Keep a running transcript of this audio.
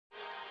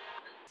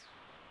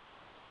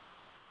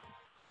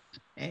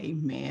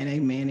Amen,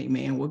 amen,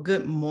 amen. Well,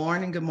 good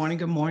morning, good morning,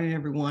 good morning,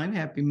 everyone.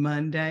 Happy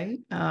Monday.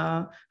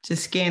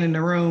 Just scanning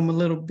the room a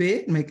little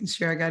bit, making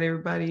sure I got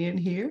everybody in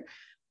here.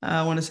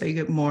 I want to say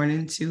good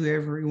morning to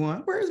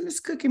everyone. Where's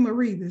Miss Cookie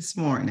Marie this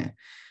morning?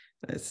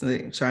 Let's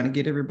see, trying to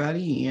get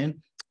everybody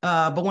in.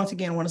 But once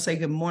again, I want to say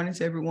good morning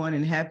to everyone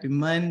and happy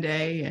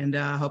Monday. And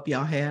I hope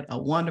y'all had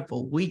a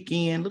wonderful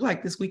weekend. Looked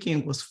like this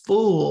weekend was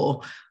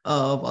full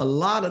of a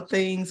lot of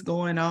things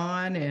going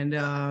on,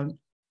 and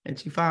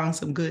that you found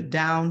some good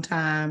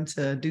downtime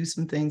to do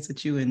some things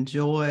that you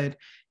enjoyed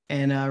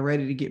and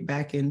ready to get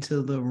back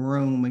into the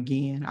room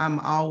again. I'm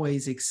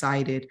always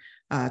excited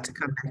to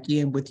come back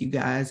in with you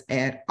guys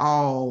at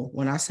all.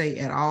 When I say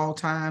at all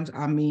times,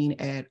 I mean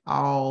at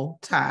all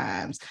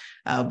times,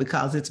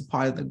 because it's a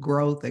part of the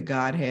growth that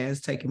God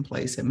has taken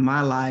place in my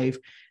life,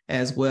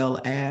 as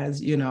well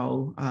as, you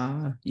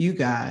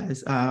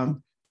guys.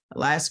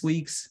 Last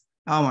week's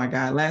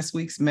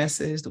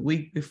message, the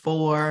week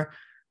before,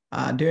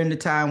 during the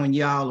time when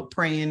y'all are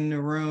praying in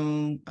the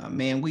room,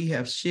 man, we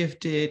have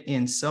shifted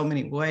in so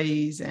many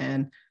ways,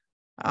 and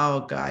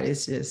oh God,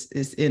 it's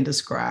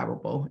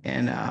indescribable.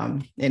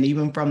 And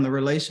even from the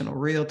relational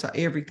real to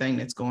everything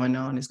that's going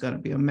on is going to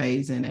be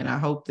amazing. And I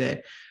hope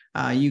that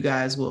you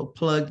guys will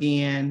plug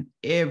in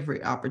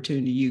every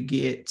opportunity you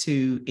get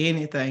to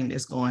anything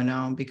that's going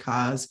on,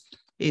 because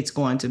it's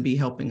going to be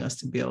helping us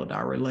to build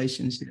our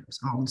relationships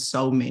on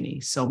so many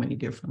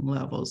different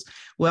levels.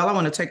 Well, I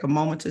want to take a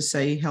moment to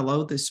say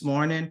hello this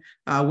morning.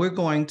 We're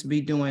going to be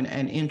doing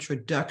an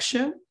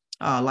introduction,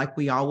 like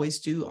we always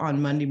do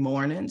on Monday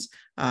mornings,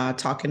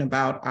 talking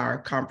about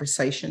our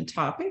conversation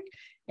topic.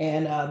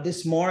 And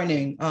this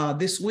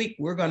week,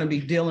 we're going to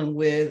be dealing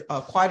with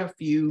quite a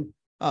few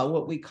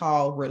what we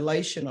call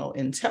relational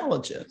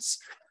intelligence.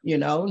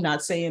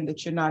 Not saying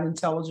that you're not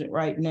intelligent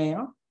right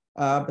now,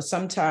 but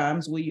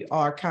sometimes we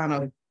are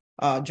kind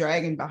of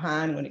dragging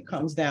behind when it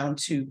comes down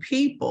to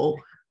people,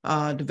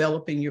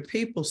 developing your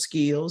people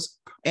skills.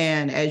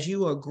 And as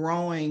you are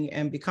growing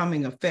and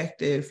becoming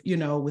effective,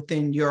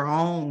 within your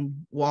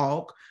own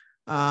walk,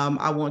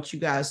 I want you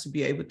guys to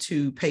be able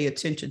to pay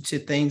attention to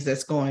things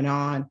that's going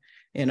on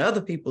in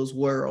other people's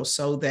worlds,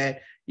 so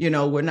that,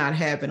 we're not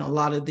having a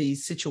lot of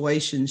these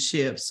situation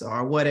shifts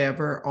or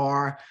whatever,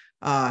 or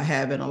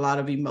having a lot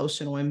of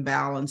emotional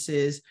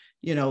imbalances.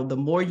 The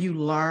more you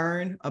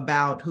learn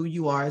about who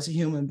you are as a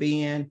human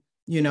being,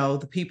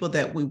 the people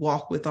that we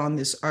walk with on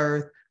this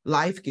earth,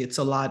 life gets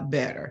a lot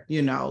better,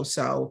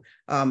 So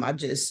I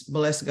just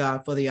bless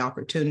God for the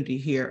opportunity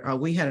here.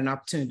 We had an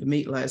opportunity to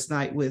meet last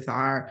night with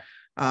our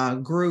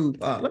group.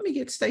 Let me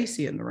get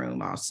Stacy in the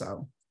room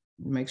also.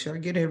 Make sure I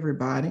get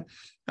everybody.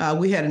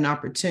 We had an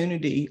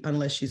opportunity,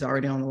 unless she's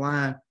already on the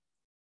line.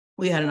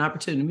 We had an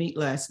opportunity to meet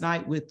last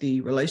night with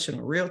the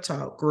Relational Real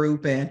Talk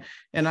group, and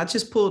I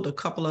just pulled a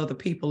couple other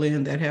people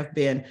in that have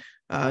been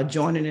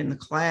joining in the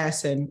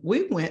class, and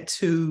we went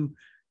to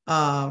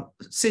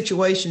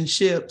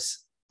situationships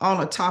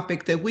on a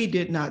topic that we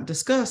did not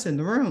discuss in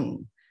the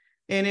room,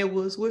 and it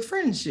was with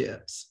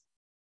friendships.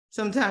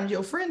 Sometimes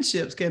your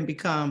friendships can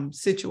become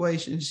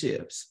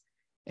situationships.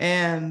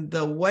 And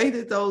the way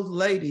that those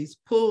ladies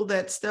pulled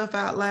that stuff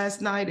out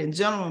last night, and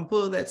gentlemen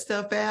pulled that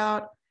stuff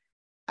out,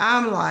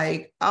 I'm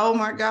like, oh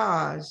my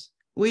gosh,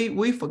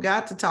 we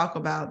forgot to talk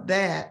about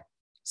that.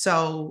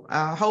 So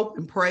I hope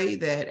and pray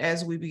that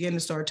as we begin to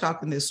start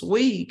talking this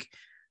week,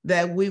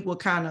 that we will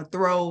kind of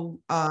throw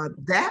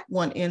that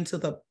one into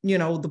the,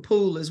 the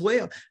pool as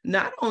well.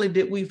 Not only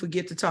did we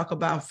forget to talk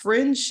about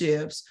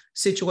friendships,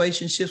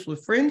 situationships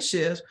with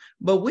friendships,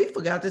 but we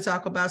forgot to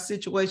talk about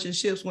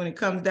situationships when it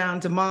comes down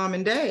to mom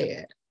and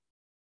dad.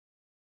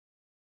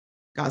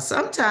 Because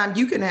sometimes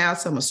you can have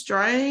some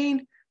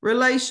strained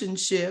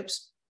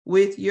relationships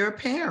with your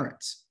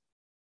parents.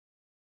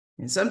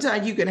 And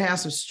sometimes you can have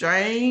some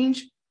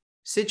strange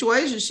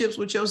situationships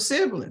with your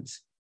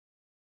siblings.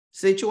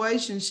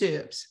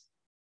 Situationships.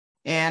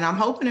 And I'm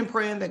hoping and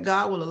praying that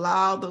God will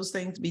allow those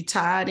things to be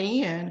tied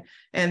in,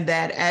 and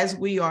that as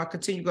we are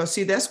continuing to go,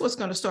 see, that's what's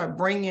going to start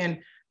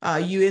bringing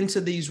you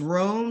into these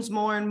rooms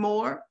more and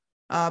more,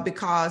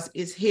 because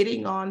it's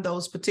hitting on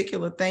those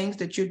particular things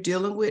that you're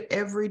dealing with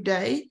every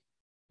day,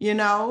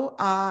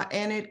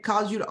 and it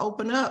causes you to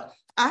open up.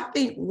 I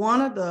think one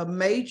of the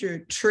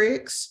major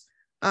tricks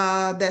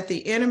that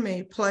the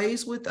enemy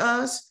plays with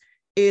us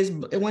is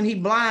when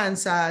he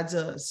blindsides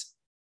us.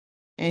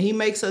 And he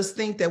makes us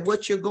think that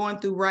what you're going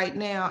through right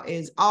now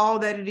is all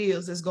that it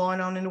is that's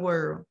going on in the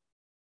world.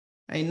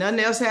 Ain't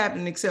nothing else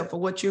happening except for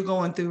what you're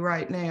going through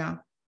right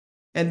now.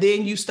 And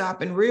then you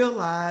stop and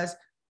realize,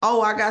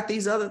 oh, I got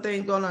these other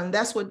things going on. And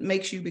that's what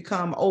makes you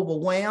become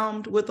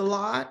overwhelmed with a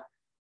lot,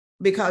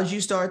 because you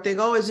start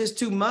thinking, oh, it's just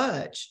too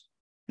much.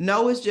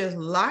 No, it's just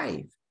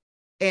life.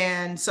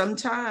 And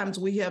sometimes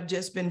we have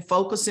just been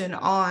focusing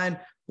on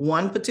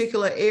one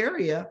particular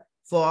area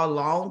for a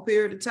long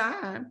period of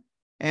time.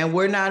 And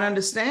we're not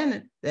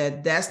understanding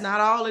that that's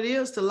not all it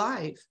is to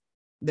life.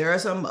 There are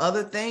some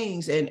other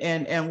things.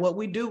 And what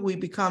we do, we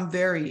become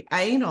very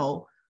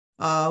anal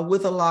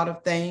with a lot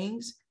of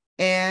things,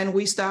 and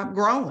we stop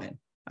growing.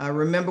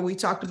 Remember, we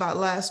talked about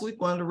last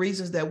week, one of the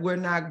reasons that we're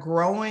not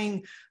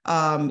growing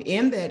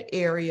in that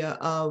area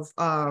of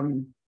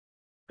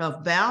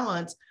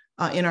balance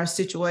in our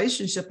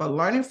situationship or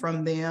learning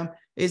from them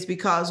is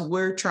because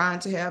we're trying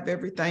to have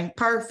everything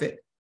perfect.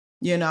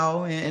 And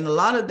a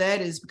lot of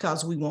that is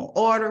because we want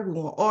order,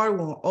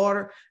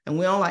 and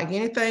we don't like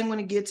anything when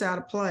it gets out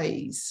of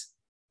place.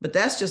 But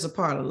that's just a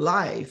part of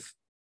life.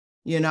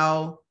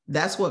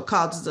 That's what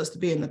causes us to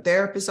be in the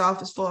therapist's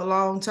office for a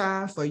long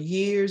time, for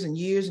years and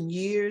years and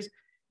years,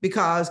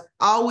 because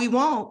all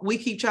we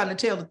keep trying to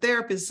tell the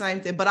therapist the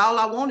same thing, but all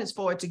I want is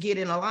for it to get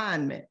in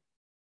alignment.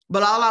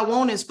 But all I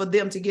want is for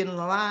them to get in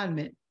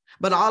alignment.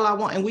 But all I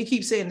want, and we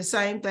keep saying the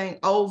same thing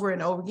over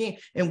and over again,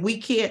 and we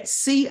can't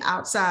see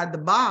outside the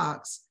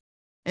box.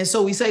 And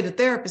so we say the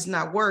therapist is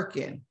not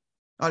working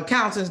or the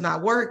counselor is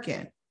not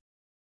working.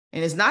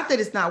 And it's not that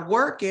it's not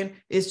working,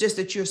 it's just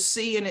that you're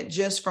seeing it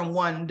just from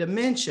one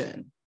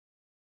dimension.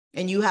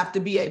 And you have to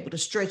be able to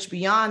stretch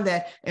beyond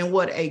that. And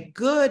what a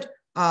good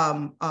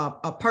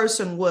a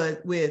person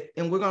would with,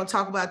 and we're going to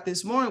talk about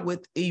this morning,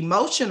 with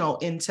emotional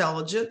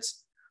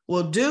intelligence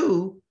will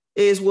do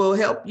is will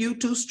help you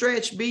to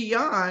stretch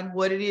beyond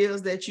what it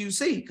is that you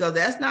see, because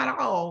that's not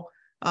all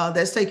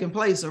that's taking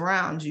place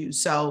around you.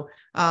 So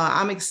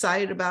I'm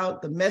excited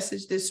about the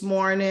message this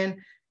morning,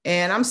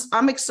 and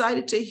I'm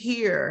excited to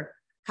hear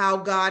how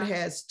God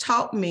has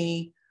taught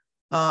me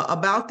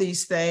about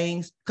these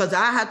things, because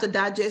I have to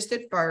digest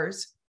it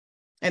first,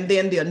 and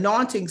then the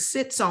anointing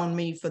sits on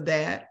me for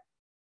that,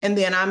 and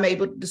then I'm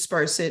able to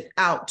disperse it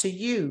out to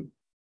you,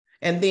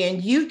 and then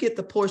you get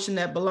the portion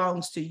that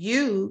belongs to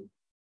you,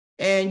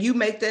 and you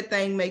make that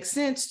thing make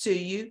sense to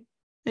you,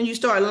 and you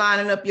start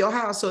lining up your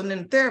household. And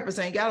then the therapist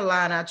ain't got to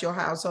line out your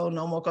household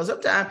no more, because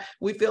sometimes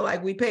we feel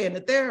like we paying the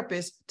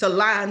therapist to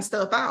line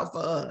stuff out for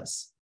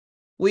us.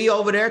 We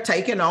over there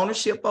taking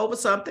ownership over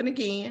something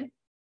again,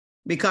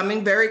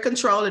 becoming very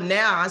controlling.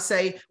 Now I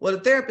say, well,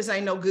 the therapist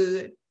ain't no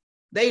good.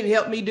 They didn't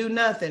help me do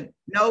nothing.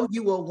 No,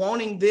 you were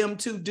wanting them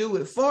to do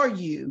it for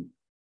you.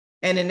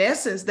 And in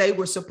essence, they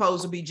were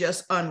supposed to be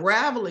just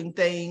unraveling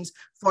things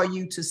for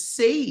you to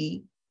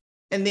see,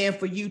 and then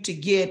for you to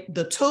get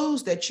the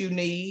tools that you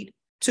need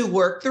to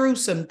work through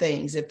some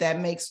things, if that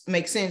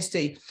makes sense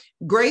to you.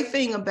 Great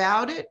thing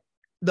about it,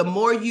 the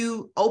more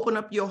you open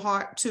up your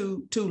heart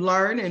to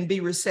learn and be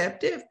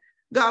receptive,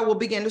 God will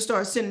begin to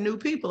start sending new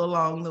people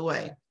along the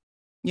way.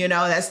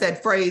 That's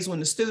that phrase, when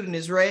the student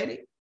is ready,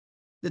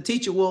 the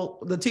teacher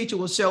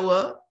will show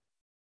up.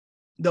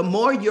 The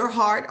more your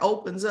heart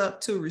opens up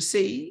to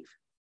receive,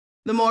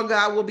 the more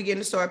God will begin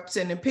to start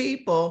sending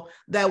people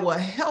that will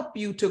help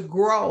you to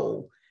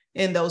grow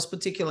in those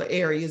particular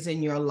areas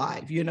in your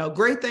life.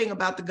 Great thing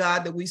about the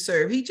God that we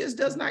serve, he just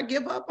does not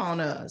give up on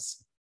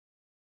us.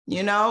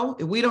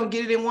 If we don't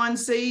get it in one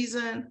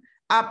season,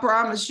 I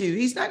promise you,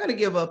 he's not going to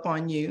give up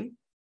on you.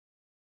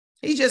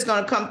 He's just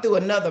going to come through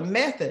another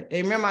method.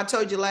 And remember, I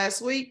told you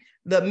last week,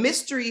 the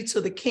mystery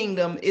to the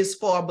kingdom is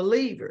for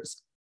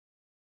believers.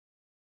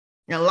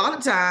 And a lot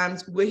of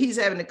times where he's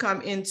having to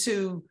come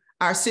into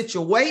our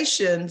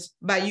situations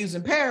by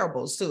using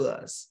parables to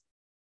us,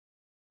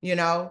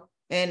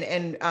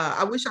 and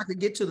I wish I could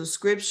get to the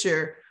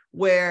scripture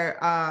where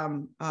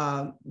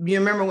you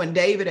remember when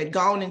David had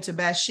gone into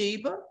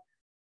Bathsheba,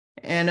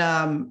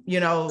 and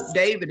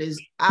David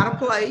is out of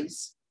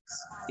place.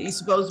 He's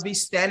supposed to be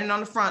standing on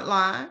the front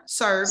line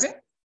serving,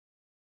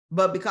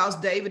 but because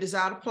David is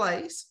out of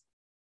place,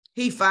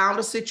 he found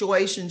a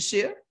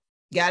situationship,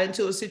 got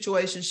into a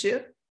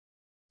situationship,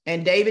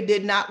 and David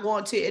did not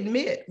want to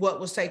admit what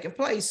was taking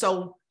place.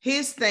 So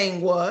his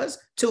thing was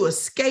to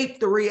escape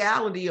the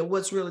reality of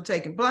what's really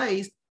taking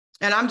place.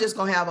 And I'm just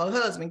going to have a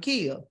husband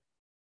killed.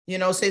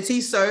 Since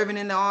he's serving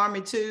in the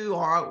army too,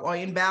 or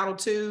in battle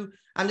too,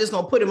 I'm just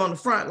going to put him on the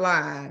front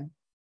line.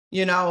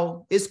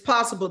 It's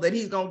possible that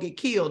he's going to get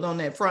killed on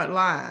that front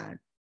line.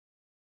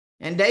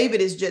 And David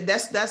is just,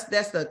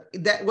 that's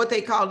what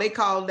they call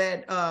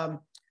that,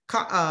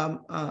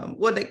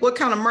 what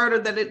kind of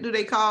murder do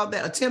they call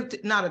that?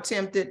 Attempted, not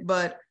attempted,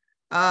 but,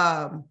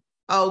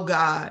 oh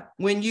God,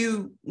 when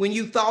you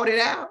thought it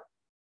out,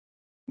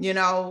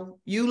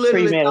 you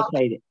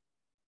literally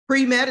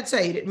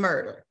premeditated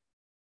murder.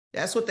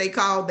 That's what they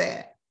call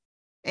that.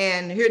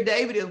 And here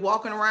David is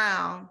walking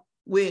around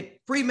with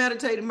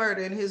premeditated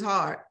murder in his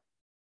heart,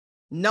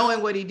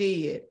 knowing what he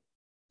did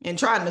and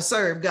trying to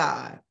serve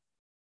God.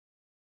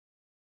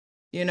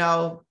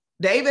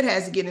 David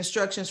has to get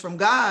instructions from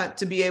God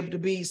to be able to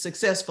be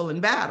successful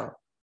in battle.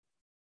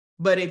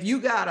 But if you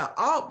got an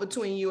alt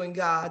between you and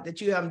God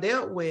that you haven't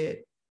dealt with,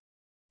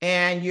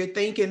 and you're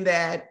thinking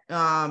that,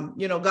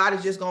 God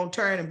is just going to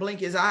turn and blink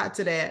his eye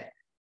to that,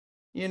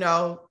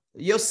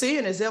 your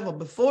sin is ever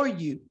before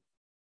you.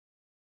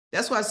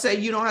 That's why I say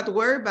you don't have to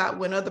worry about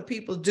when other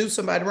people do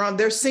somebody wrong.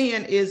 Their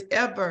sin is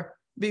ever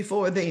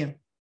before them.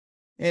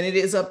 And it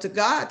is up to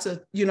God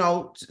to,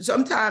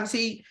 sometimes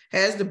he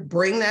has to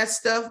bring that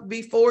stuff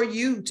before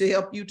you to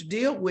help you to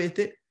deal with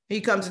it. He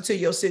comes into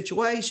your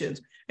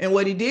situations. And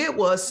what he did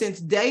was,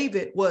 since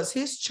David was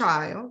his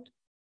child,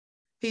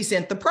 He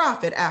sent the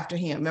prophet after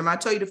him. Remember, I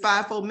told you the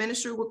fivefold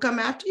ministry would come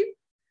after you?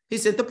 He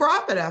sent the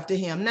prophet after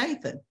him,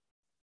 Nathan.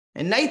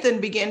 And Nathan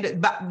began to,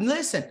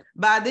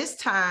 by this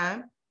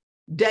time,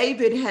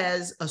 David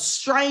has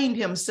estranged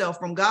himself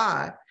from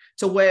God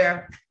to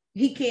where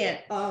he can't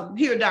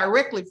hear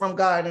directly from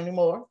God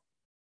anymore.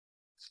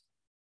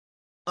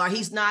 Or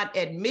he's not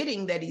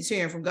admitting that he's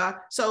hearing from God.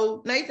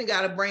 So Nathan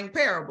got to bring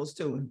parables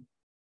to him.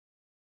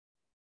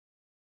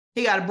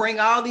 He got to bring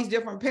all these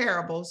different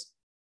parables,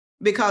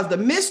 because the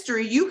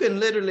mystery, you can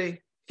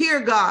literally hear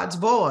God's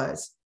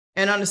voice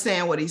and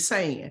understand what he's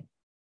saying.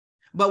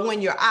 But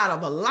when you're out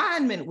of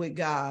alignment with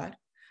God,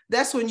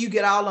 that's when you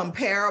get all them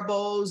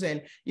parables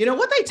and,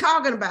 what they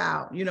talking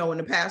about, when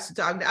the pastor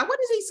talking, what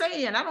is he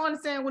saying? I don't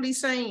understand what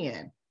he's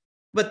saying.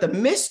 But the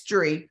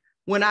mystery,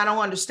 when I don't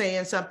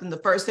understand something, the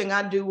first thing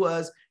I do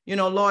was,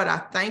 Lord, I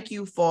thank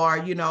you for,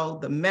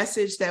 the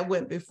message that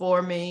went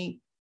before me.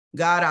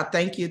 God, I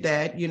thank you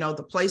that,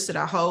 the place that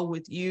I hold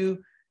with you,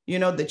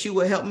 that you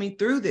will help me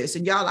through this.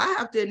 And y'all, I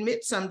have to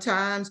admit,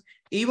 sometimes,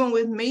 even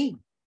with me,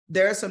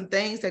 there are some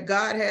things that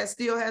God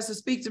still has to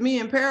speak to me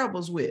in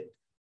parables with,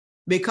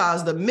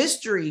 because the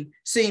mystery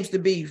seems to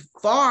be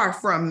far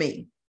from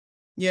me,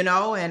 and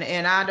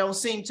I don't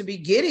seem to be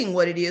getting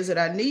what it is that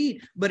I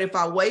need. But if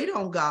I wait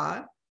on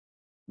God,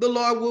 the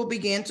Lord will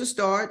begin to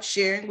start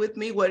sharing with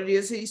me what it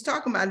is he's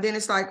talking about. And then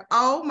it's like,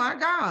 oh my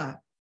God,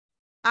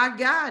 I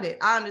got it.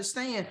 I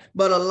understand.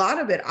 But a lot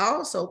of it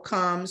also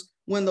comes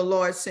when the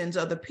Lord sends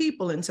other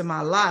people into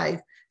my life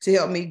to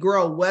help me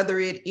grow, whether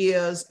it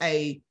is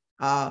a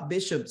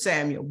Bishop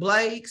Samuel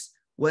Blakes,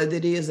 whether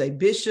it is a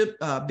Bishop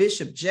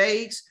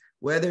Jakes,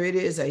 whether it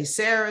is a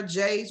Sarah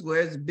Jakes,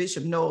 whether it's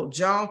Bishop Noel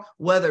Jones,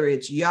 whether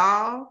it's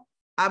y'all.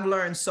 I've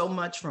learned so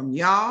much from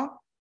y'all.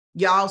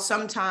 Y'all,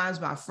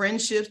 sometimes my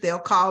friendships, they'll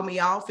call me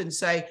off and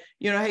say,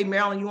 hey,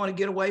 Marilyn, you want to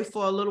get away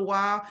for a little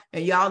while?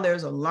 And y'all,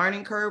 there's a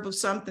learning curve of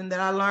something that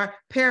I learned.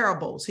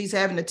 Parables. He's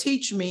having to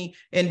teach me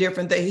in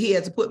different things. He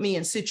has to put me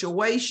in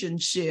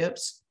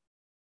situationships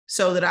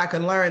so that I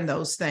can learn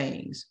those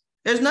things.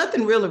 There's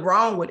nothing really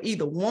wrong with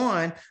either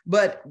one,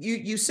 but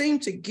you seem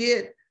to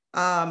get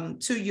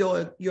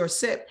to your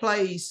set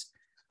place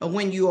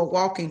when you are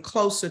walking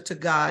closer to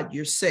God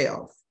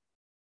yourself,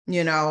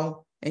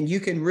 and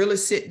you can really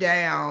sit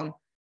down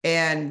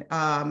and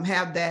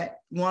have that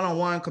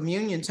one-on-one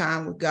communion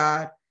time with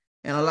God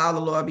and allow the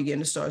Lord begin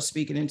to start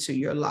speaking into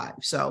your life.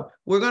 So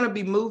we're going to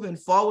be moving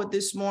forward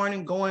this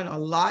morning, going a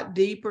lot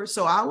deeper.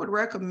 So I would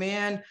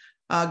recommend,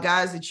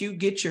 guys, that you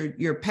get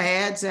your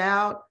pads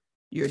out,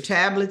 your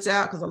tablets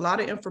out, because a lot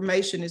of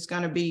information is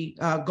going to be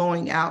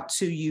going out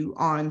to you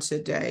on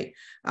today.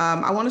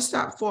 I want to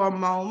stop for a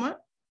moment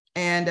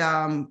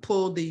and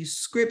pull these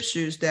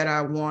scriptures that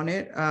I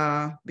wanted,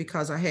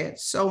 because I had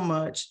so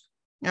much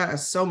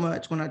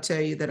when I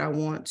tell you that I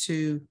want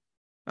to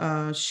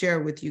share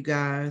with you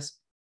guys.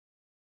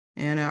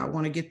 And I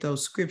want to get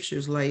those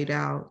scriptures laid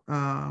out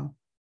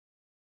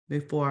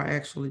before I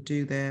actually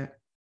do that.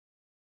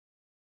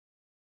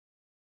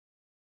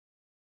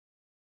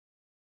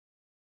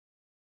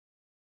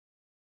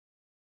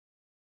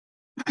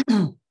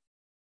 And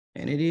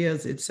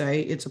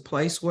it's a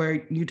place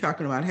where you're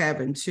talking about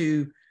having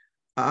to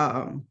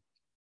come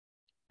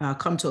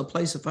to a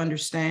place of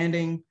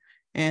understanding.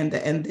 And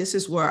this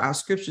is where our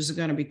scriptures are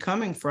going to be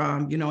coming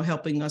from,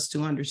 helping us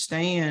to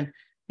understand,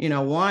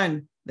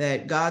 one,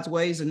 that God's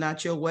ways are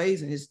not your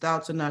ways and his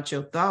thoughts are not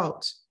your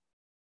thoughts.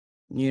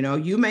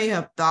 You may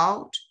have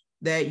thought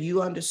that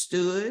you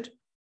understood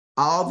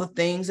all the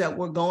things that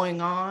were going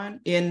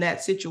on in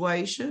that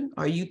situation,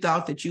 or you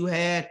thought that you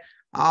had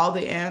all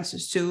the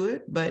answers to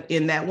it. But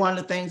in that, one of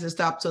the things that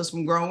stops us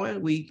from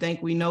growing, we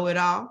think we know it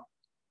all,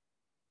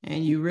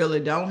 and you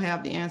really don't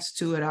have the answer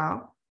to it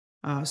all.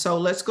 So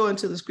let's go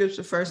into the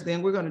scripture first.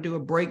 Then we're going to do a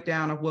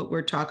breakdown of what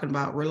we're talking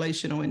about,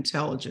 relational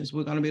intelligence.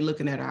 We're going to be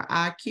looking at our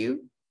IQ,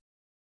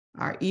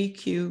 our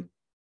EQ,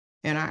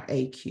 and our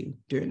AQ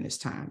during this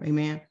time.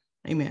 Amen.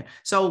 Amen.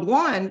 So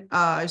one,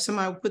 if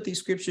somebody put these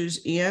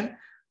scriptures in,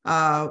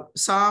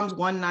 Psalms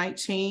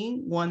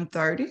 119,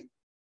 130.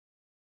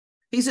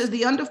 He says,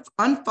 the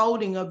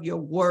unfolding of your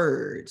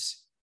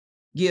words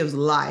gives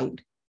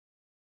light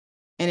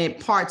and it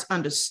imparts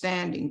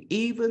understanding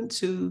even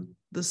to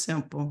the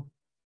simple.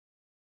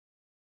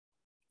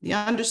 The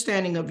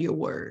understanding of your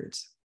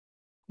words.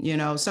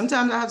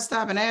 Sometimes I have to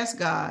stop and ask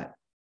God,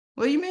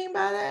 what do you mean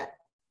by that?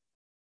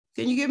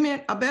 Can you give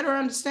me a better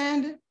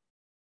understanding?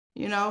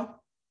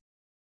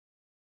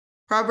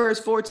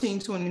 Proverbs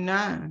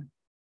 14:29.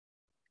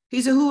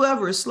 He said,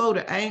 whoever is slow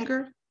to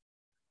anger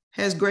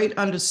has great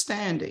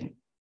understanding,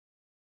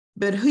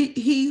 but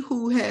he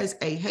who has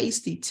a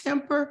hasty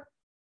temper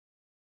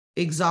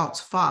exalts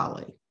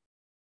folly.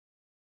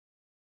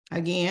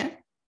 Again,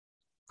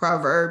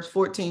 Proverbs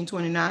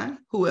 14:29,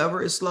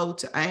 whoever is slow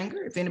to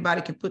anger. If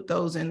anybody can put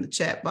those in the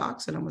chat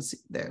box, and I'm going to see,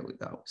 there we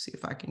go. See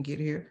if I can get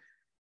here.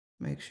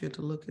 Make sure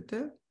to look at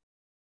that.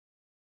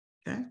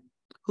 Okay.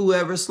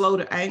 Whoever is slow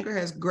to anger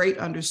has great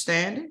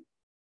understanding,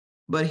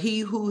 but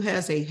he who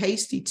has a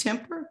hasty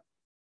temper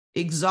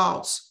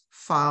exalts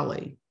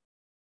folly.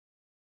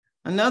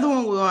 Another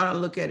one we want to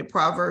look at it,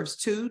 Proverbs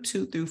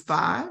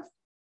 2:2-5.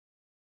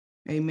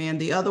 Amen.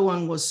 The other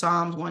one was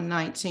Psalms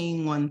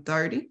 119,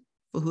 130,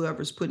 for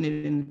whoever's putting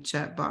it in the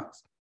chat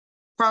box.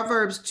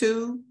 Proverbs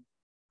 2,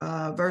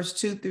 verse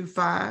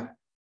 2-5.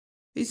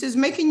 He says,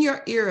 making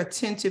your ear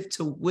attentive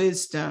to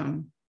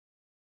wisdom,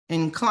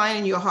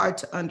 inclining your heart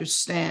to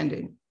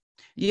understanding.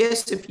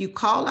 Yes, if you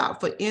call out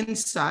for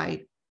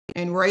insight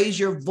and raise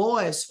your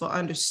voice for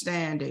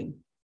understanding,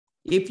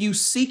 if you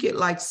seek it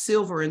like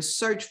silver and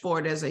search for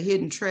it as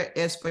hidden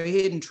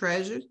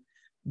treasures,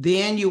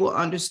 then you will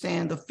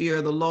understand the fear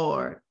of the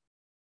Lord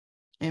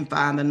and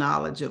find the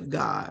knowledge of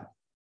God.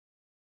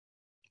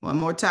 One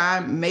more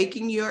time,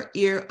 making your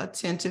ear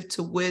attentive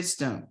to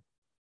wisdom,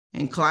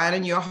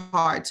 inclining your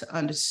heart to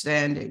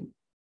understanding.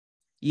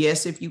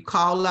 Yes, if you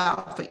call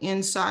out for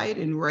insight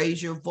and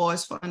raise your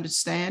voice for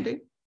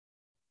understanding,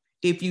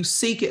 if you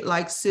seek it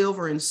like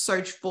silver and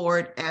search for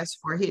it as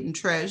for hidden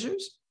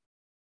treasures,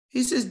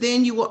 he says,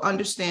 then you will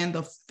understand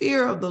the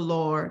fear of the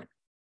Lord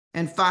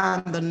and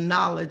find the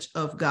knowledge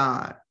of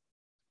God.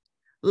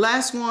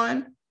 Last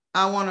one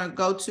I want to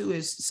go to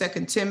is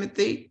 2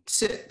 Timothy,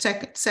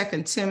 chapter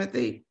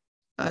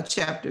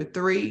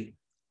 3,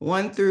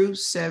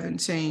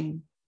 1-17.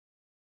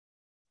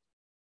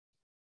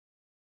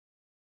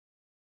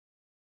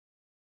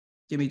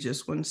 Give me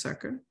just 1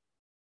 second.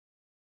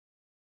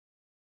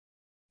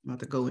 I'm about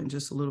to go in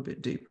just a little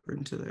bit deeper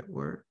into that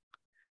word.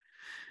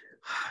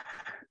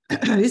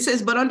 It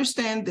says, but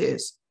understand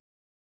this,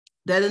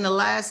 that in the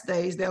last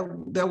days there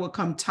will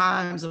come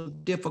times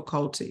of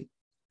difficulty,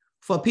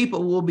 for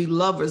people will be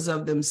lovers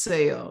of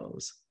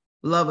themselves,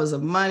 lovers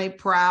of money,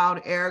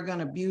 proud,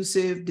 arrogant,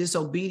 abusive,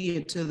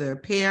 disobedient to their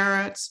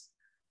parents,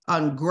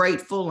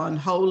 ungrateful,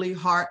 unholy,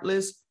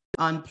 heartless,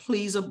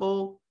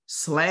 unpleasable,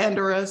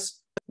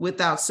 slanderous,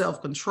 without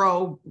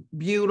self-control,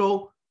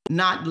 brutal,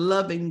 not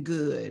loving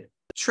good,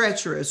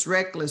 treacherous,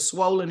 reckless,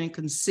 swollen in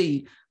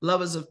conceit,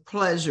 lovers of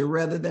pleasure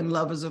rather than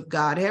lovers of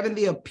God, having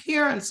the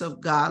appearance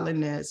of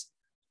godliness,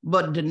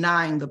 but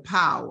denying the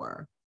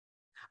power.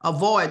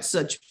 Avoid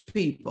such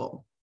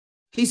people.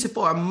 He said,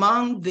 for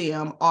among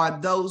them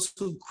are those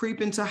who creep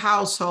into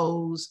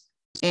households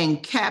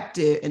and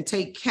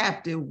take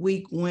captive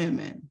weak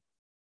women,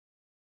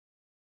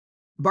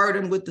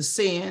 burdened with the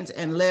sins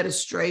and led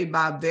astray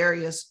by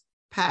various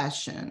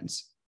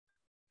passions,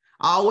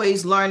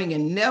 always learning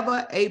and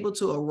never able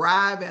to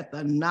arrive at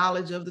the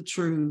knowledge of the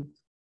truth.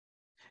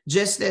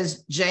 Just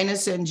as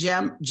Janus and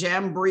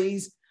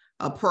Jambres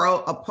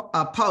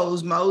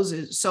oppose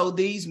Moses, so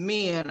these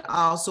men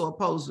also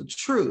oppose the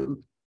truth.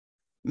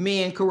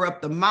 Men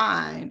corrupt the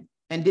mind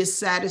and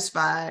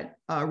dissatisfied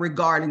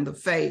regarding the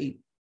faith,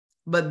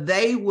 but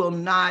they will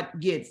not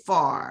get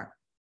far,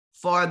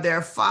 for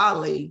their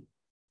folly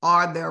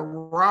or their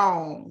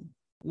wrong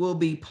will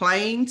be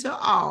plain to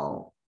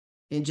all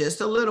in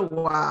just a little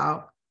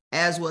while,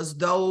 as was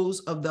those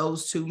of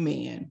those two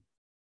men.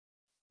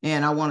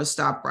 And I want to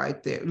stop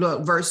right there.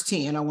 Look, verse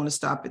 10, I want to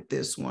stop at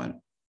this one.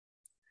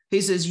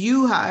 He says,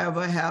 you,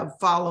 however, have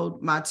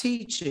followed my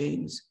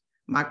teachings,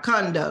 my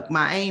conduct,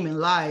 my aim in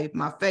life,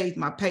 my faith,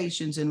 my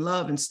patience in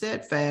love and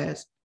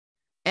steadfast,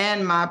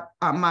 and my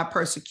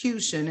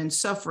persecution and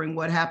suffering,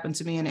 what happened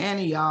to me in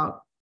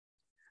Antioch.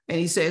 And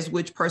he says,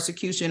 which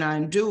persecution I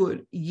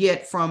endured,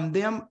 yet from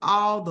them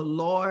all the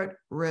Lord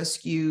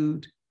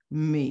rescued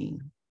me.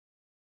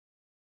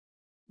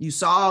 You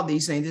saw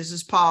these things. This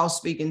is Paul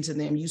speaking to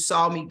them. You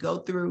saw me go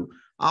through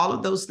all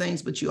of those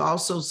things, but you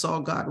also saw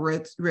God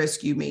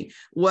rescue me.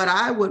 What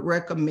I would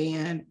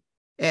recommend,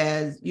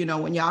 as you know,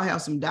 when y'all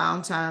have some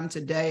downtime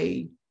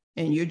today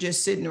and you're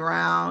just sitting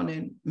around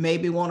and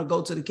maybe want to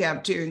go to the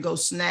cafeteria and go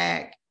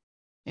snack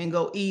and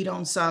go eat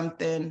on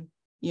something,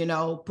 you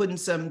know, putting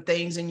some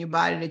things in your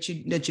body that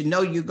you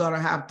know you're going to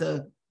have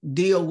to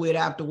deal with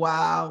after a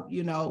while,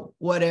 you know,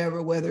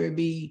 whatever, whether it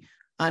be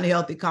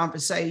unhealthy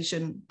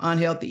conversation,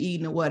 unhealthy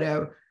eating, or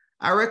whatever.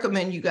 I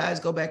recommend you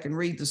guys go back and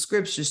read the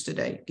scriptures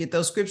today. Get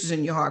those scriptures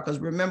in your heart, because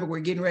remember,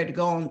 we're getting ready to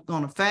go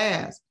on a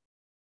fast.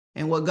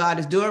 And what God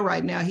is doing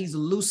right now, he's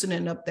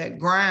loosening up that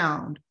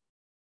ground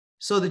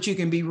so that you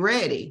can be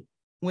ready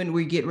when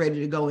we get ready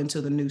to go into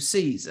the new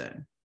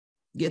season.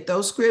 Get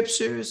those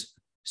scriptures,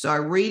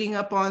 start reading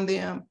up on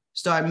them,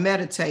 start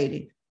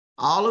meditating.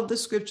 All of the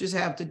scriptures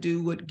have to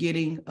do with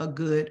getting a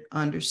good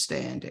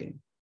understanding.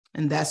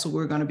 And that's what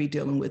we're going to be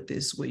dealing with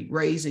this week,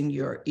 raising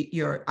your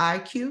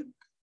IQ,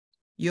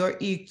 your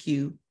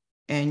EQ,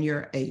 and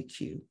your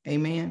AQ.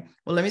 Amen.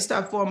 Well, let me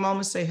stop for a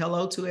moment, say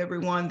hello to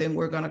everyone. Then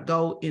we're going to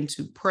go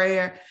into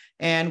prayer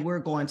and we're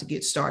going to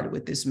get started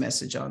with this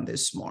message on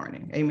this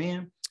morning.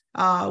 Amen.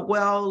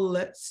 Well,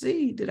 let's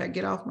see. Did I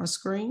get off my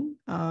screen?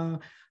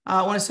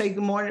 I want to say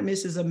good morning,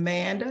 Mrs.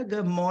 Amanda.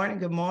 Good morning.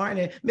 Good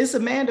morning. Miss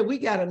Amanda, we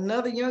got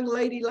another young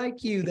lady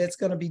like you that's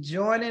going to be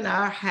joining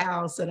our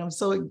house. And I'm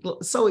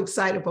so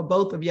excited for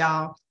both of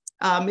y'all.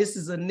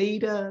 Mrs.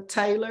 Anita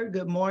Taylor,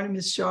 good morning.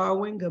 Miss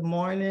Sharwin, good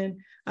morning.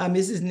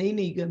 Mrs.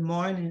 Nene, good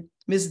morning.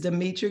 Mrs.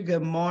 Demetri,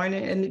 good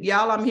morning. And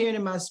y'all, I'm hearing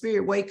in my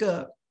spirit, wake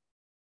up.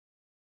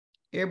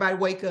 Everybody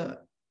wake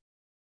up.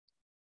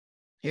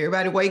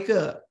 Everybody wake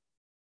up.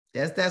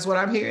 That's what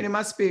I'm hearing in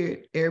my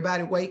spirit.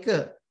 Everybody wake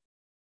up.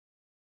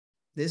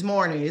 This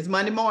morning, it's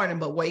Monday morning,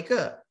 but wake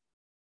up.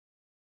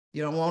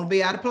 You don't want to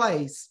be out of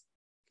place.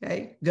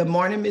 Okay. Good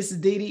morning,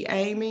 Mrs. Dee Dee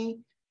Amy,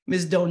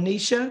 Miss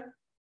Donisha,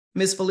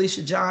 Miss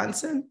Felicia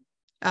Johnson,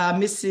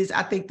 Mrs.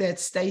 I think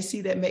that's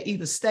Stacy, that may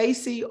either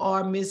Stacy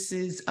or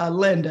Mrs.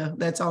 Linda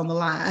that's on the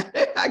line.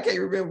 I can't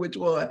remember which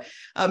one.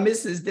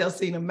 Mrs.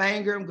 Delcina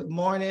Mangrum, good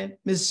morning.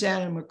 Miss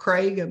Shannon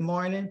McCrae, good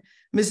morning.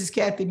 Mrs.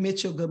 Kathy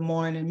Mitchell, good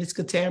morning. Miss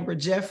Katambra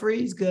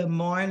Jeffries, good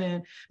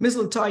morning. Miss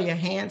Latoya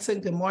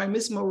Hanson, good morning.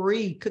 Miss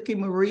Marie, Cookie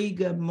Marie,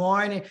 good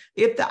morning.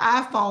 If the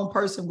iPhone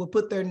person will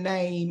put their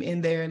name in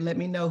there and let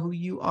me know who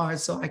you are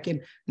so I can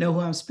know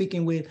who I'm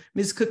speaking with.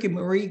 Miss Cookie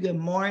Marie, good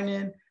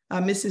morning.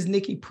 Mrs.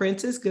 Nikki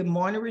Prentice, good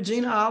morning.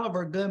 Regina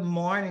Oliver, good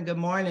morning. Good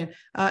morning.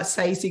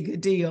 Stacey,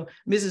 good deal.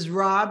 Mrs.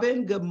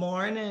 Robin, good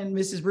morning.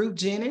 Mrs. Ruth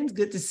Jennings,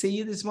 good to see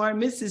you this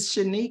morning. Mrs.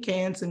 Shanique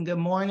Hanson, good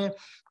morning.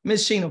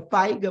 Miss Sheena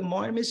Fight, good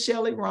morning. Miss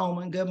Shelley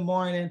Roman, good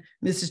morning.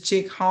 Mrs.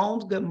 Chick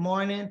Holmes, good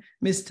morning.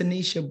 Miss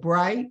Tanisha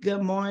Bright,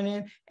 good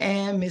morning.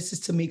 And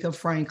Mrs. Tamika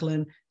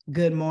Franklin,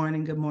 good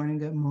morning, good morning,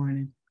 good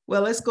morning.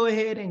 Well, let's go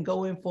ahead and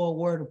go in for a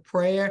word of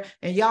prayer.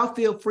 And y'all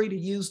feel free to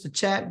use the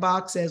chat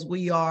box as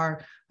we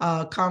are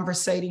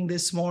conversating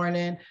this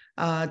morning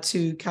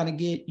to kind of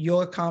get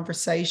your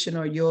conversation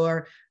or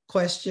your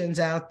questions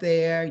out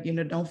there. You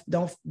know,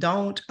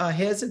 don't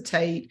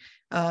hesitate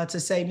to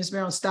say, Ms.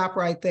 Marilyn, stop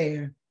right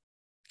there.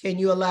 Can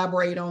you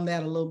elaborate on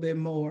that a little bit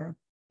more?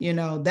 You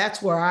know,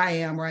 that's where I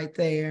am right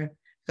there,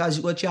 because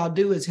what y'all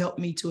do is help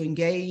me to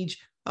engage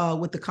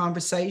with the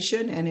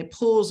conversation, and it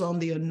pulls on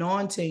the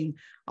anointing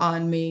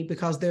on me,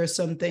 because there are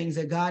some things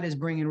that God is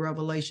bringing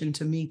revelation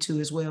to me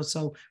too as well.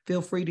 So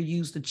feel free to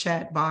use the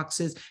chat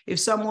boxes. If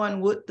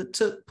someone would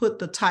put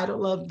the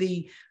title of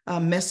the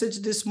message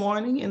this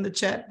morning in the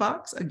chat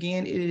box,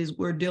 again,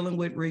 we're dealing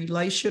with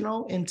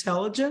relational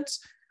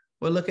intelligence.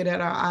 We're looking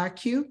at our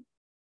IQ,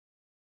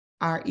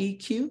 our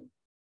EQ,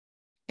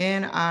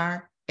 and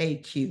our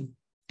AQ.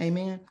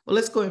 Amen. Well,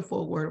 let's go in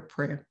for a word of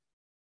prayer.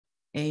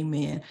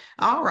 Amen.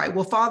 All right.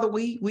 Well, Father,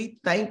 we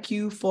thank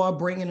you for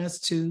bringing us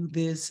to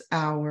this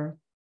hour.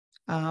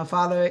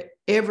 Father,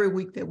 every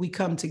week that we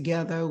come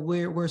together,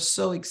 we're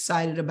so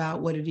excited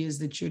about what it is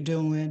that you're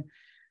doing.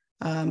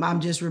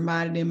 I'm just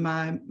reminded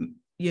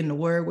in the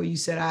word where you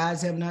said,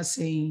 eyes have not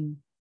seen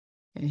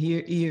and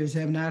ears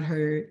have not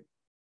heard.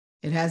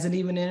 It hasn't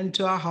even entered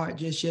into our heart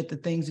just yet, the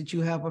things that you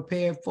have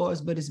prepared for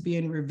us, but it's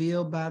being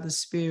revealed by the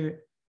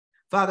Spirit.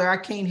 Father, I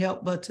can't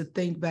help but to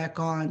think back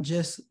on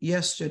just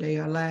yesterday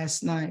or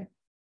last night.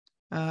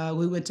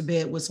 We went to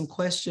bed with some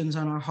questions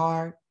on our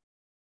heart,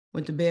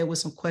 went to bed with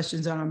some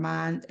questions on our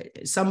mind.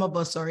 Some of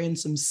us are in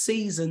some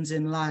seasons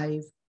in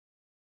life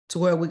to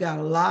where we got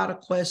a lot of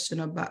questions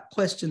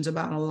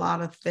about a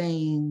lot of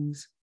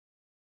things.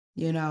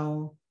 You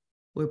know,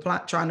 we're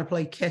trying to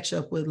play catch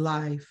up with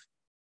life.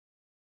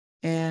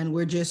 And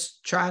we're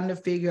just trying to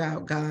figure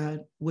out, God,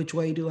 which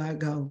way do I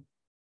go?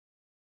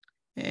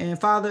 And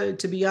Father,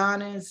 to be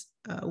honest,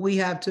 we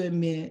have to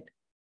admit,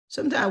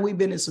 sometimes we've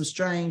been in some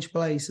strange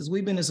places.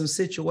 We've been in some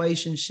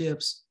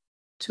situationships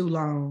too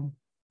long.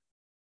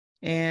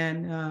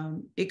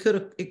 And it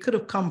could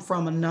have come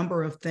from a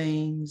number of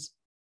things.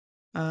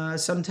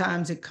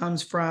 Sometimes it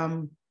comes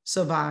from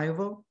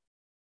survival.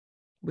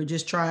 We're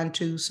just trying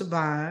to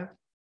survive.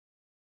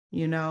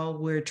 You know,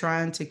 we're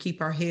trying to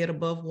keep our head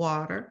above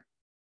water.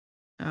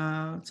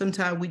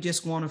 Sometimes we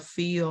just want to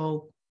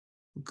feel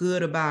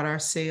good about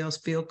ourselves,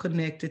 feel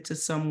connected to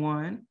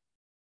someone.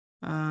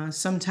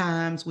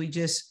 Sometimes we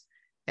just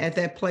at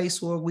that place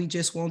where we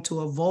just want to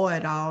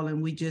avoid all,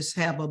 and we just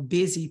have a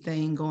busy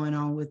thing going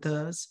on with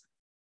us.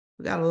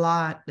 We got a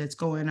lot that's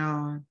going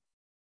on.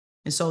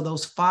 And so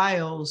those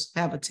files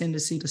have a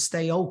tendency to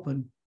stay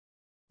open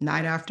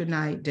night after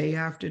night, day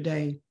after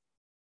day.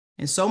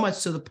 And so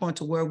much to the point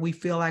to where we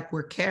feel like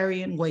we're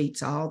carrying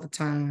weights all the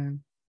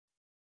time.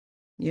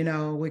 You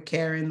know, we're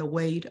carrying the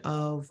weight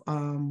of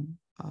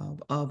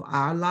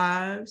our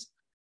lives.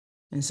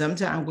 And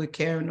sometimes we're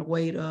carrying the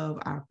weight of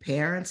our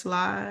parents'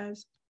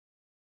 lives.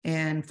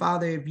 And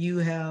Father, if you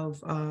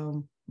have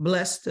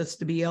blessed us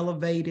to be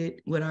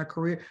elevated with our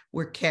career,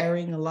 we're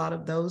carrying a lot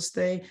of those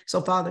things.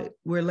 So Father,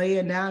 we're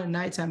laying down at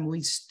nighttime,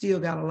 we still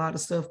got a lot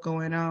of stuff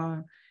going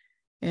on.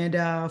 And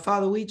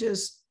Father, we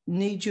just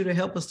need you to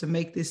help us to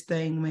make this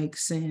thing make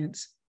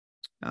sense.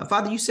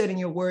 Father, you said in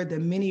your word that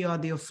many are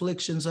the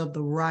afflictions of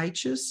the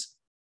righteous,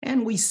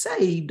 and we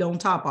saved on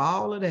top of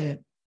all of that.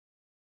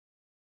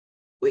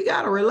 We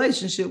got a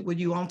relationship with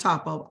you on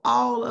top of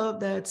all of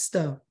that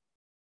stuff.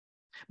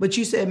 But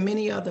you said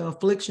many are the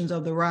afflictions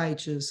of the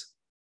righteous,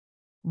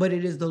 but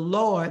it is the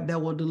Lord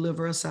that will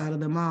deliver us out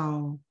of them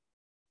all.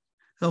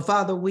 So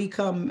Father, we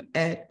come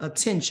at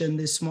attention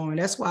this morning.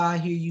 That's why I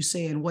hear you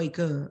saying, wake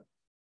up.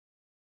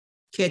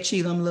 Catch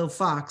ye them little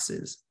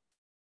foxes.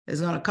 It's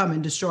going to come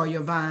and destroy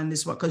your vine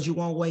this way because you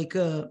won't wake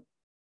up.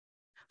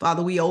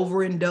 Father, we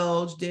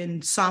overindulged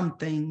in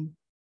something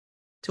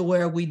to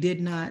where we did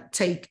not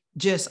take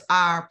just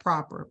our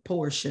proper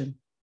portion.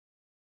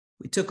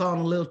 We took on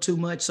a little too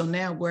much. So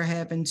now we're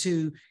having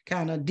to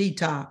kind of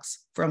detox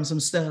from some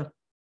stuff,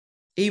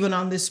 even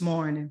on this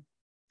morning,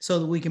 so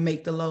that we can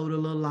make the load a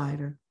little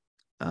lighter.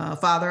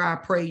 Father, I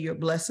pray your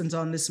blessings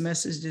on this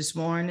message this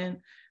morning.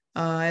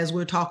 As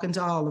we're talking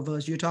to all of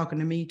us, you're talking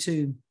to me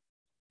too.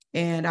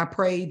 And I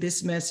pray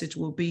this message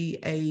will be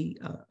a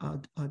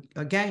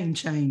game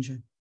changer.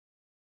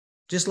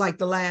 Just like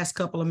the last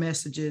couple of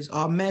messages,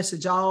 our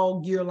message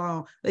all year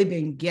long, they've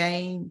been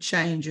game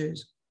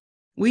changers.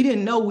 We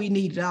didn't know we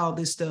needed all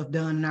this stuff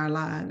done in our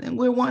lives. And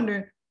we're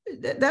wondering,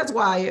 that's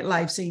why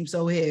life seems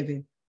so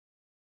heavy.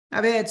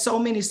 I've had so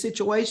many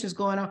situations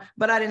going on,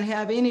 but I didn't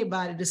have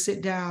anybody to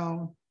sit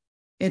down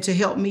and to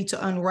help me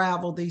to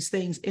unravel these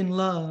things in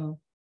love.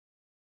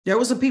 There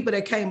were some people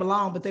that came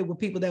along, but they were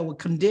people that were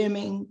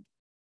condemning.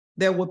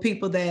 There were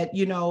people that,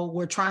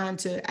 were trying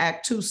to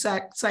act too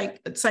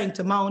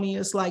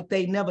sanctimonious, like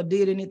they never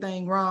did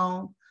anything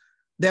wrong.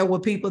 There were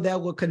people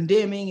that were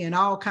condemning and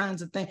all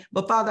kinds of things.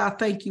 But Father, I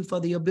thank you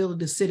for the ability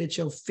to sit at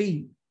your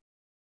feet.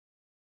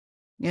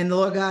 And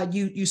Lord God,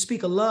 you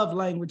speak a love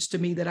language to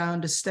me that I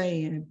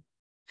understand.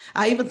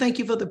 I even thank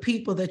you for the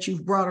people that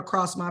you've brought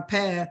across my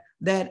path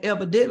that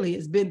evidently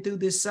has been through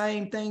this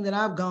same thing that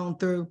I've gone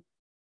through.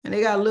 And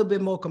they got a little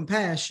bit more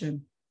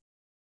compassion.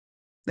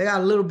 They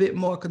got a little bit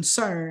more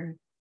concern.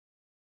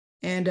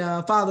 And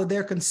Father,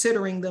 they're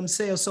considering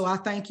themselves. So I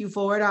thank you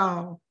for it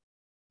all.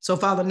 So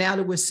Father, now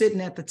that we're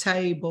sitting at the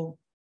table,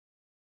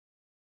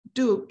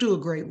 do a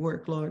great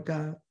work, Lord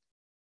God.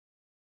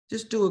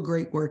 Just do a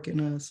great work in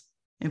us.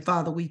 And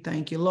Father, we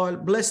thank you.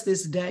 Lord, bless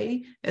this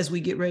day as we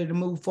get ready to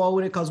move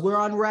forward, because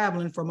we're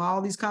unraveling from all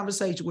these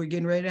conversations we're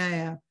getting ready to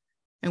have.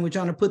 And we're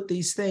trying to put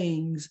these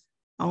things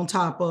on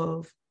top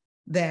of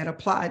that.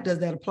 Does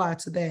that apply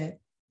to that?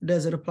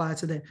 Does it apply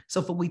to that?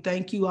 So we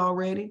thank you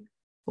already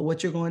for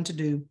what you're going to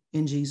do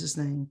in Jesus'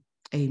 name.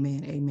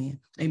 Amen. Amen.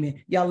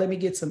 Amen. Y'all, let me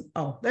get some.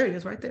 Oh, there it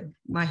is right there.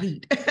 My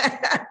heat.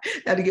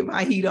 Got to get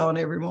my heat on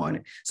every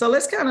morning. So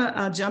let's kind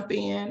of jump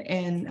in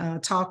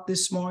and talk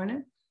this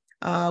morning.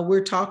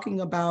 We're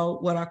talking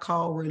about what I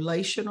call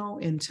relational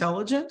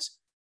intelligence.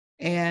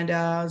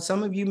 And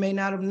some of you may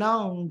not have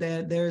known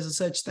that there is a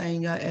such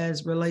thing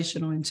as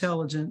relational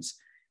intelligence,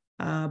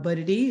 but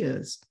it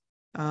is.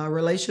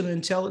 Relational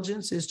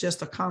intelligence is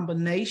just a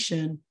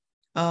combination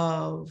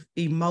of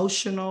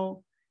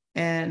emotional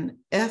and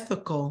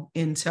ethical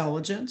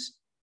intelligence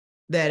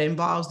that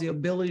involves the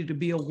ability to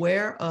be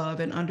aware of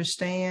and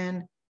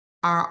understand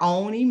our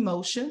own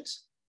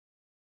emotions,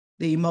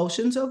 the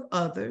emotions of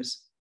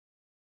others,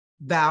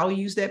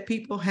 values that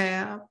people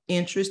have,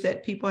 interests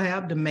that people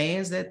have,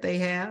 demands that they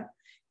have,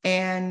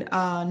 and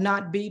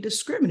not be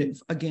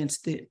discriminative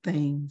against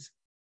things.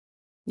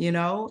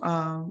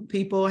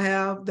 People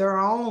have their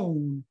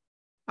own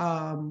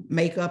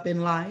makeup in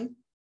life,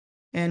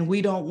 and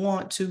we don't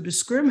want to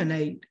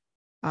discriminate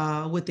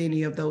with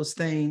any of those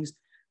things.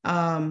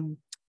 And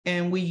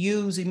we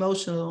use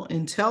emotional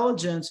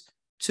intelligence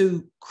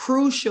to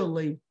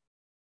crucially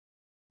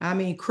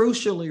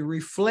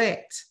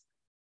reflect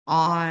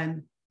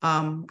on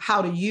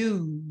how to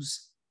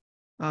use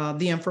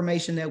the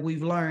information that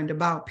we've learned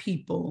about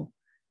people,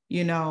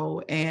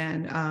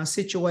 and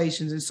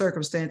situations and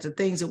circumstances,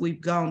 things that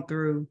we've gone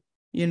through,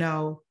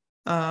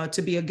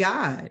 to be a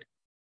guide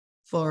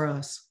for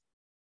us,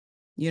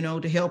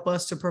 to help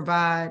us to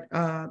provide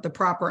the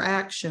proper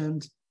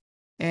actions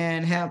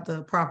and have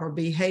the proper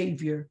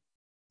behavior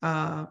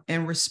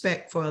and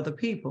respect for other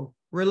people.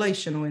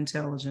 Relational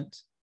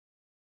intelligence.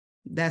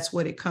 That's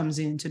what it comes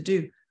in to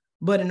do.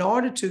 But in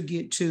order to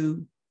get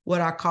to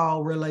what I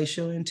call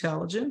relational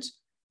intelligence,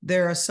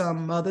 there are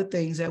some other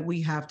things that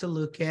we have to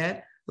look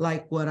at,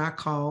 like what I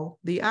call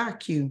the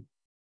IQ.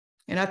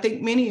 And I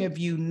think many of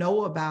you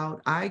know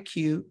about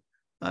IQ.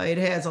 It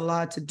has a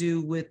lot to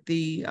do with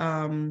the,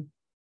 how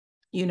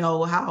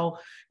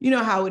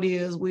it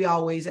is. We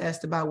always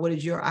asked about what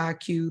is your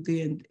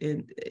IQ,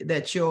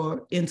 that's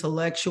your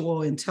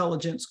intellectual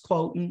intelligence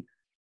quotient.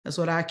 That's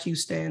what IQ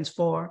stands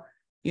for.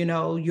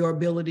 Your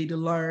ability to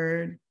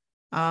learn.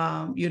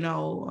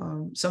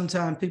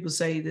 Sometimes people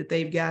say that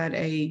they've got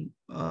a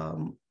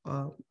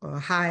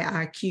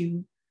high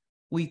IQ.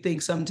 We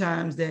think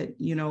sometimes that,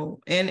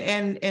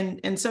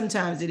 and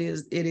sometimes it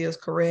is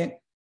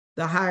correct.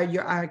 The higher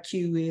your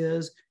IQ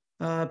is,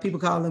 people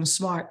call them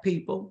smart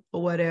people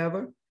or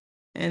whatever.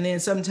 And then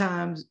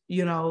sometimes,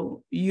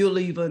 you'll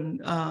even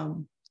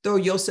throw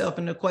yourself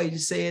in the equation,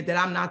 say that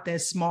I'm not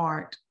that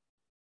smart.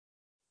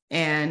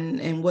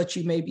 And what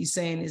you may be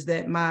saying is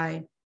that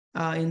my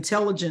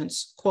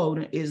intelligence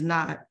quotient is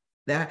not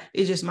that.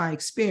 It's just my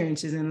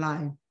experiences in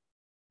life.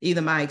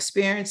 Either my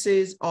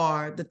experiences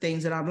or the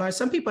things that I've learned.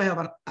 Some people have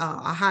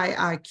a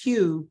high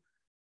IQ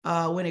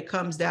when it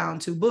comes down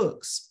to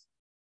books.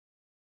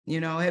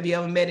 Have you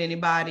ever met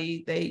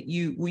anybody?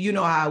 You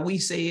know how we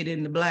say it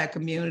in the Black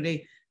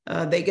community.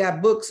 They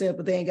got books in,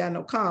 but they ain't got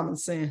no common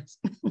sense.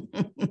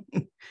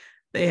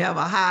 They have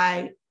a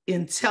high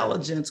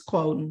intelligence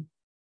quotient,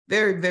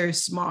 very, very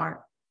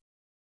smart.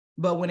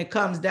 But when it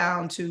comes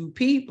down to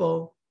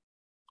people,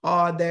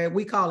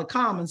 we call it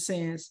common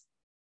sense,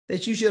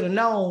 that you should have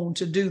known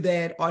to do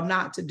that or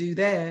not to do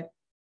that,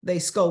 they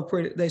score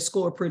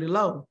pretty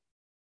low.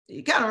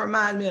 It kind of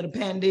reminds me of the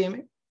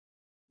pandemic.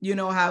 You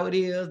know how it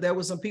is. There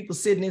were some people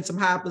sitting in some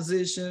high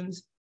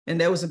positions, and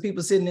there were some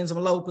people sitting in some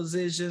low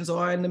positions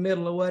or in the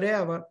middle or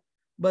whatever.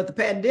 But the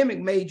pandemic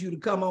made you to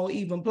come on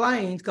even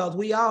planes because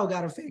we all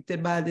got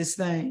affected by this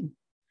thing.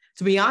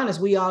 To be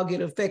honest, we all get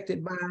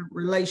affected by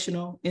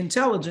relational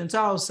intelligence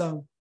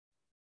also.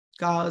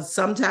 Because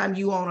sometimes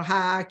you on a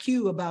high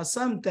IQ about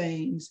some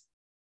things,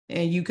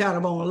 and you kind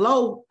of on a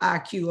low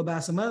IQ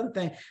about some other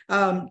things.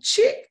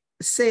 Chick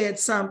said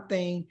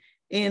something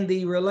in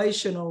the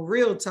Relational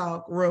Real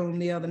Talk room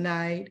the other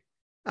night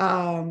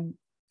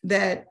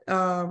that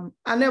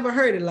I never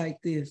heard it like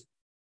this.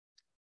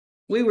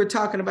 We were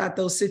talking about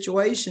those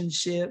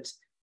situationships,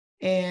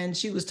 and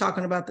she was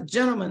talking about the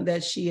gentleman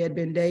that she had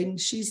been dating.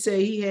 She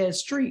said he had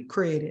street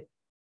credit.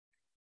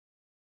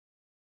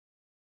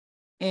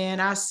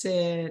 And I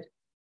said,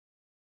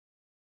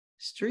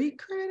 street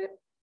credit?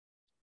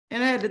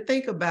 And I had to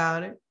think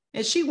about it.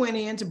 And she went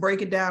in to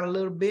break it down a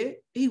little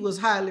bit. He was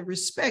highly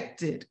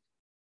respected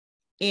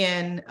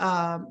in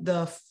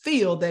the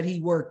field that he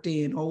worked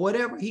in or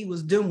whatever he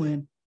was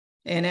doing.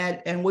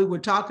 And we were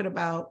talking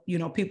about, you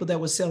know, people that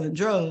were selling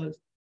drugs.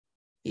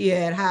 He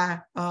had high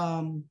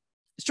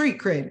street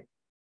credit,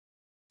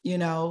 you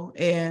know,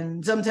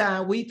 and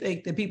sometimes we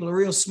think that people are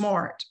real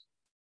smart.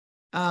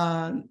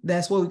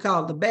 That's what we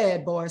call the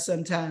bad boy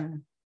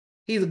sometimes.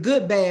 He's a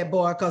good bad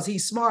boy because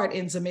he's smart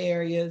in some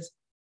areas,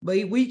 but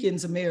he weak in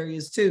some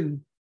areas too.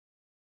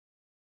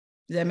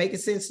 Does that make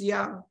sense to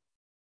y'all?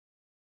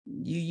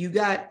 You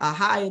got a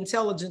high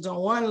intelligence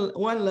on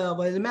one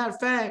level. As a matter of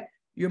fact,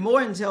 you're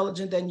more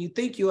intelligent than you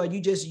think you are.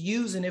 You're just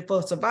using it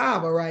for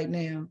survival right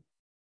now.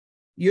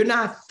 You're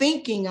not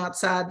thinking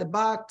outside the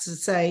box to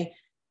say,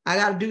 I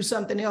got to do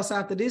something else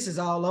after this is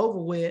all over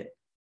with.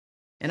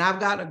 And I've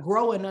got to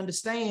grow and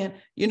understand,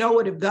 you know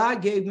what, if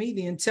God gave me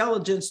the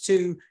intelligence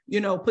to, you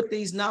know, put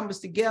these numbers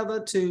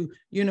together to,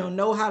 you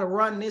know how to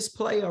run this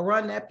play or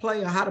run that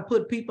play or how to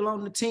put people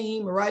on the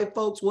team, right,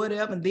 folks,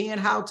 whatever, and then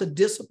how to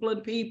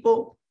discipline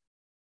people.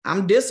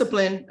 I'm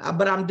disciplined,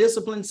 but I'm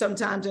disciplined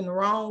sometimes in the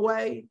wrong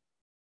way.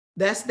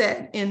 That's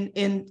that in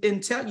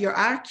your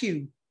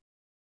IQ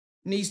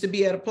needs to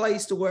be at a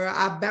place to where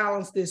I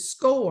balance this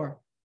score,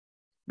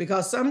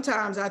 because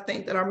sometimes I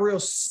think that I'm real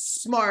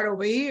smart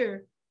over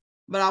here,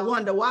 but I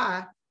wonder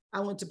why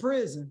I went to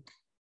prison.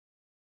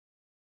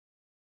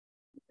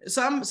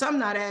 Some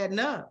not adding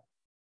up.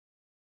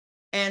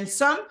 And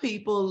some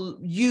people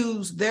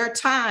use their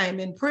time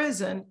in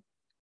prison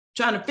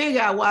trying to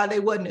figure out why they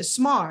wasn't as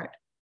smart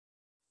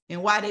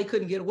and why they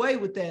couldn't get away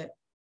with that.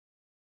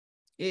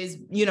 Is,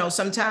 you know,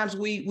 sometimes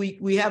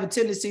we have a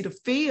tendency to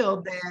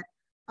feel that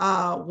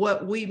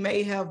what we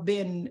may have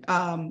been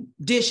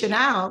dishing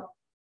out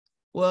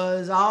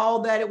was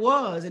all that it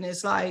was. And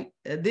it's like,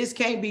 this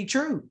can't be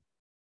true.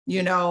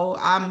 You know,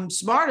 I'm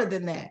smarter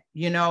than that.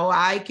 You know,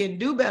 I can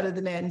do better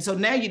than that. And so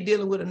now you're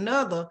dealing with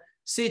another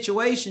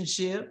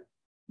situationship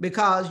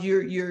because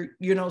you're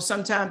you know,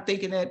 sometimes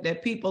thinking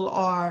that people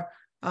are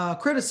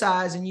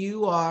criticizing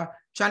you or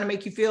trying to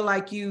make you feel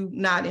like you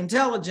not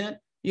intelligent,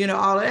 you know,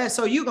 all of that.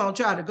 So you're going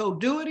to try to go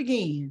do it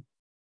again.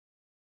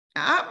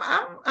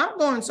 I'm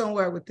going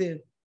somewhere with this.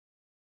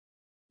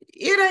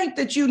 It ain't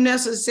that you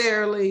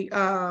necessarily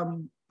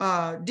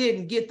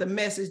didn't get the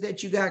message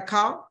that you got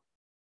caught.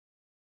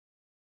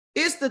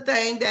 It's the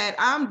thing that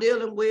I'm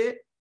dealing with.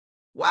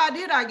 Why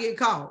did I get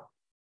caught?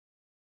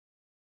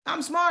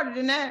 I'm smarter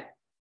than that.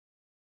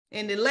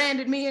 And it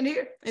landed me in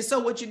here. And so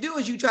what you do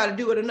is you try to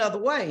do it another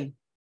way.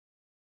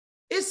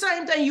 It's the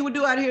same thing you would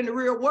do out here in the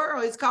real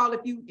world. It's called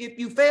if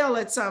you fail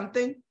at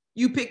something,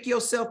 you pick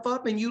yourself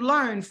up and you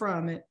learn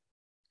from it.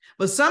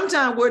 But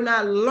sometimes we're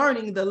not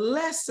learning the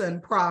lesson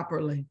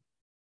properly.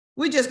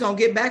 We're just going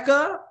to get back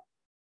up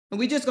and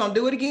we're just going to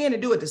do it again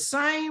and do it the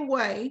same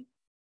way,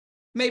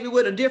 maybe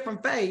with a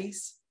different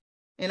face,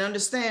 and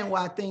understand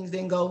why things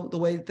didn't go the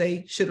way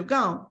they should have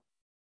gone.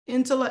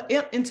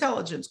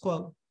 Intelligence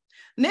quote.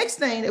 Next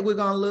thing that we're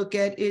going to look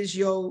at is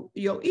your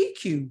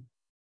EQ.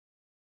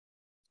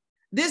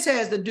 This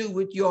has to do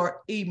with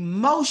your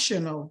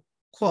emotional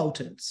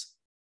quotients,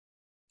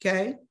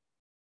 okay?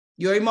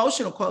 Your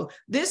emotional quotient.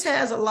 This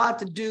has a lot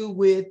to do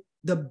with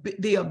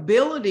the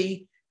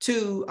ability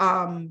to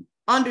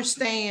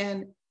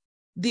understand,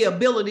 the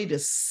ability to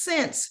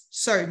sense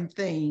certain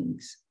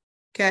things,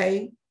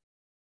 okay?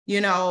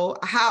 You know,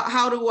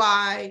 how do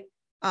I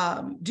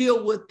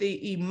deal with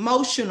the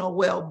emotional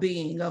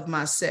well-being of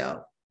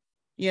myself?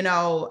 You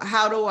know,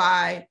 how do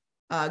I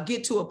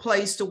get to a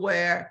place to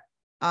where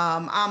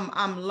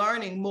I'm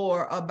learning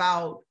more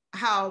about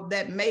how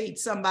that made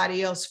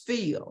somebody else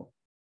feel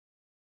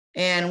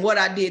and what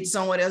I did to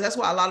someone else. That's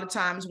why a lot of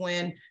times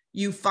when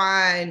you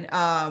find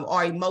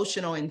our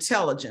emotional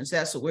intelligence,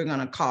 that's what we're going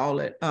to call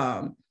it.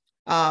 When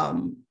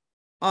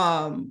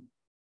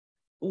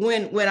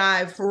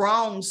I've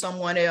wronged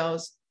someone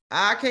else,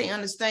 I can't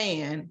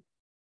understand,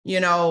 you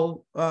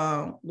know,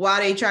 why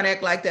they trying to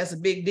act like that's a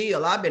big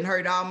deal. I've been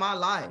hurt all my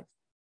life.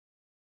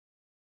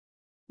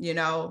 you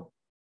know,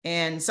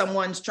 and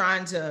someone's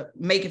trying to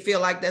make it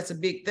feel like that's a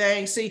big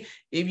thing. See,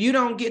 if you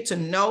don't get to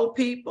know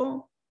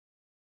people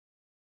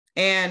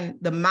and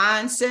the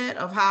mindset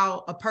of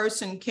how a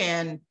person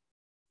can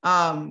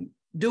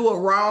do a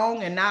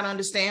wrong and not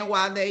understand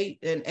why they,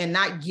 and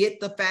not get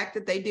the fact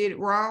that they did it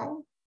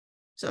wrong,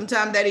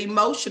 sometimes that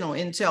emotional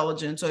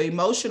intelligence or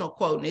emotional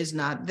quotient is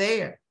not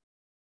there,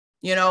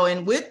 you know.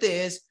 And with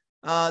this,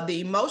 the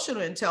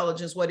emotional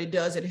intelligence, what it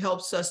does, it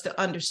helps us to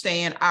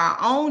understand our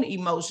own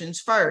emotions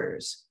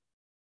first.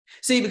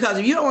 See, because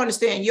if you don't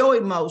understand your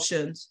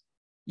emotions,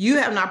 you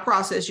have not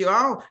processed your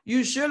own.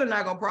 You surely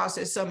not going to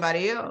process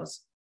somebody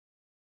else.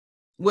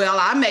 Well,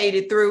 I made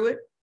it through it.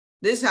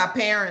 This is how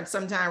parents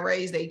sometimes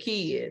raise their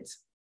kids,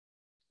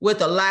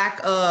 with a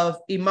lack of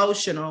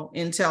emotional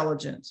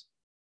intelligence.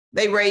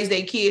 They raise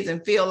their kids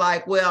and feel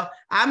like, well,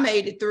 I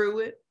made it through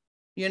it.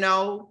 You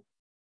know,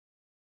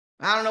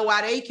 I don't know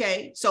why they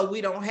can't. So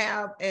we don't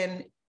have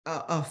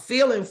a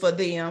feeling for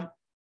them,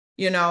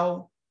 you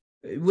know,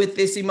 with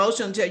this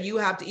emotion, until you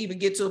have to even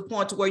get to a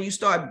point to where you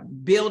start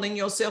building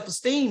your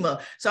self-esteem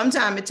up.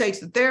 Sometimes it takes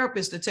the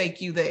therapist to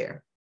take you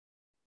there.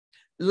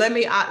 Let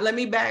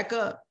me back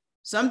up.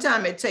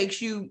 Sometimes it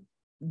takes you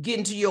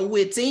getting to your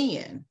wits'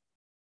 end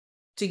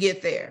to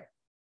get there.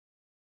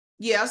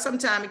 Yeah,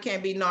 sometimes it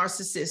can be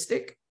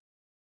narcissistic.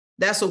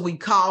 That's what we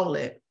call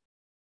it.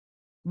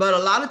 But a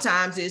lot of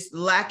times it's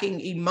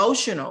lacking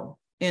emotional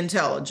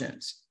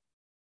intelligence.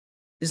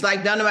 It's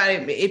like,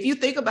 if you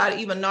think about it,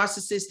 even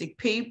narcissistic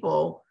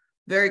people,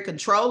 very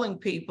controlling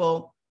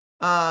people,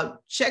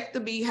 check the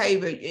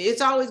behavior.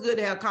 It's always good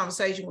to have a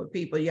conversation with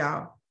people,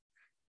 y'all.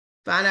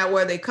 Find out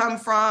where they come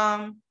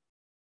from.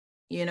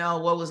 You know,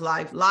 what was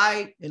life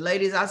like? And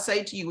ladies, I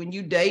say to you, when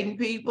you dating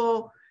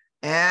people,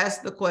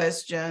 ask the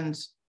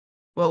questions.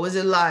 What was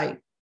it like?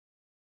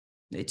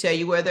 They tell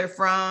you where they're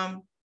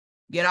from.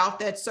 Get off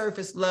that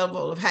surface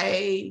level of,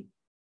 hey,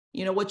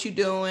 you know, what you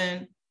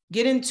doing?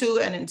 Get into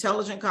an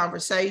intelligent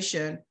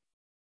conversation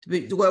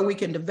to where we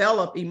can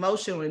develop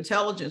emotional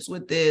intelligence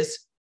with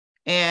this.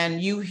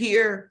 And you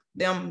hear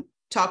them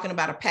talking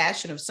about a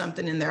passion of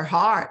something in their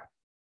heart.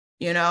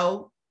 You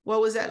know, what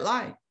was that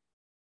like?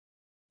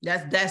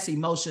 That's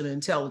emotional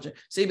intelligence.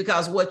 See,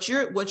 because what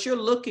you're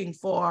looking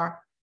for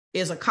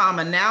is a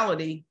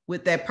commonality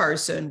with that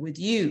person, with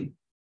you.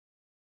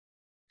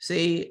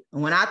 See,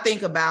 when I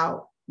think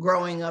about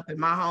growing up in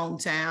my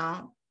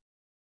hometown,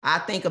 I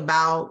think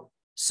about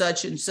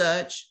such and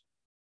such.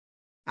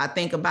 I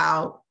think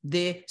about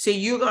this. See,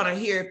 you're going to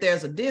hear if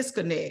there's a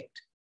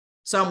disconnect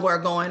somewhere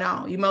going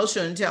on,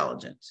 emotional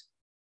intelligence.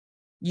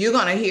 You're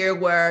going to hear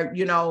where,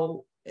 you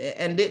know,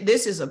 and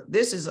this is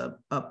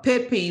a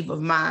pet peeve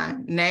of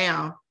mine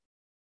now.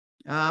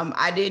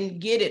 I didn't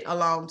get it a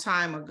long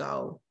time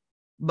ago,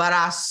 but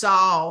I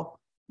saw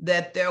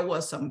that there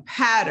was some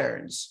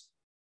patterns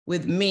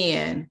with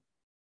men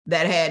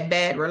that had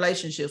bad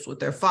relationships with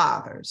their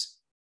fathers.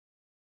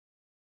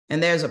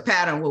 And there's a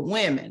pattern with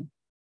women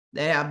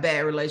that have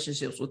bad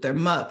relationships with their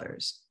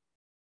mothers.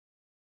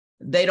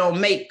 They don't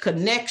make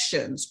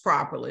connections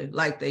properly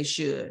like they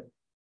should.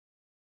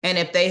 And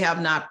if they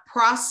have not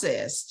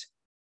processed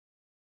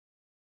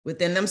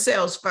within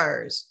themselves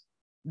first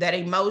that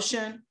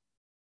emotion,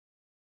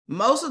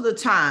 most of the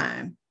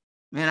time,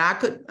 and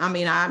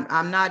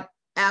I'm not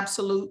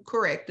absolute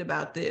correct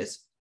about this,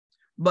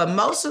 but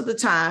most of the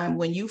time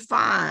when you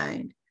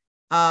find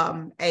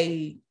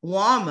a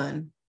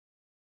woman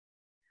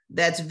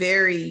that's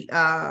very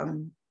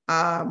hard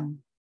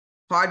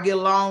to get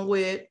along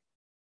with,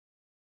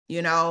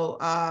 you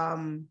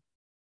know,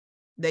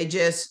 they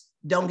just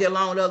don't get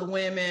along with other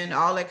women,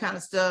 all that kind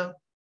of stuff.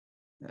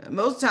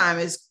 Most of the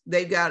time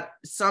they've got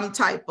some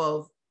type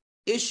of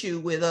issue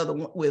with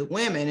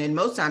women, and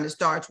most of the time it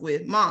starts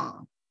with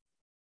mom.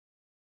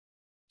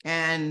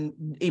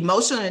 And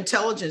emotional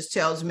intelligence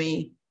tells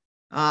me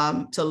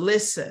to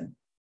listen,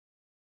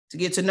 to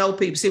get to know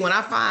people. See, when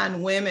I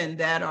find women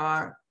that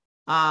are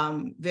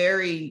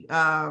very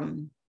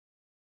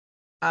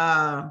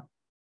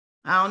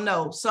I don't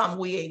know, something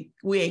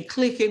we ain't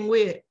clicking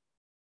with,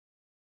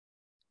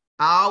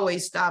 I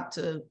always stop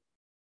to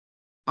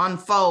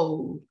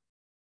unfold.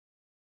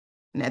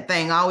 And that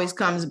thing always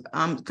comes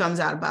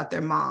out about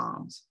their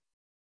moms,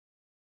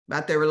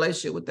 about their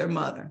relationship with their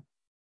mother.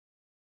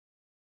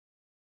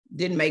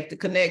 Didn't make the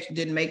connection,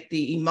 didn't make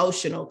the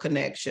emotional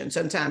connection.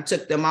 Sometimes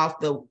took them off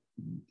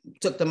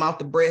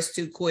the breast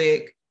too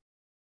quick,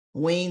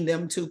 weaned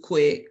them too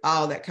quick,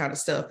 all that kind of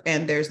stuff.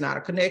 And there's not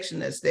a connection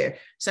that's there.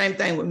 Same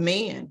thing with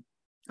men.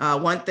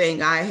 One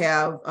thing I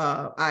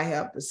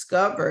have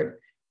discovered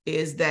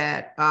is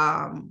that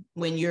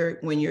when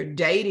you're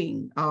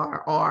dating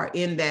or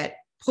in that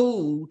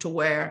pool to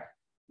where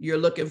you're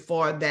looking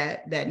for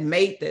that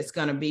mate that's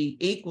going to be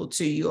equal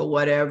to you or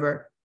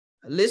whatever,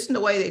 listen to the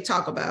way they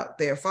talk about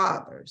their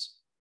fathers.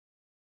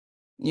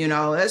 You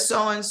know, that's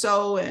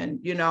so-and-so, and,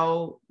 you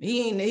know,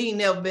 he ain't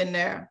never been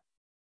there,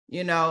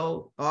 you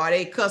know, or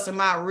they cuss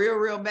him out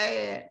real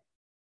bad.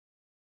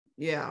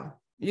 Yeah,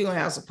 you're going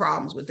to have some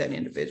problems with that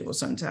individual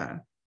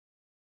sometime.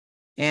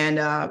 And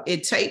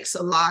it takes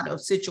a lot of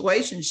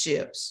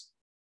situationships,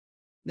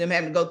 them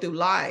having to go through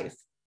life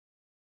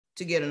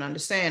to get an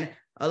understanding.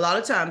 A lot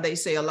of time they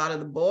say a lot of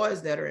the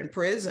boys that are in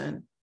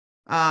prison,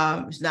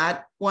 it's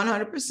not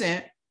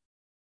 100%,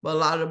 but a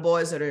lot of the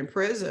boys that are in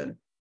prison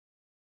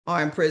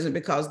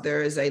because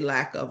there is a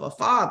lack of a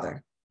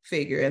father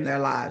figure in their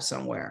lives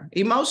somewhere.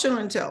 Emotional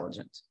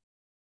intelligence,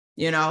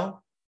 you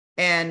know,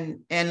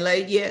 and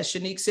like, yeah,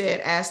 Shanique said,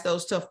 ask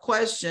those tough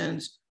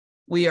questions.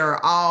 We are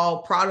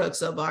all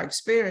products of our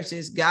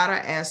experiences.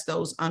 Gotta ask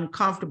those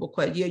uncomfortable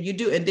questions. Yeah, you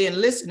do. And then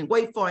listen and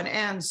wait for an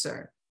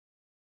answer.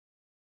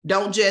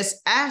 Don't just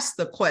ask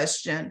the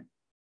question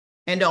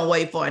and don't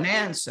wait for an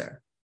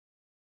answer.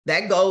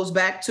 That goes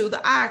back to the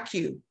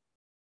IQ.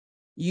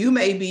 You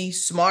may be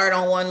smart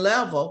on one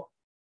level,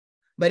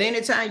 but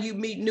anytime you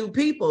meet new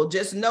people,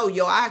 just know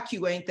your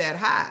IQ ain't that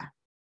high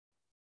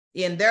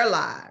in their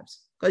lives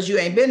because you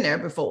ain't been there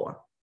before.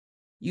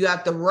 You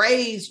have to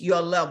raise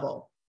your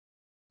level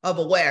of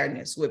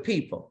awareness with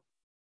people.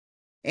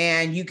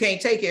 And you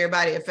can't take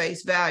everybody at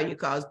face value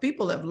because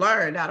people have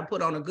learned how to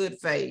put on a good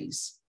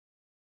face.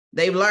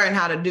 They've learned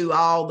how to do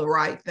all the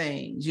right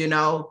things, you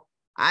know.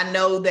 I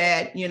know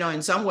that, you know,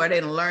 in somewhere they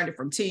done learned it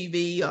from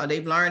TV or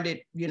they've learned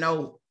it, you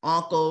know,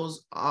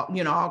 uncles,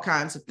 you know, all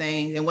kinds of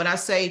things. And when I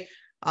say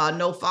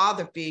no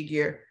father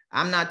figure,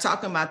 I'm not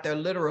talking about their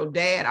literal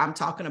dad. I'm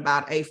talking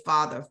about a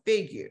father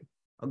figure,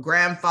 a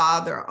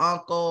grandfather,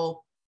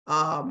 uncle,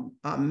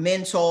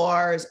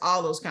 mentors,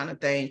 all those kind of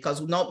things.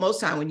 Because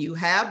most time when you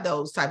have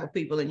those type of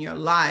people in your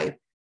life,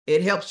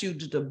 it helps you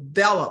to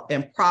develop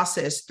and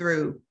process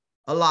through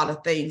a lot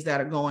of things that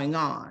are going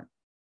on,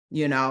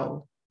 you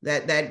know,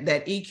 that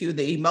EQ,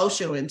 the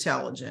emotional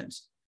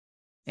intelligence.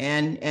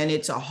 And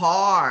it's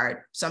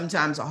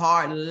sometimes a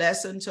hard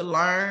lesson to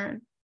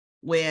learn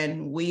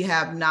when we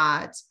have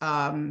not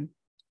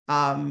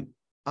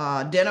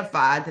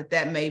identified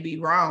that may be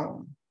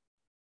wrong.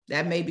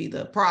 That may be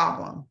the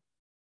problem.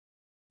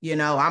 You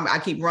know, I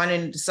keep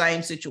running into the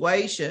same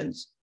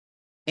situations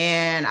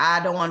and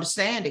I don't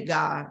understand it,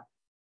 God.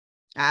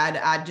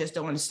 I just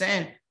don't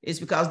understand. It's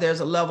because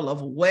there's a level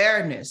of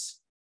awareness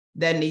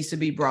that needs to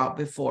be brought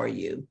before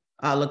you.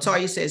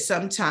 Latoya says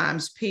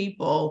sometimes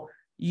people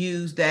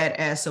use that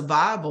as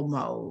survival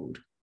mode.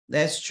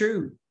 That's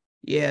true.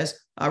 Yes.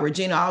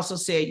 Regina also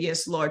said,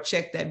 yes, Lord,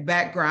 check that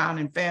background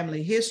and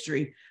family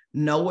history.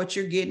 Know what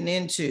you're getting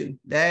into.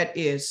 That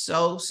is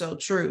so, so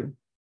true.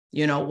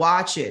 You know,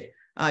 watch it.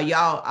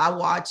 Y'all, I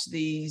watch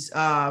these,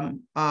 I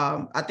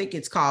think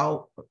it's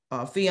called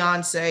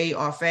Fiance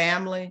or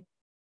Family.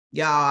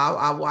 Y'all,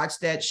 I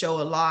watched that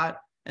show a lot.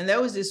 And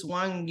there was this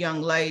one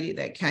young lady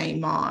that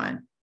came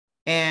on.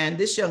 And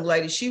this young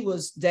lady, she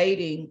was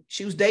dating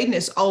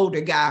this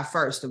older guy,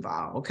 first of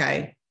all,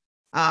 okay?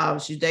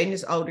 She's dating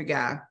this older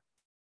guy.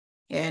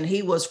 And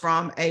he was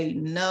from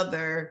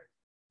another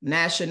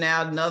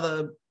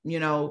another, you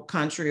know,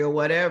 country or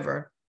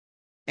whatever.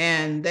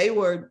 And they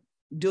were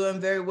doing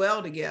very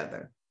well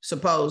together,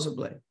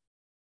 supposedly.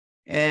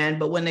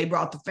 But when they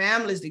brought the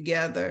families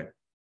together,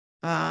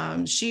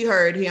 she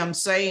heard him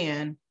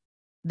saying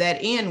that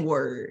N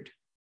word.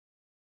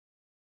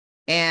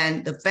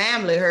 And the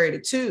family heard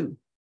it too.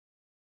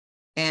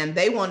 And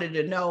they wanted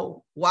to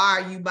know, why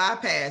are you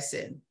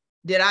bypassing?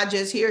 Did I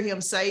just hear him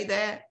say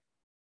that?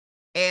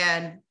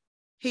 And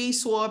he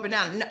swore up and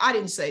down, no, I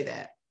didn't say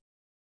that.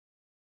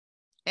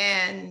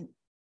 And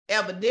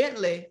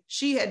evidently,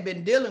 she had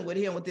been dealing with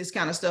him with this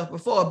kind of stuff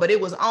before, but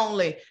it was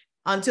only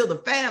until the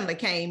family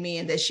came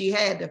in that she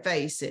had to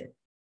face it.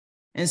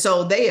 And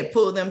so they had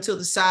pulled them to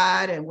the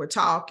side and were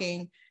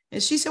talking.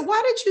 And she said,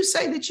 why did you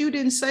say that you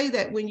didn't say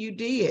that when you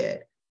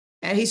did?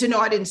 And he said, no,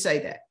 I didn't say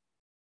that.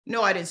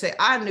 No, I didn't say.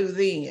 I knew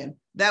then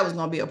that was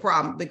going to be a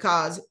problem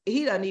because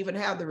he doesn't even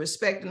have the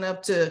respect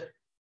enough to,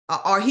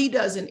 or he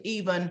doesn't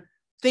even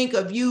think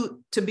of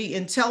you to be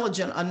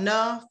intelligent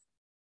enough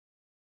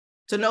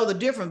to know the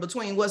difference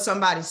between what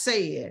somebody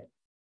said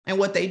and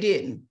what they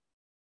didn't.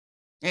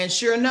 And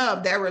sure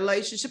enough, that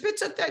relationship, it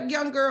took that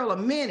young girl a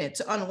minute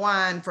to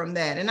unwind from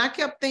that. And I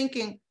kept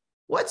thinking,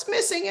 what's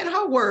missing in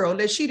her world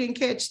that she didn't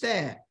catch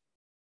that?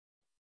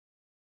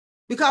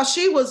 Because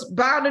she was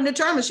bound and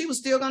determined she was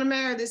still going to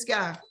marry this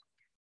guy.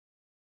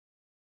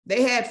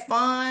 They had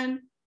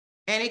fun,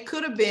 and it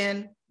could have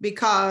been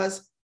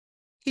because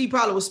he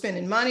probably was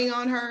spending money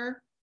on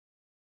her.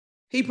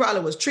 He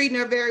probably was treating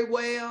her very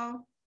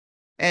well.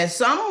 And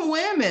some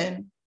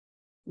women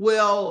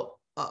will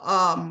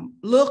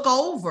look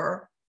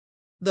over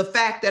the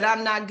fact that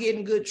I'm not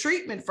getting good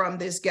treatment from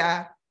this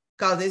guy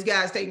because this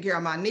guy's taking care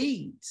of my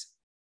needs.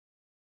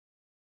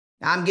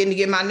 I'm getting to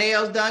get my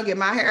nails done, get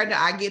my hair done.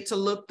 I get to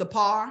look the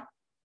part.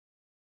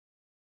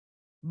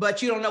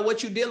 But you don't know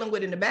what you're dealing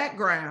with in the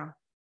background.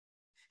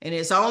 And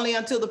it's only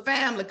until the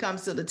family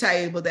comes to the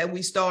table that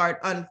we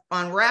start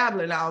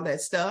unraveling all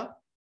that stuff.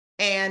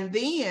 And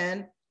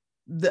then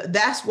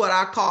that's what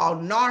I call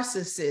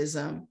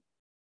narcissism.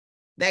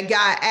 That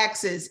guy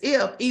acts as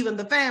if even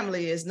the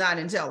family is not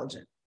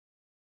intelligent.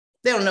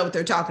 They don't know what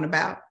they're talking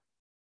about.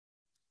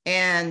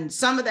 And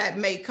some of that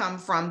may come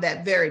from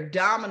that very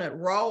dominant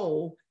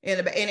role.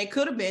 And it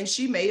could have been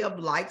she may have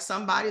liked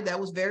somebody that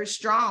was very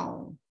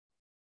strong,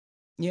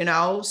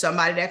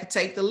 somebody that could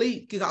take the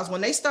lead. Because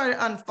when they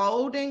started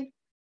unfolding,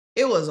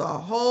 it was a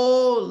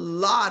whole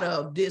lot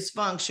of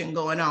dysfunction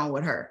going on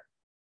with her.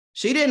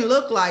 She didn't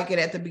look like it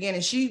at the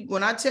beginning.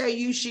 When I tell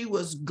you she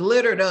was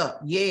glittered up,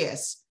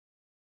 yes.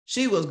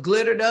 She was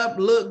glittered up,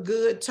 looked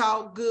good,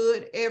 talked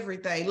good,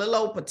 everything. Little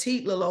old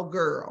petite little old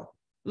girl,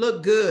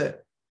 looked good.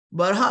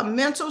 But her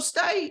mental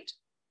state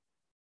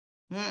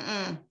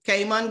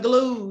came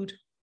unglued.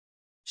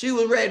 She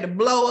was ready to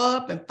blow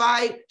up and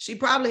fight. She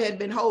probably had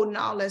been holding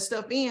all that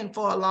stuff in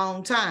for a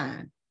long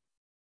time.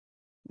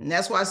 And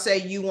that's why I say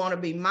you want to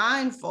be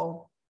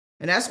mindful.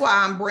 And that's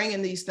why I'm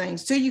bringing these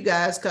things to you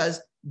guys,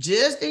 because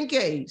just in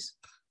case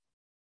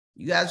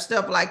you got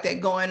stuff like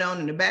that going on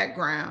in the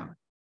background,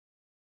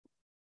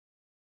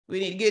 we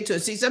need to get to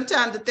it. See,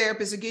 sometimes the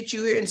therapist will get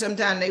you here and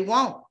sometimes they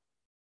won't,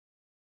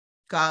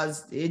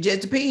 because it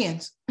just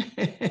depends.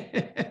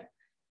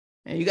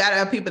 And you got to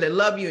have people that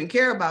love you and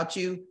care about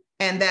you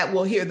and that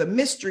will hear the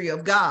mystery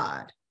of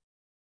God.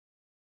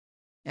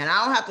 And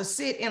I don't have to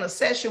sit in a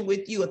session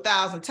with you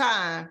 1,000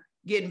 times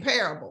getting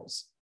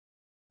parables.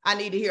 I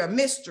need to hear a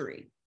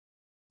mystery.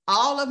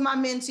 All of my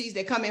mentees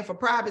that come in for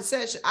private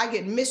session, I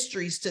get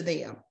mysteries to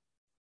them.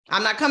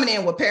 I'm not coming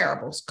in with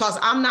parables because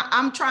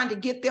I'm trying to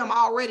get them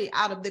already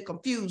out of the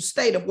confused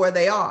state of where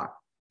they are.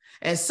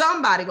 And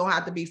somebody's going to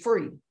have to be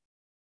free.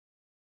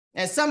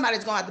 And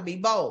somebody's going to have to be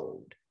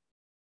bold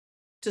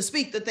to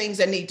speak the things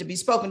that need to be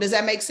spoken. Does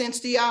that make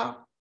sense to y'all?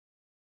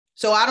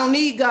 So I don't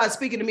need God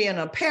speaking to me in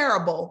a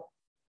parable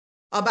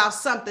about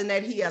something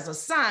that he has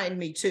assigned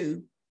me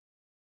to.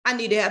 I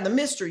need to have the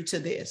mystery to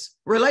this.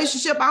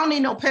 Relationship, I don't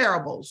need no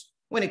parables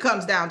when it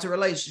comes down to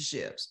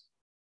relationships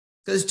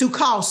because it's too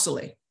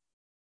costly.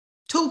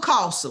 Too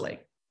costly.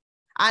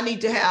 I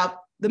need to have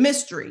the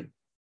mystery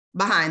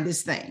behind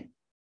this thing.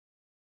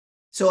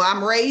 So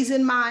I'm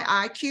raising my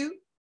IQ,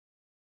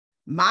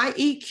 my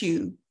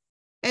EQ,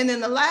 and then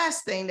the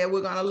last thing that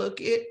we're going to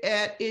look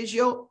at is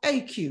your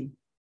AQ,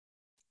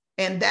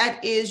 and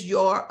that is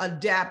your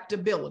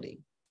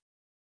adaptability,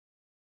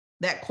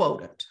 that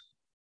quotient,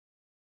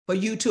 for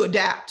you to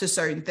adapt to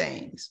certain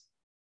things.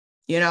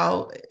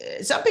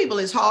 Some people,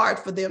 it's hard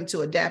for them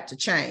to adapt to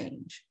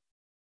change.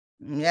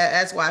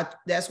 Yeah,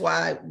 that's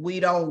why we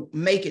don't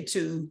make it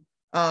to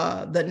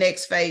the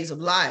next phase of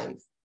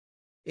life,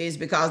 is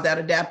because that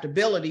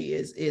adaptability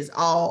is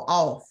all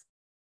off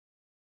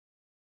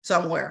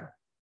somewhere.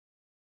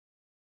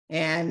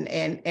 And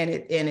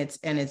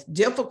it's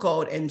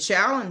difficult and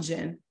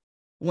challenging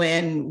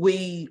when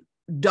we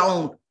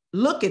don't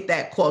look at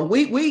that quote.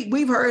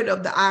 We've heard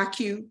of the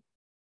IQ,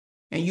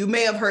 and you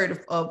may have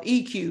heard of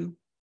EQ,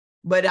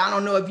 but I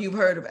don't know if you've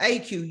heard of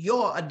AQ,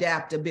 your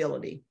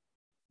adaptability.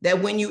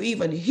 That when you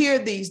even hear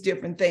these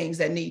different things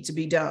that need to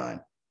be done,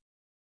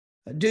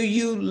 do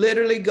you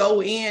literally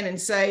go in and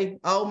say,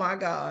 oh my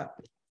God,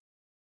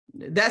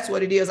 that's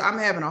what it is. I'm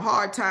having a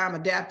hard time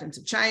adapting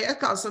to change. That's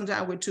because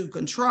sometimes we're too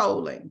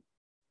controlling.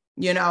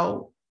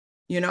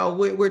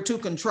 We're too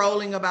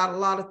controlling about a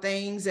lot of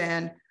things,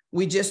 and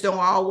we just don't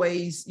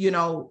always, we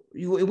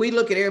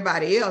look at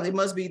everybody else. It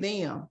must be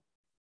them.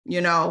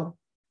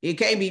 It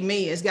can't be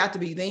me. It's got to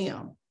be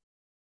them.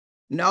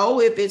 No,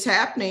 if it's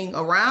happening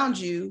around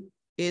you,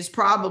 it's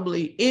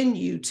probably in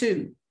you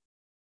too.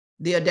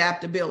 The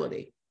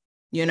adaptability.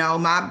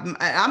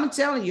 I'm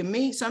telling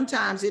you,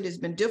 sometimes it has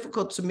been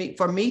difficult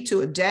for me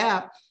to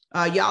adapt.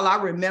 Y'all,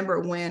 I remember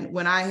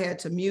when I had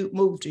to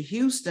move to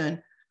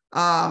Houston,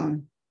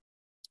 that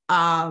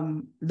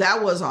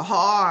was a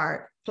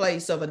hard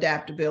place of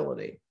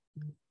adaptability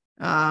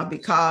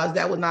because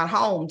that was not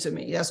home to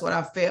me. That's what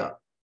I felt.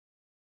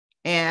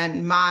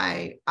 And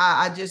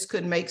I just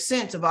couldn't make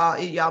sense of all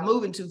y'all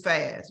moving too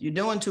fast. You're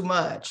doing too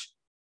much.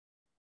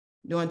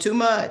 Doing too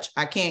much.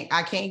 I can't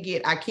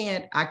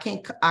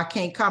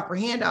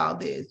comprehend all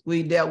this.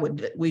 We've dealt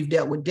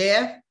with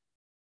death.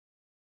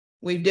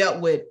 We've dealt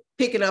with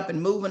picking up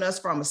and moving us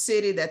from a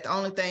city that the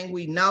only thing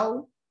we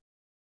know.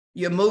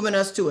 You're moving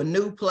us to a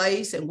new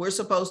place and we're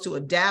supposed to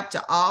adapt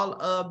to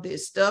all of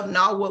this stuff.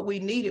 Now what we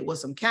needed was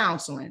some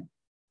counseling.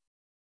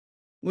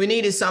 We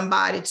needed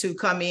somebody to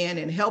come in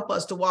and help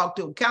us to walk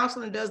through.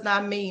 Counseling does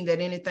not mean that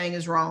anything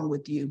is wrong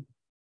with you.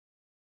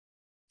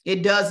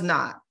 It does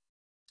not.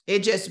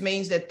 It just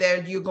means that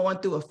you're going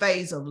through a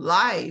phase of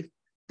life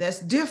that's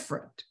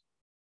different,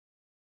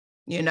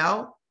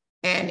 and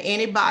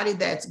anybody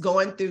that's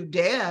going through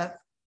death,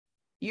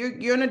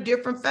 you're in a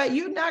different phase.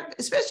 You're not,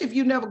 especially if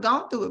you've never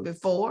gone through it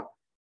before.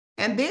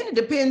 And then it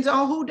depends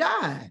on who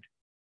died.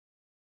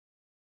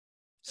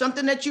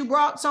 Someone that you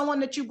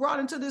brought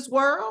into this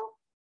world,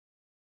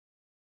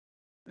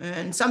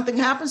 and something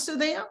happens to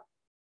them.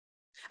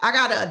 I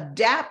got to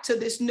adapt to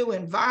this new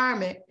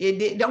environment.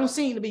 It don't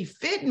seem to be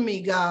fitting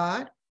me,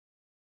 God.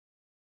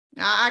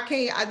 I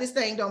can't, this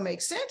thing don't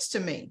make sense to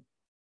me,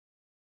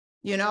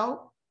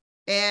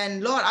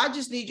 and Lord, I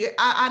just need you.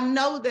 I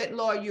know that,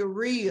 Lord, you're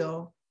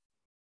real,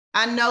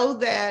 I know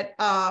that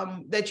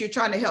that you're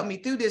trying to help me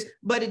through this,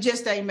 but it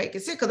just ain't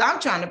making sense because I'm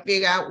trying to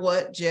figure out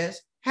what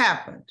just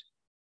happened.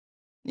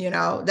 You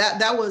know,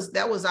 that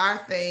was our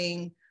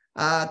thing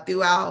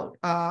throughout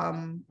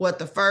my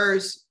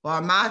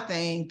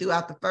thing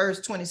throughout the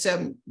first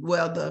 27.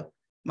 Well,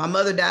 my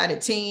mother died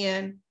at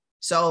 10.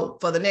 So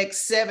for the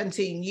next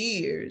 17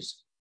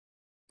 years,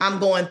 I'm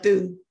going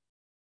through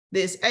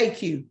this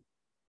AQ.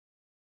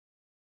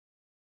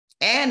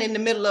 And in the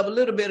middle of a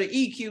little bit of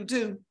EQ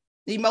too,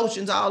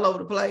 emotions all over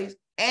the place,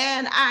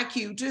 and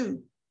IQ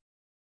too.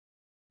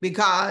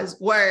 Because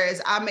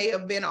whereas I may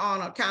have been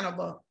on a kind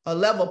of a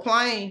level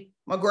plane,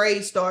 my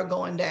grades start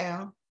going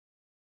down.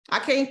 I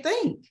can't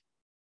think.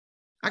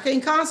 I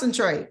can't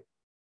concentrate.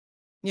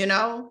 You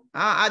know,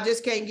 I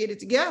just can't get it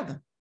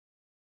together.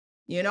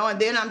 You know, and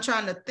then I'm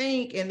trying to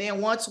think. And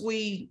then once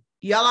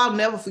I'll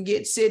never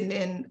forget sitting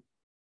in,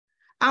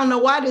 I don't know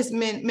why this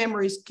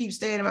memories keep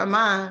staying in my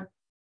mind.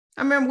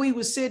 I remember we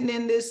were sitting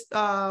in this,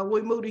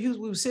 we moved to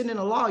Houston, we were sitting in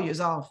a lawyer's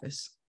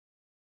office.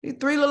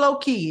 3 little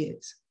old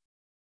kids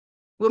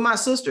with my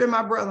sister and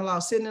my brother-in-law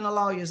sitting in a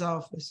lawyer's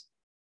office.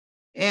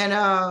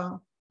 And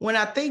when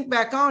I think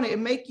back on it, it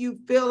make you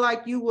feel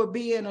like you were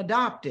being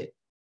adopted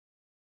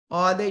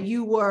or that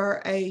you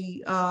were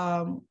a,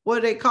 what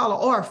do they call,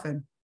 an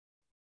orphan.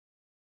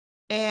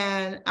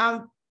 And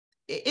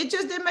it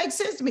just didn't make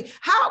sense to me.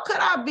 How could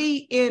I be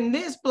in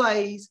this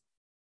place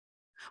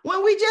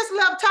when we just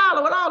left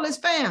Tyler with all his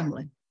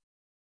family?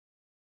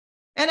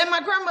 And at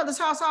my grandmother's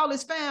house, all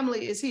his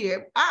family is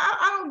here.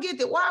 I don't get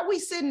that. Why are we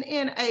sitting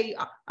in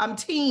I'm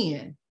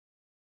 10.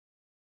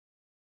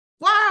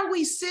 Why are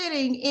we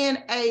sitting in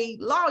a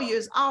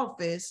lawyer's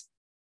office,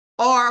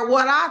 or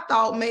what I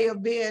thought may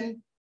have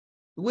been,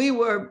 we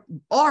were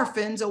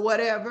orphans or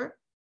whatever?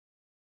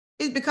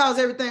 It's because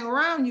everything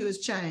around you has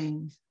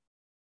changed.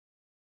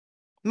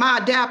 My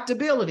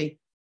adaptability.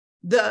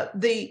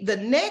 The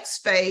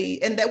next phase,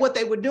 and that what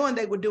they were doing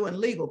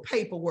legal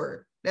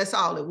paperwork. That's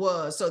all it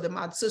was, so that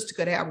my sister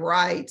could have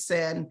rights,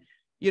 and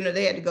you know,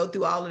 they had to go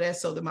through all of that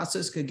so that my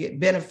sister could get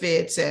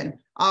benefits and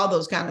all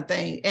those kind of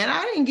things. And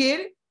I didn't get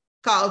it,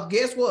 because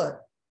guess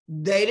what?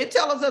 They didn't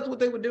tell us that's what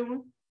they were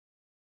doing.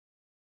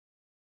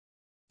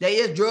 They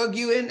just drug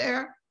you in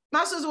there.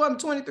 My sister wasn't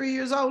 23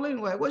 years old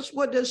anyway.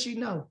 What does she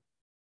know?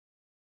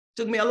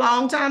 Took me a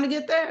long time to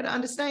get there to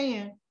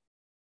understand.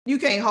 You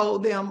can't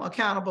hold them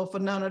accountable for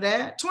none of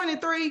that.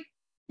 23,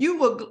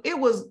 it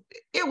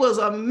was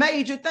a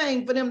major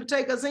thing for them to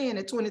take us in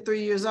at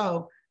 23 years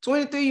old.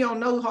 23, you don't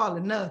know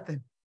hardly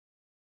nothing.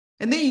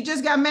 And then you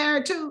just got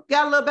married too,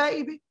 got a little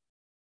baby.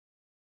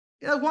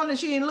 I was wondering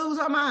she didn't lose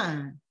her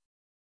mind.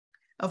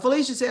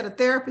 Felicia said, a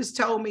therapist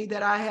told me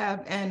that I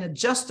have an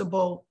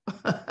adjustable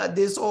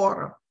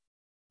disorder.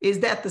 Is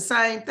that the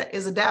same thing?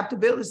 Is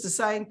adaptability the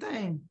same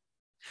thing?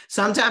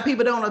 Sometimes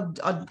people don't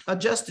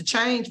adjust to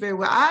change very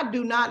well. I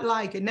do not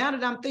like it. Now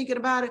that I'm thinking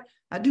about it,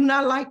 I do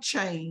not like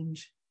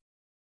change,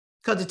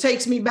 because it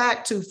takes me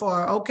back too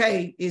far.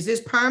 Okay, is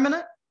this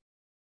permanent?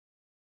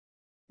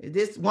 Is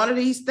this one of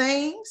these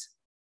things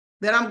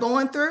that I'm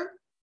going through?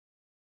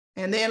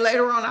 And then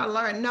later on, I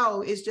learned,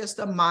 no, it's just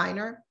a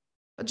minor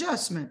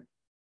adjustment.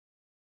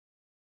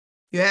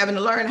 You're having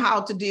to learn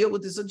how to deal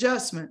with this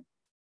adjustment.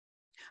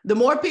 The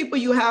more people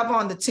you have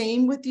on the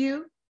team with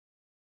you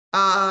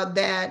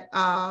that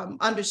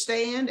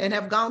understand and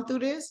have gone through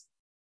this,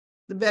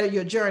 the better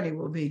your journey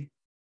will be.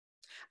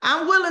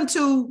 I'm willing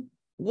to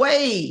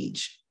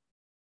wage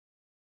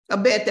a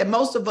bet that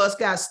most of us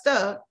got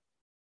stuck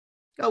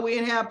because we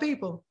didn't have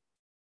people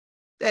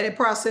that had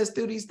processed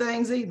through these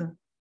things either.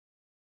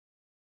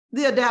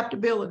 The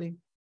adaptability.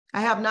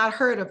 I have not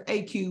heard of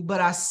AQ,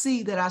 but I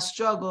see that I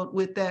struggled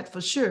with that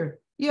for sure.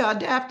 Yeah,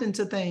 adapting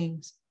to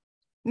things,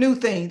 new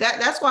things.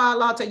 That's why a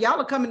lot of y'all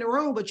will come in the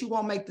room, but you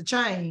won't make the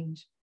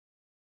change.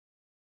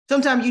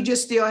 Sometimes you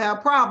just still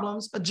have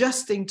problems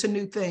adjusting to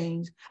new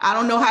things. I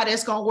don't know how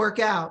that's going to work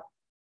out.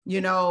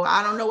 You know,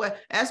 I don't know what.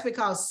 That's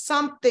because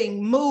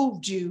something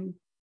moved you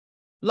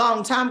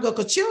long time ago,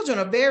 because children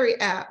are very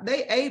apt.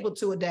 They're able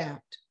to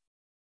adapt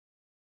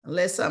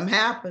unless something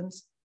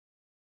happens.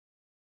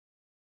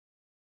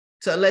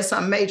 So unless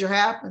something major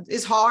happens,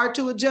 it's hard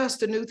to adjust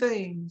to new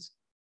things.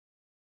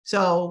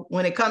 So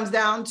when it comes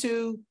down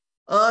to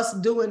us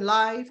doing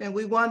life and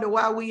we wonder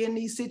why we in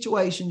these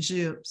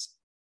situationships,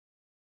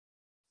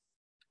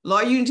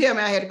 Lord, you didn't tell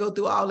me I had to go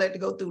through all that to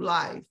go through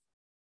life.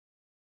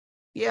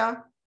 Yeah,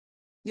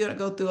 you're gonna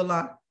go through a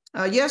lot.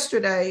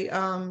 Yesterday,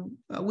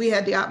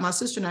 my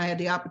sister and I had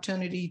the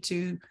opportunity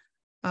to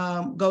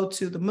go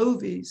to the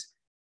movies.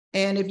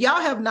 And if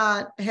y'all have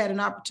not had an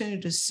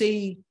opportunity to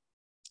see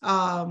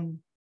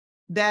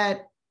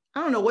that, I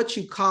don't know what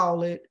you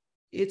call it.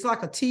 It's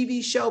like a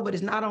TV show, but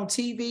it's not on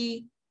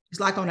TV. It's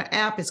like on an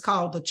app. It's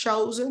called The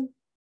Chosen.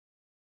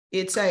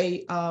 It's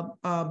a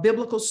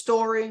biblical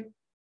story,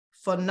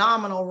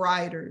 phenomenal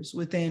writers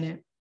within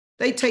it.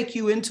 They take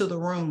you into the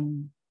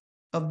room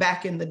of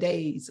back in the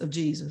days of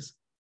Jesus.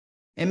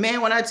 And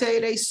man, when I tell you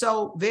they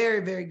so very,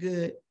 very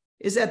good,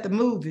 it's at the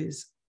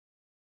movies.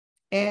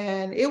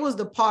 And it was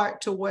the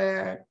part to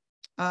where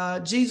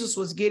Jesus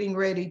was getting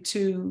ready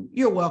to,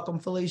 you're welcome,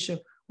 Felicia.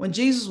 When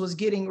Jesus was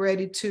getting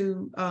ready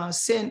to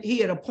send, he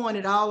had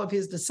appointed all of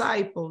his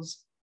disciples.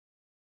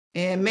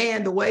 And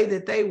man, the way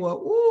that they were,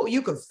 ooh,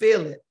 you could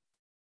feel it.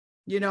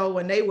 You know,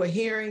 when they were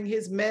hearing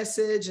his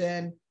message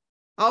and,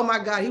 oh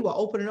my God, he was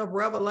opening up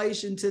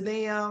revelation to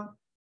them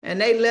and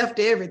they left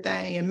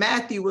everything. And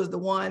Matthew was the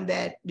one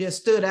that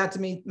just stood out to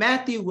me.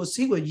 Matthew was,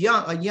 he was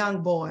young, a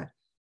young boy.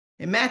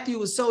 And Matthew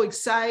was so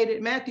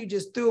excited. Matthew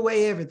just threw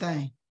away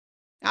everything.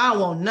 I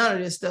don't want none of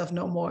this stuff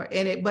no more.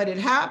 But it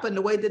happened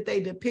the way that they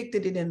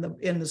depicted it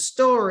in the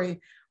story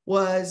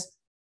was,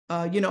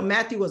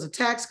 Matthew was a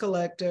tax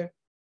collector.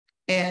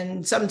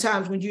 And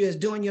sometimes when you're just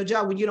doing your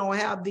job, when you don't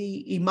have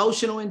the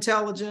emotional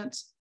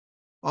intelligence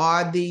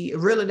or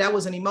that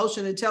was an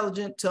emotional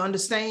intelligence to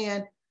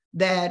understand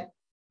that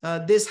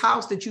this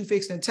house that you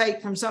fixing to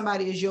take from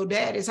somebody is your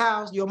daddy's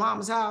house, your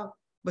mama's house,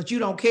 but you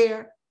don't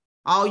care.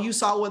 All you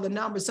saw were the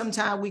numbers.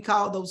 Sometimes we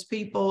call those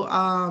people,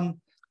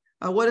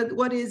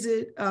 what is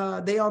it?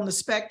 They on the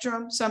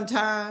spectrum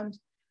sometimes.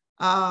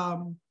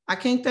 I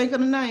can't think of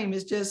the name.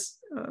 It's just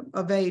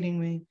evading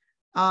me.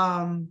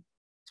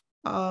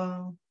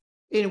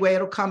 Anyway,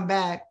 it'll come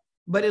back.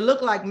 But it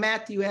looked like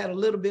Matthew had a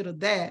little bit of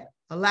that,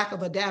 a lack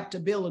of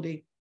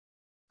adaptability.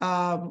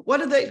 What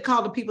do they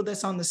call the people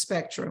that's on the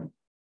spectrum?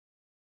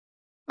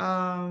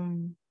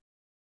 Autistic.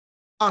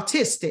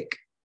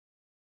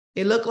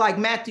 It looked like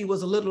Matthew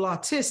was a little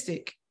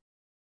autistic.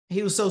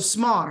 He was so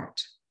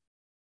smart.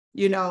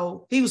 You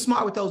know, he was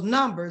smart with those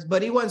numbers,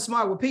 but he wasn't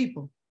smart with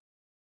people.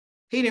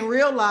 He didn't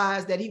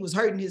realize that he was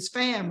hurting his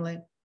family,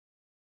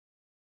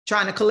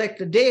 trying to collect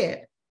the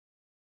debt.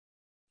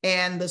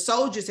 And the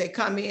soldiers had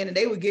come in and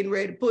they were getting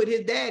ready to put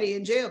his daddy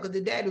in jail because the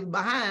daddy was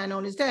behind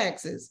on his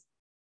taxes.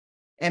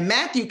 And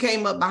Matthew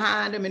came up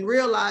behind him and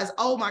realized,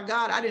 oh my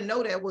God, I didn't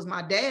know that was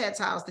my dad's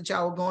house that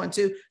y'all were going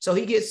to. So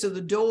he gets to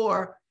the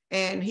door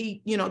and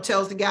he,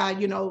 tells the guy,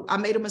 I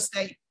made a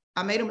mistake,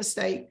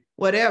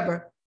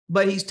 whatever.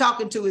 But he's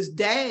talking to his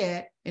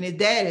dad and his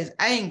dad is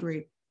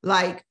angry.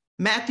 Like,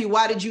 Matthew,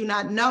 why did you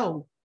not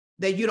know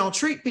that you don't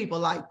treat people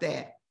like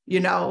that?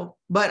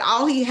 But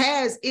all he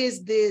has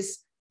is this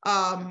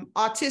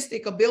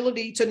autistic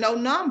ability to know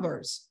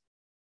numbers.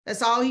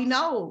 That's all he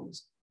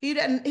knows. He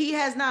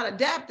has not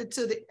adapted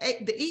to the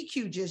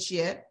EQ just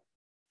yet.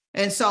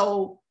 And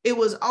so it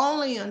was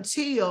only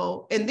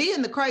until, and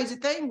then the crazy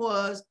thing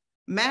was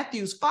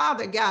Matthew's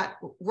father got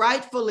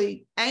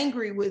rightfully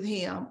angry with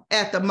him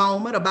at the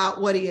moment about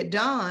what he had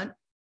done,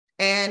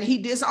 and he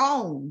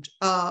disowned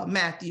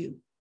Matthew.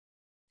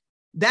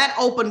 That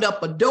opened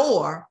up a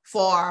door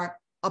for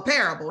a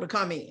parable to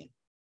come in.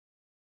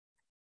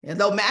 And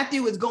though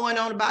Matthew was going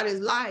on about his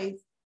life,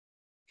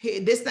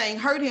 this thing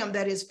hurt him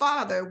that his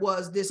father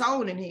was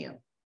disowning him,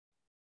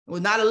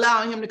 was not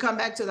allowing him to come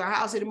back to their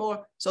house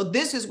anymore. So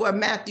this is where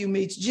Matthew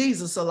meets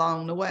Jesus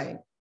along the way.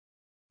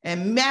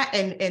 And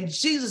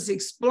Jesus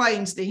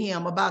explains to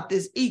him about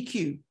this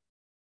EQ.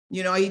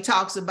 He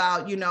talks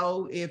about,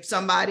 if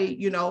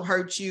somebody,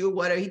 hurts you,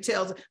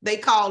 whatever they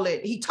call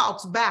it, he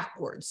talks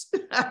backwards.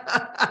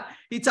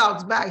 He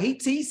talks back.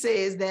 He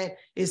says that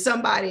if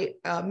somebody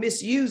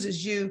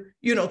misuses you,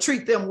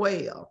 treat them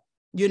well,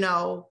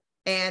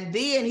 and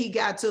then he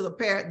got to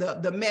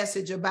the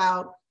message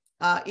about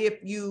if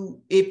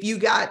you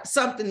got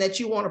something that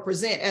you want to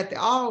present at the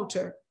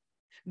altar,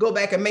 go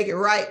back and make it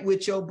right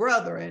with your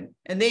brethren,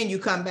 and then you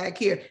come back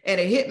here. And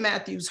it hit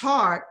Matthew's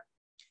heart.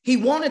 He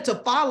wanted to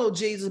follow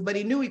Jesus, but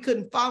he knew he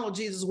couldn't follow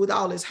Jesus with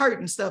all his hurt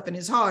and stuff in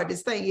his heart,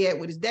 this thing he had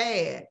with his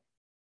dad.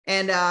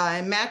 And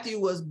Matthew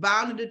was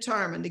bound and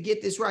determined to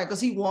get this right because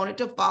he wanted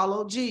to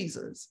follow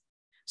Jesus.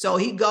 So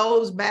he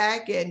goes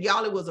back, and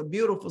y'all, it was a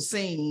beautiful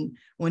scene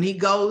when he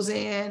goes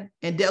in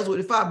and deals with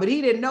his father, but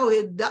he didn't know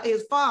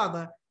his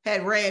father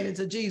had ran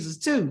into Jesus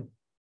too.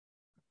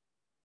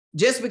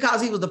 Just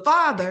because he was the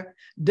father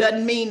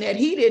doesn't mean that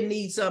he didn't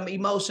need some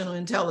emotional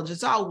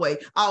intelligence always,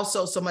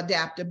 also some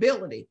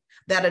adaptability.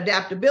 That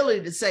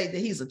adaptability to say that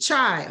he's a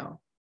child.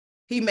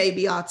 He may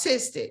be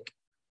autistic.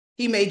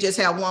 He may just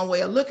have one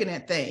way of looking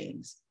at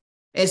things.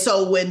 And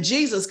so when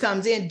Jesus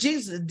comes in,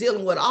 Jesus is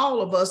dealing with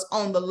all of us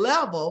on the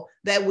level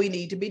that we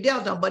need to be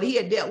dealt on. But he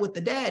had dealt with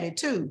the daddy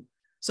too.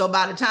 So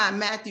by the time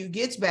Matthew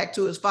gets back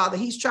to his father,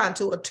 he's trying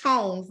to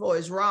atone for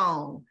his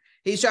wrong.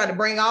 He's trying to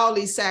bring all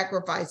these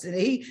sacrifices.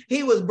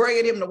 He was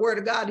bringing him the word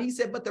of God. He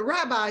said, but the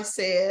rabbi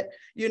said,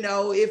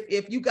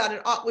 if you got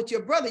an ought with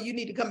your brother, you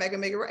need to come back and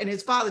make it right. And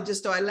his father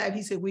just started laughing.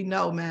 He said, we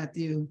know,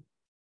 Matthew.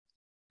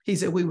 He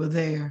said, we were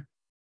there.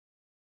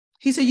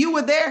 He said, you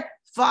were there?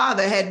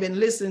 Father had been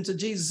listening to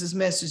Jesus's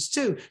message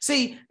too.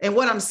 See, and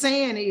what I'm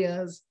saying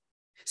is,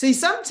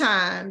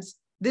 sometimes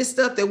this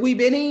stuff that we've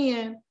been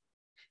in,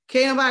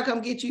 can't nobody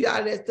come get you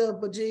out of that stuff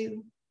but Jesus.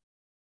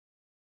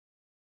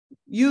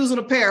 Using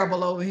a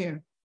parable over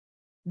here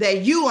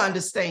that you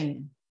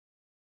understand.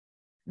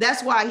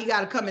 That's why he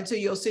got to come into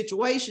your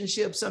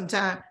situationship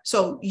sometime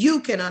so you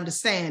can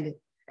understand it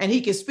and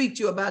he can speak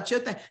to you about your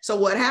thing. So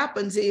what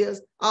happens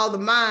is all the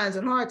minds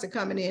and hearts are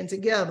coming in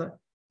together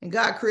and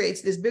God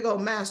creates this big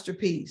old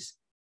masterpiece.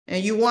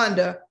 And you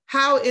wonder,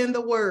 how in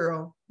the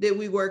world did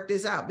we work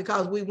this out?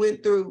 Because we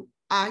went through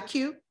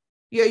IQ.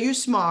 Yeah, you're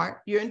smart,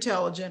 you're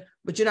intelligent,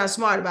 but you're not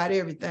smart about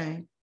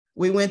everything.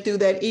 We went through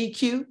that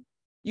EQ.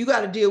 You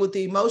got to deal with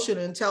the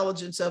emotional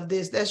intelligence of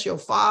this. That's your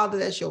father,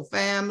 that's your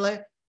family.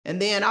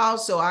 And then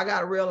also I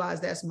got to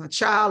realize that's my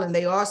child and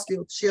they are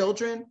still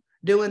children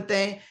doing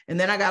things. And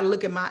then I got to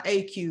look at my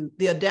AQ,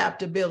 the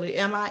adaptability.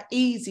 Am I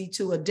easy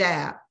to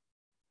adapt?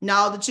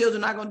 No, the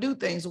children are not going to do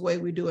things the way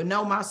we do it.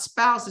 No, my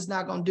spouse is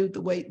not going to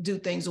do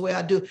things the way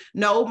I do.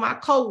 No, my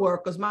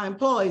coworkers, my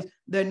employees,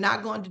 they're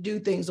not going to do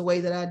things the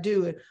way that I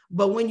do it.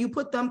 But when you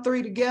put them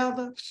three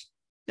together,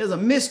 there's a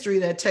mystery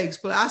that takes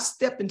place. I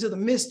step into the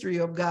mystery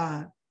of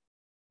God.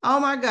 Oh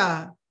my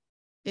God,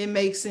 it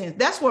makes sense.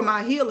 That's where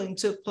my healing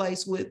took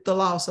place with the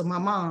loss of my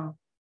mom.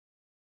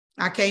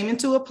 I came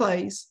into a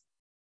place.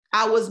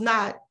 I was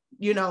not,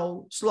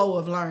 slow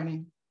of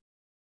learning.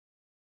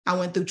 I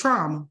went through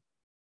trauma.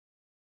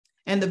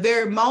 And the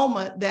very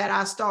moment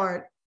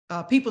that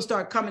people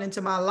start coming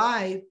into my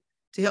life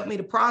to help me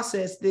to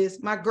process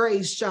this, my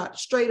grades shot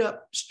straight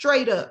up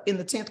in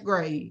the 10th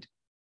grade.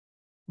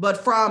 But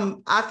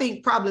from, I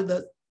think probably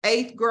the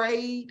 8th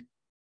grade,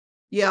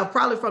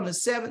 probably from the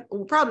 7th,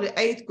 probably the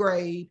 8th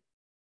grade,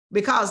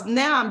 because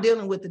now I'm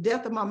dealing with the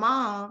death of my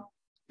mom,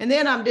 and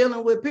then I'm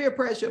dealing with peer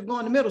pressure of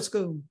going to middle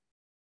school.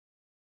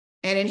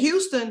 And in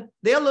Houston,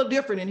 they're a little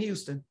different in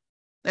Houston.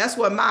 That's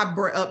what my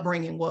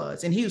upbringing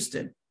was in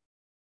Houston.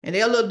 And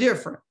they're a little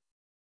different.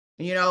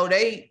 You going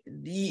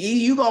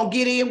to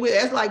get in with,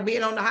 that's like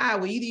being on the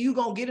highway. Either you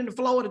going to get in the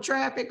flow of the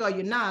traffic or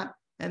you're not.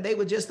 And they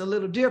were just a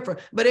little different.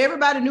 But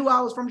everybody knew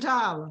I was from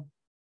Tyler.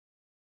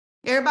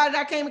 Everybody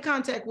that I came in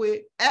contact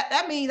with,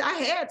 that means I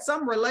had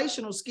some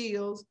relational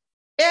skills.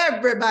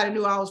 Everybody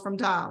knew I was from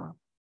Tyler.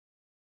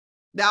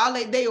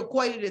 They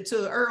equated it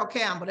to Earl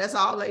Campbell. That's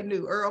all they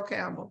knew, Earl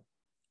Campbell.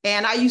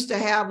 And I used to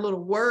have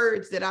little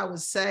words that I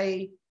would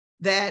say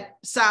that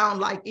sound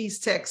like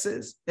East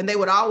Texas. And they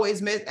would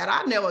always miss, and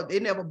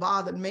it never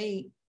bothered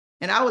me.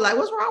 And I was like,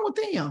 what's wrong with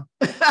them?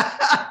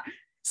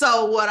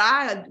 So what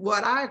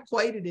I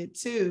equated it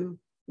to,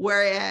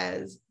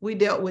 whereas we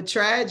dealt with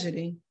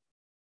tragedy,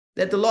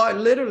 that the Lord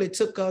literally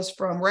took us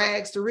from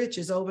rags to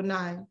riches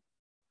overnight.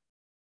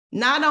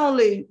 Not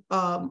only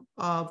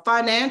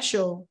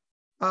financial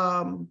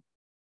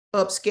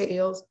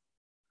upscales,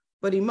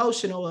 but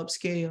emotional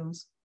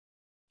upscales.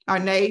 Our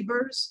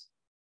neighbors,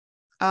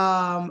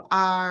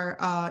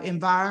 our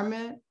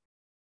environment.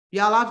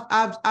 Y'all,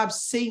 I've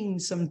seen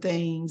some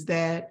things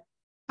that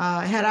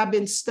had I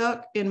been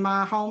stuck in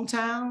my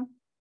hometown,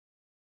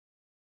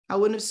 I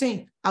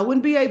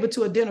wouldn't be able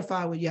to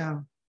identify with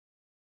y'all.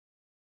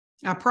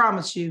 I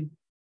promise you.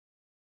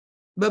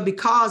 But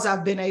because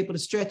I've been able to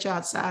stretch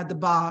outside the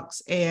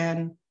box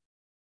and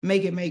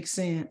make it make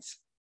sense,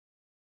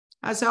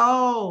 I said,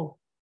 oh,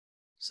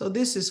 so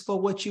this is for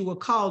what you were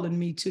calling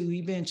me to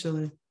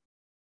eventually.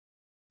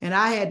 And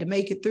I had to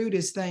make it through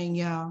this thing,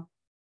 y'all.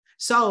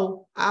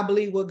 So I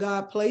believe what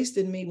God placed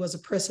in me was a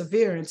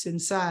perseverance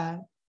inside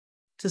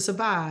to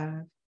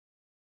survive.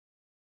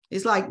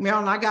 It's like,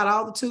 Marilyn, I got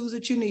all the tools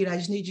that you need. I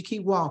just need you to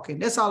keep walking.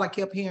 That's all I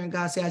kept hearing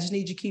God say. I just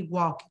need you to keep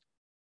walking.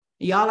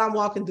 Y'all, I'm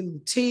walking through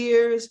the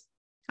tears.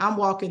 I'm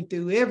walking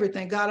through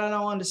everything. God, I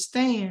don't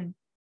understand.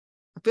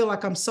 I feel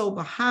like I'm so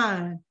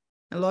behind.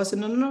 And Lord said,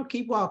 no,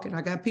 keep walking.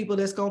 I got people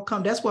that's going to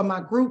come. That's where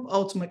my group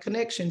Ultimate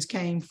Connections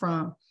came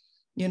from.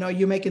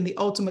 You're making the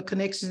ultimate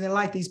connections in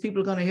life. These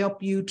people are going to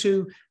help you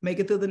to make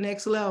it to the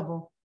next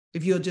level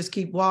if you'll just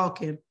keep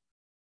walking.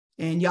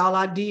 And y'all,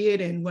 I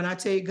did. And when I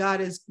tell you, God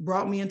has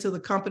brought me into the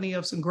company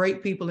of some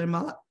great people in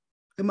my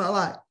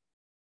life.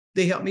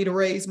 They helped me to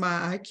raise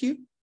my IQ,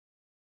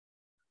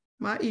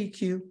 my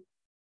EQ,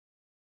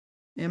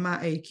 and my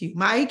AQ.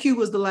 My AQ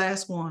was the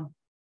last one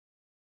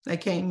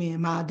that came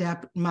in,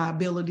 my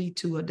ability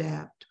to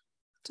adapt,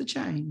 to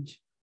change.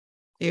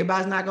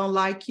 Everybody's not going to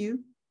like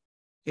you.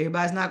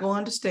 Everybody's not going to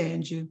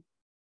understand you.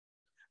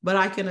 But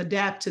I can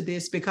adapt to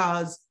this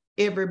because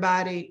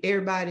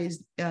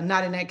everybody's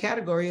not in that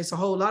category. It's a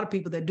whole lot of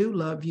people that do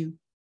love you.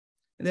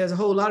 There's a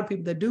whole lot of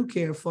people that do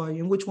care for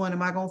you. And which one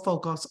am I going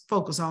to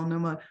focus on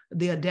them?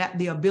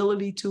 The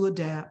ability to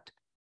adapt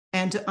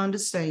and to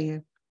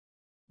understand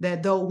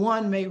that though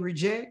one may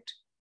reject,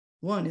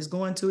 one is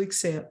going to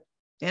accept.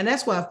 And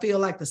that's why I feel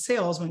like the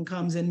salesman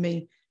comes in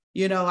me.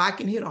 I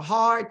can hit a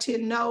hard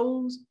 10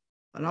 no's,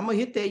 but I'm going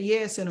to hit that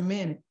yes in a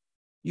minute.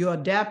 Your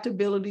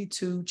adaptability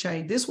to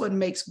change. This is what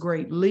makes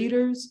great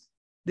leaders.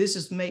 This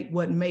is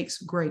what makes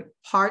great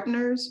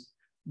partners.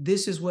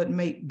 This is what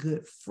makes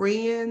good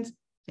friends.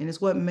 And it's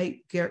what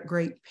makes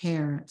great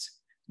parents.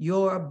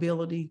 Your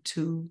ability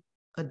to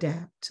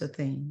adapt to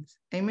things.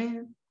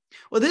 Amen.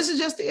 Well, this is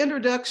just the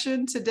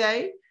introduction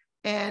today.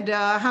 And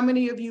how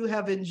many of you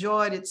have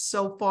enjoyed it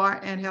so far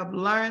and have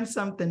learned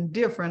something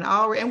different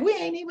already? And we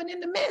ain't even in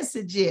the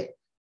message yet,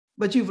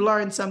 but you've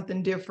learned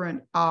something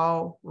different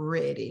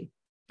already.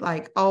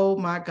 Like, oh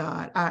my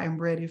God, I am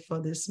ready for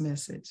this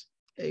message.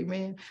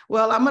 Amen.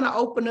 Well, I'm going to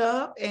open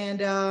up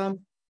and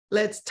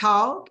let's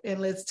talk and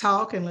let's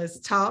talk and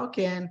let's talk.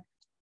 And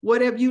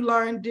What have you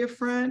learned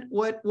different?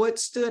 What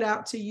stood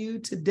out to you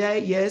today?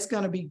 Yeah, it's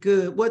going to be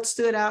good. What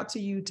stood out to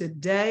you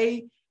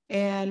today?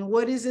 And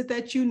what is it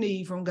that you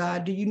need from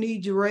God? Do you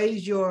need to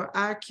raise your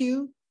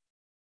IQ,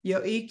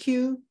 your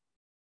EQ,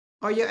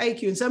 or your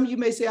AQ? And some of you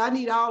may say, I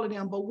need all of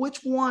them, but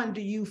which one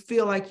do you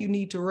feel like you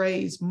need to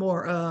raise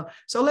more of?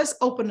 So let's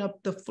open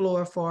up the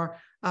floor for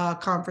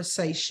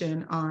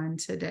conversation on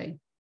today.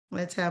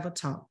 Let's have a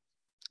talk.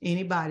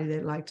 Anybody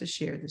that'd like to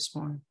share this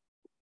morning?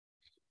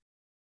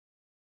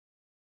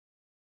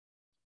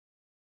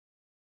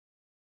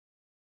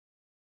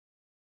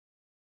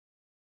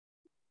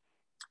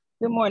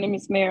 Good morning,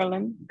 Miss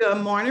Marilyn.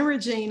 Good morning,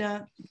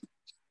 Regina.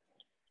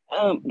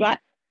 Do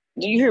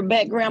you hear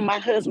background? My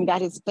husband got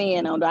his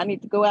fan on. Do I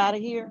need to go out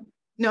of here?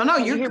 No,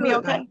 Can you're you hear good. me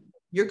okay?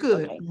 You're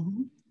good. Okay.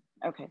 Mm-hmm.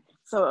 Okay.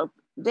 So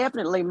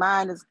definitely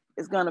mine is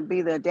going to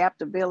be the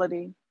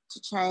adaptability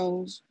to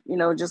change,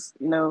 just,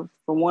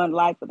 for one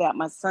life without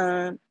my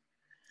son.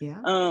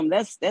 Yeah.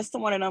 That's the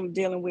one that I'm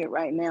dealing with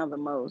right now the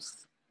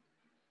most.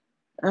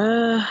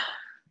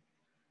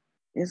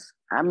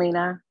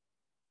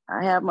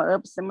 I have my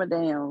ups and my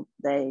down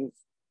days.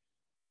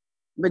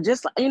 But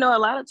just, a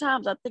lot of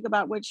times I think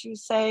about what you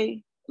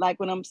say, like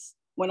when I'm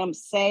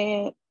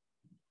sad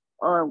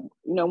or,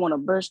 want to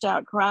burst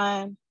out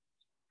crying,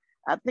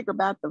 I think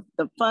about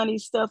the funny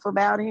stuff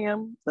about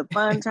him, the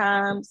fun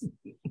times,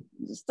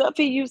 the stuff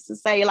he used to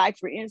say, like,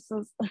 for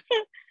instance,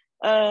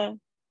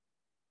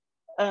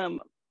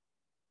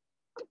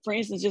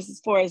 just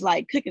as far as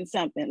like cooking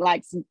something,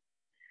 like some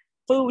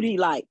food he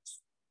likes.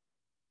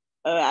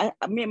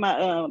 Me and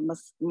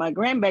my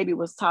grandbaby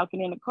was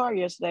talking in the car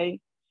yesterday.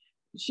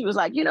 She was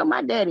like,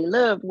 my daddy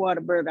loved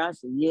Whataburger. I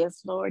said,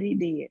 yes, Lord, he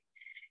did.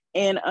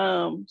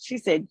 And she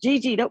said,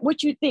 Gigi,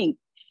 what you think?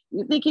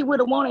 You think he would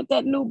have wanted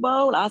that new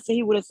bowl? I said,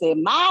 he would have said,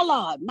 my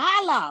Lord,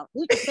 my Lord.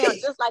 He could sound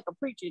just like a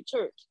preacher in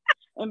church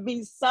and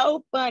be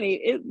so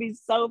funny. It'd be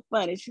so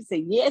funny. She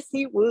said, yes,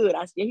 he would.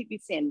 I said, he'd be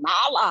saying,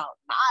 my Lord,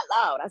 my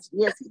Lord. I said,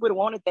 yes, he would have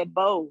wanted that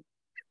bowl.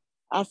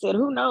 I said,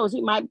 who knows?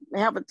 He might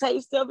have a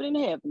taste of it in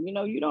heaven.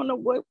 You don't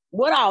know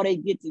what all they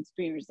get to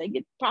experience. They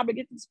probably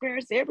get to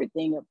experience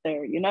everything up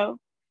there,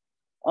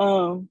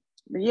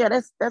 But yeah,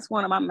 that's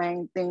one of my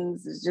main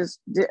things is just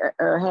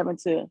having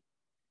to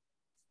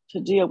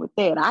deal with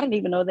that. I didn't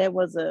even know that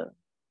was a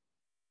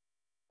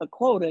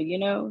quota,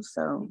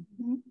 so.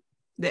 Mm-hmm.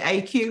 The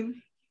AQ?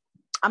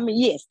 I mean,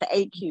 yes, the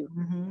AQ.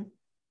 Mm-hmm.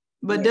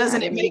 But yes,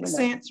 doesn't it make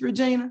sense,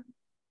 Regina?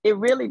 It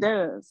really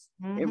does.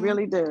 Mm-hmm. It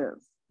really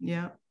does.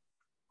 Yeah.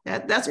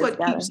 That's what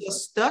keeps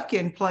us stuck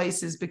in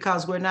places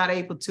because we're not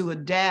able to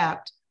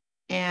adapt.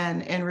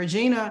 And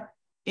Regina,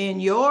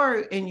 in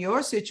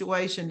your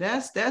situation,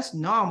 that's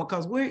normal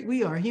because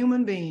we are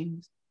human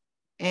beings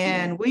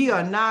and we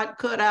are not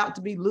cut out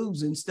to be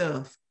losing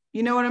stuff.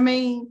 You know what I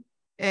mean?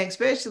 And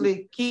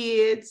especially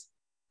kids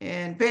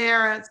and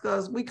parents,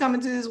 because we come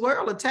into this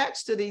world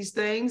attached to these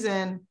things.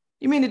 And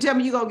you mean to tell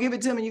me you're gonna give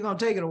it to them and you're gonna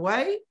take it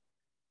away?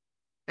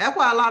 That's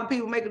why a lot of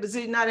people make a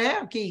decision not to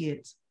have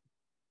kids.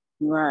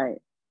 Right.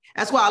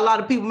 That's why a lot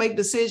of people make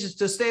decisions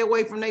to stay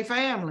away from their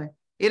family.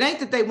 It ain't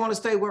that they want to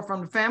stay away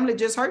from the family, it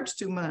just hurts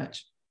too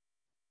much.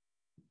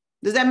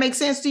 Does that make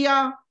sense to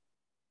y'all?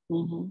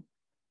 Mm-hmm.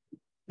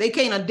 They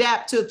can't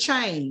adapt to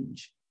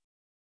change.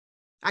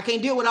 I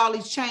can't deal with all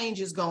these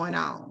changes going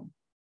on,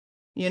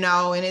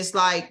 and it's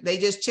like they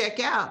just check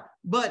out.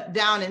 But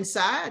down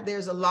inside,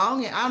 there's a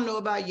longing. I don't know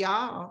about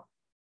y'all,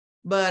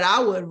 but I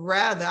would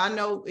rather, I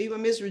know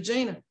even Miss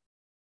Regina,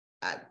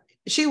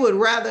 she would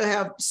rather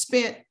have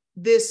spent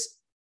this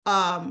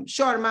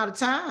short amount of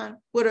time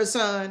with her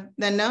son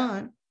than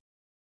none.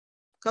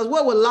 Because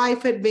what would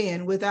life have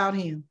been without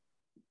him?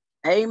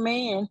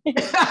 Amen.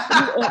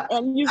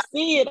 and you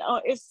see it.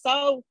 It's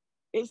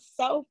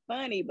so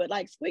funny, but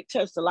like Squeak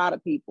touched a lot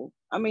of people.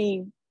 I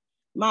mean,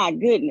 my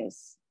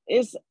goodness,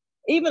 it's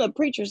even a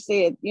preacher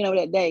said,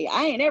 that day,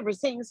 I ain't ever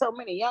seen so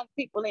many young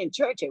people in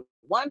church at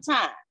one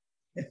time.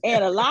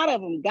 And a lot of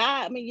them,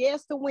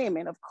 yes, the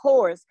women, of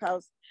course,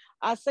 because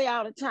I say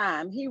all the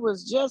time, he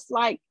was just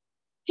like,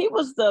 he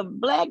was the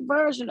Black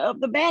version of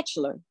The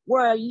Bachelor,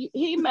 where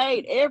he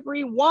made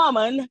every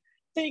woman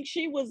think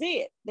she was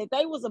it, that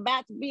they was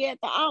about to be at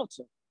the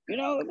altar.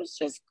 It was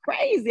just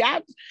crazy.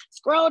 I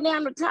scroll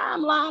down the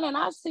timeline and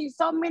I see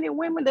so many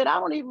women that I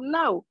don't even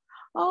know.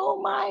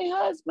 Oh, my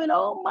husband,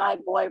 oh, my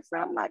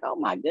boyfriend. I'm like, oh,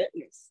 my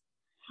goodness.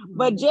 Mm-hmm.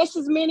 But just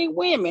as many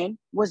women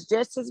was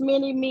just as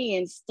many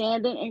men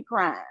standing and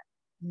crying.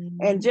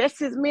 Mm-hmm. And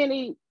just as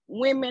many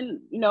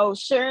women,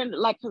 sharing,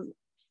 like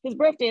his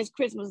birthday is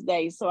Christmas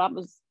Day. So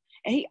and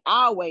he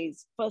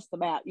always fussed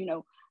about,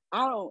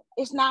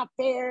 it's not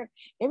fair.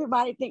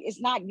 Everybody think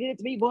it's not good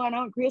to be born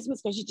on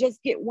Christmas because you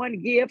just get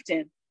one gift.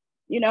 And,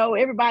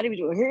 everybody was,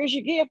 well, here's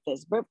your gift.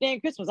 It's birthday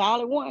and Christmas all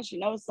at once,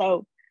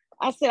 So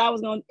I said I was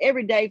going to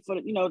every day for,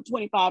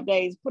 25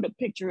 days, put a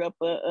picture up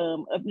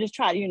of just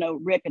try to,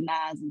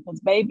 recognize him. Because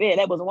baby,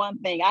 that was one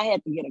thing. I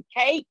had to get a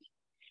cake.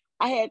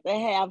 I had to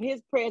have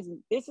his present.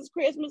 This is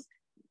Christmas.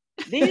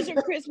 These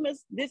are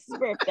Christmas. This is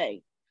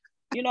birthday.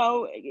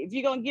 If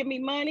you're going to give me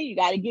money, you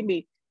got to give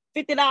me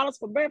 $50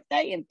 for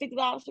birthday and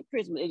 $50 for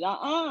Christmas.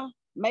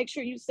 Make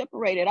sure you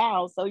separate it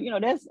out. So,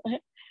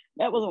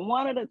 that was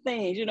one of the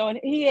things, and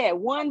he had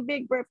one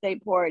big birthday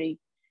party,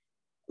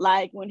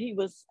 like when he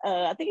was,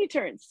 I think he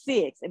turned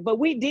 6, but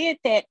we did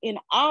that in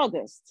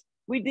August.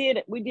 We did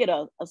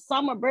a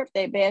summer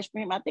birthday bash for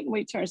him. I think when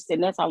he turned 6,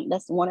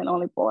 that's the one and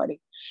only party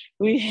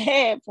we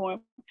had for him.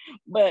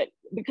 But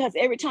because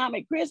every time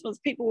at Christmas,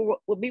 people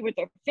would be with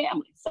their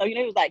family. So,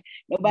 it was like,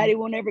 nobody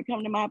will ever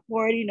come to my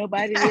party.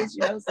 Nobody is,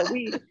 so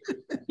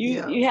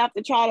you have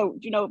to try to,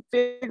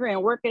 figure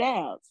and work it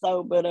out.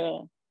 So, but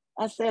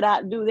I said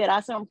I'd do that. I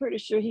said, I'm pretty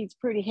sure he's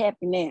pretty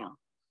happy now.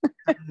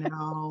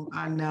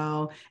 I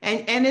know.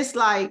 And it's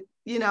like,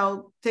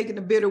 taking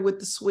the bitter with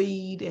the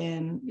sweet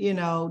and,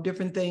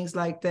 different things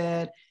like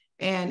that.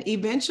 And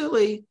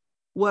eventually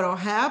what'll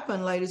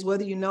happen, ladies,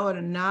 whether you know it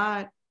or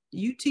not,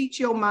 you teach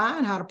your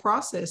mind how to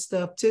process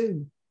stuff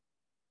too.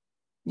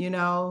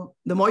 The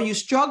more you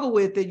struggle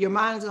with it, your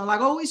mind is going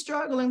like, oh, we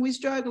struggling.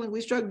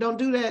 Don't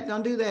do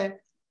that.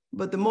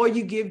 But the more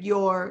you give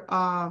your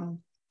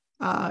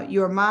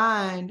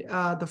mind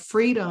the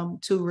freedom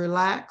to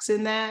relax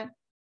in that,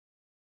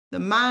 the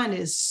mind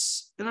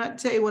is, and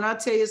when I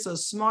tell you it's a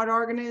smart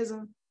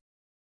organism,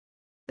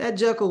 that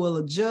joker will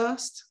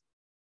adjust,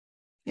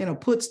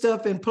 put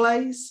stuff in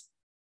place,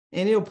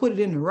 and it'll put it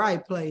in the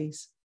right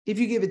place if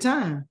you give it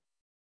time.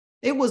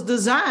 It was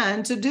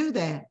designed to do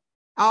that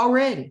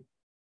already.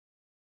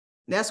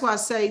 That's why I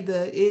say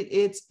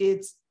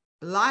it's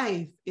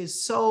life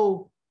is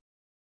so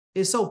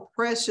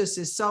precious,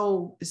 it's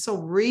so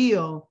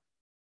real,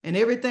 and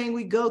everything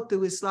we go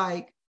through, it's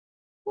like,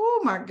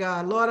 oh my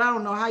God, Lord, I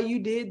don't know how you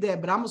did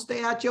that, but I'm gonna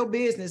stay out your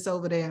business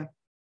over there.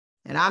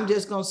 And I'm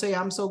just gonna say,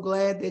 I'm so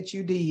glad that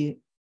you did.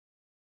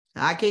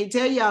 I can't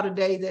tell y'all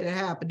today that it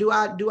happened. Do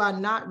I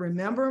not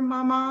remember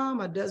my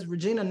mom? Or does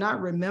Regina not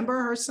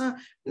remember her son?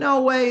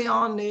 No way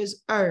on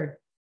this earth.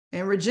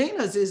 And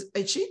Regina's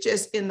she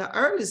just in the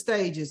early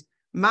stages.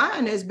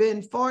 Mine has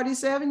been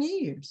 47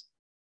 years.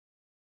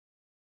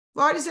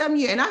 47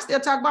 years. And I still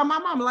talk about my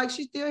mama like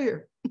she's still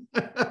here.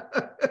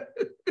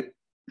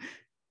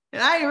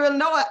 And I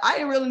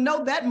didn't really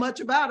know that much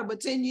about her, but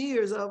 10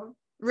 years of her.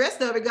 The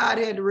rest of it, God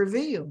had to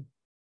reveal.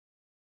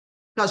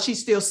 Because she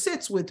still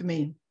sits with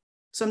me.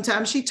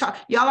 Sometimes she talk.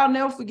 Y'all, I'll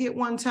never forget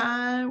one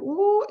time.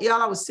 Ooh,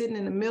 y'all, I was sitting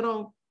in the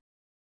middle.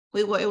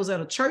 It was at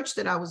a church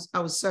that I was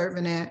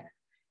serving at.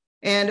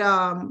 And it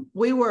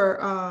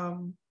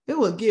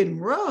was getting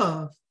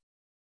rough.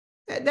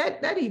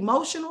 That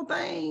emotional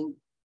thing.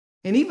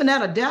 And even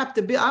that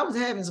adaptability, I was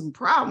having some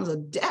problems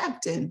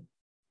adapting.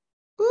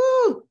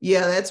 Ooh,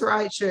 yeah, that's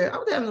right, sure. I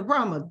was having a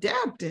problem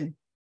adapting,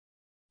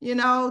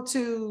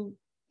 to,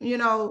 I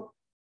don't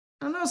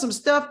know, some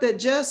stuff that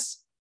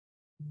just,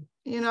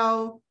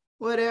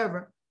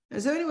 whatever.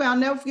 And so anyway, I'll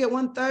never forget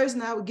one Thursday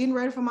night, I was getting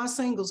ready for my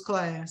singles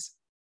class.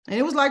 And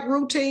it was like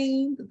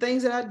routine, the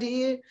things that I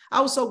did.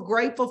 I was so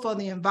grateful for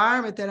the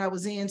environment that I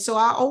was in. So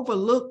I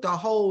overlooked a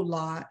whole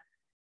lot.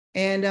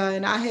 And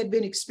I had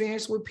been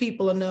experienced with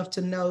people enough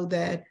to know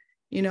that,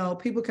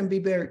 people can be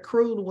very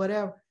cruel or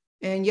whatever.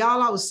 And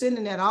y'all, I was sitting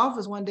in that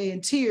office one day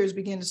and tears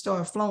began to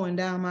start flowing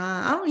down my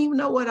eye. I don't even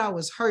know what I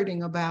was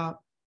hurting about.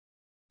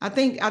 I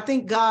think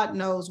God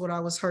knows what I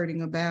was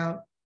hurting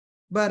about.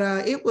 But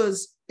it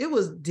was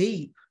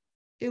deep.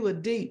 It was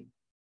deep.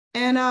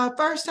 And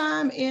first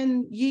time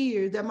in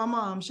years that my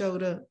mom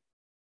showed up.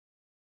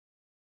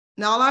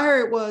 And all I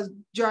heard was,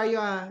 dry your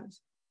eyes.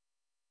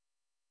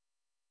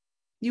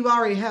 You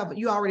already have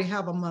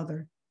a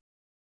mother.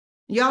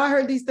 Y'all, I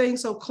heard these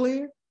things so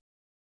clear.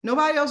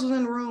 Nobody else was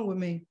in the room with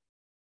me.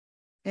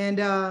 And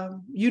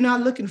you're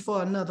not looking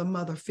for another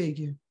mother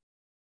figure.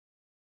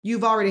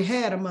 You've already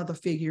had a mother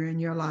figure in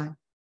your life.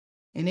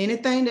 And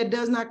anything that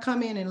does not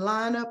come in and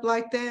line up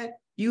like that,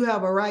 you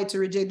have a right to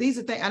reject. These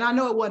are things, and I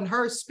know it wasn't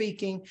her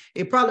speaking.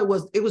 It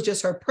was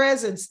just her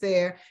presence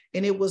there.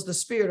 And it was the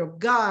Spirit of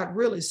God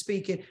really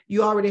speaking.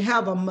 You already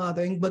have a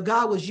mother, but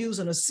God was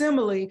using a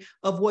simile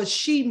of what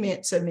she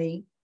meant to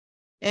me.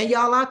 And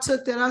y'all, I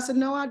took that. I said,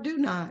 no, I do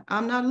not.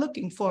 I'm not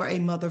looking for a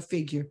mother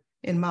figure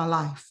in my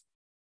life.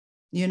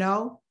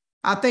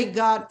 I thank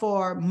God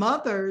for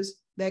mothers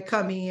that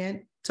come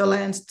in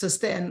to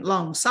stand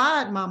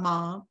alongside my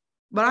mom,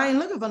 but I ain't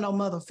looking for no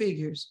mother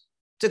figures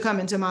to come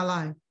into my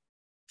life.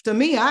 To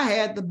me, I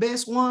had the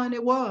best one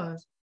it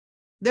was.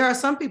 There are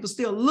some people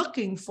still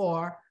looking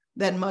for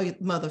that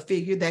mother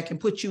figure that can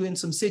put you in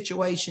some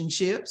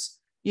situationships,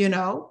 and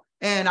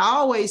I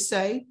always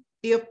say,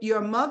 if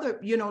your mother,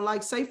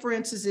 like say for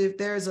instance, if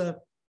there's a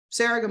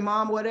surrogate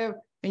mom, whatever,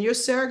 and your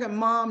surrogate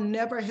mom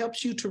never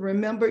helps you to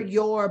remember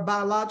your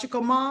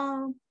biological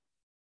mom,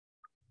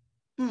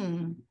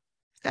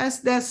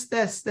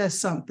 that's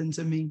something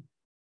to me.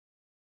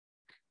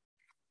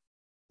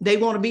 They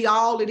want to be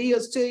all it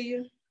is to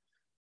you.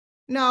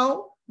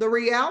 No, the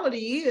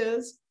reality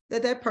is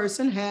that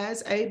person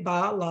has a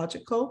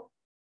biological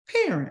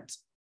parent,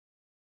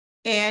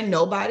 and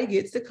nobody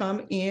gets to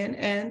come in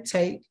and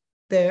take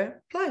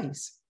their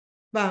place.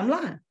 Bottom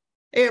line,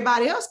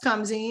 everybody else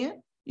comes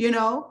in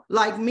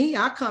Like me,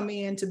 I come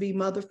in to be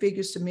mother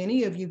figures to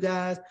many of you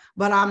guys,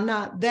 but I'm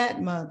not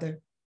that mother.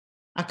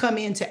 I come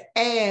in to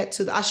add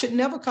to I should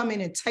never come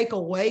in and take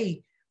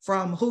away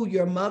from who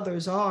your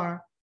mothers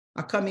are.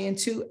 I come in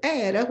to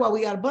add. That's why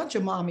we got a bunch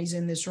of mommies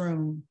in this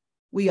room.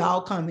 We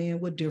all come in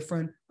with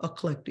different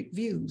eclectic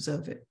views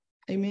of it.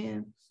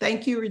 Amen.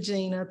 Thank you,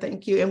 Regina.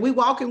 Thank you. And we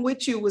walking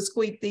with you with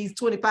Squeak these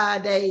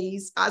 25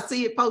 days. I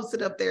see it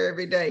posted up there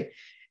every day.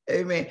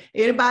 Amen.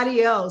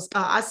 Anybody else?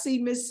 I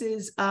see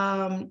Mrs.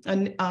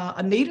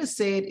 Anita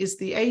said it's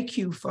the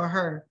AQ for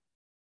her,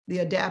 the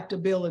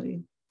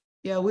adaptability.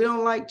 Yeah, we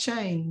don't like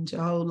change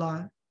a whole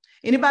lot.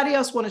 Anybody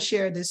else want to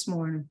share this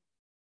morning?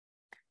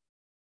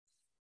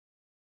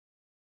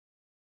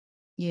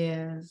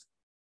 Yes.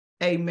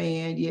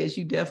 Amen. Yes,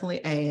 you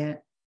definitely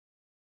add.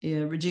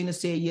 Yeah, Regina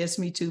said, yes,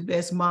 me too.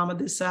 Best mama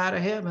this side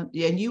of heaven.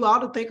 Yeah, and you ought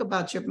to think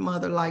about your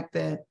mother like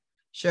that.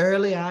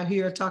 Shirley, I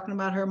hear her talking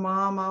about her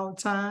mom all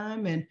the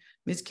time. And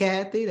Miss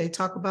Kathy, they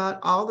talk about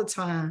all the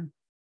time.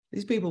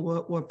 These people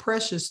were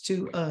precious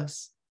to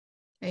us.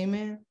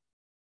 Amen.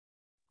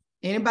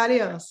 Anybody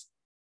else?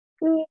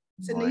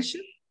 Tanisha?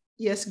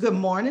 Yes, good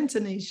morning,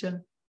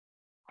 Tanisha.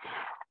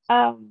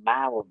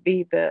 Mine would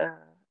be the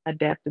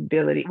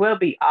adaptability. Well,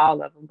 be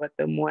all of them, but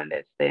the one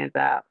that stands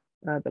out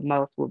the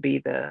most will be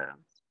the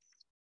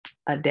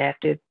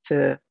adaptive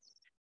to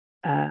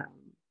um,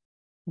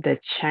 the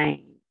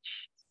change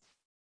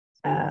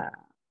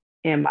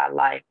in my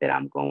life that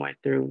I'm going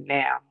through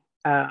now.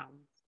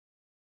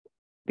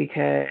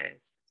 Because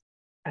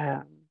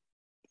I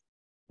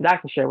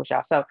can share with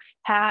y'all. So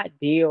how I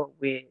deal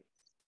with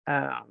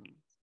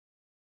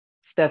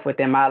stuff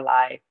within my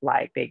life,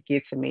 like that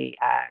get to me,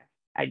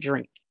 I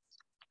drink.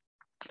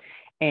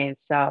 And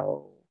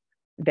so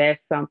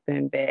that's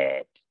something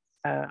that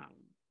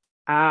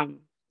I'm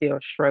still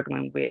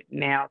struggling with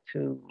now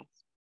to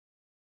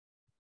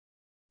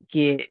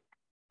get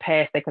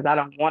past that, because I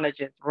don't want to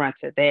just run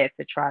to that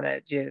to try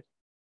to just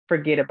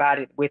forget about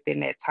it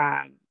within that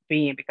time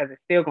being, because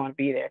it's still going to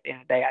be there at the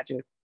end of the day. I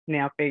just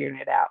now figuring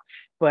it out.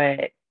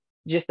 But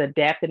just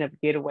adapting to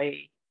get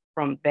away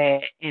from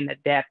that and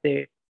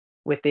adapting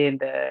within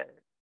the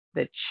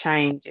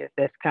changes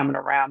that's coming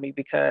around me,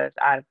 because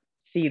I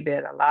see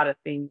that a lot of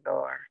things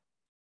are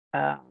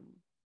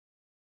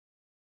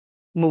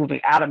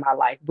moving out of my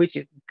life, which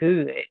is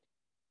good,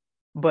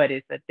 but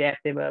it's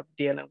adaptive of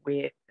dealing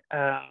with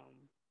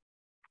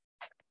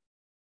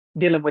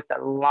the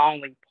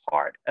lonely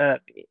part of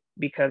it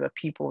because of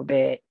people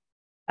that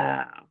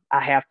I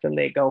have to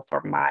let go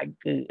for my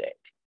good.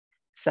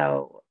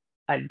 So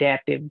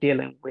adaptive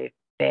dealing with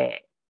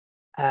that.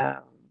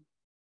 I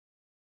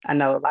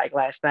know, like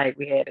last night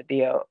we had a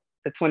deal,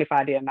 the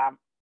 25 deal, and I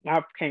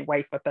can't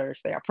wait for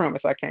Thursday. I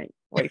promise I can't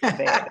wait for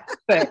that.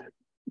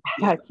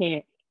 I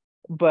can't.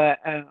 But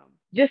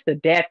just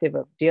adaptive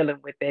of dealing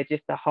with that,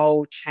 just the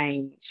whole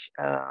change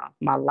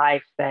my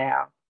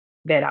lifestyle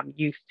that I'm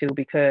used to,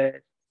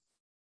 because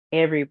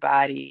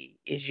everybody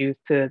is used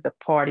to the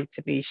party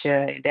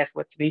Tanisha, and that's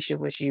what Tanisha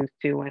was used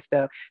to and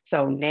stuff.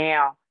 So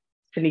now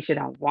Tanisha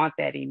don't want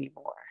that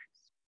anymore.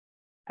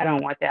 I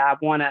don't want that. I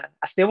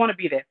still want to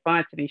be that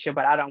fun Tanisha,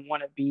 but I don't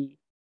want to be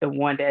the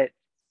one that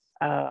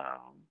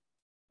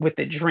with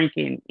the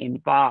drinking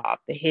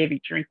involved, the heavy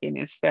drinking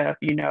and stuff,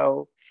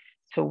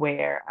 to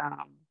where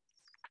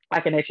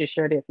I can actually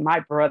share this. My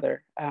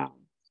brother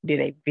did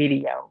a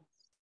video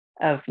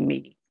of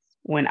me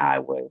when I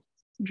was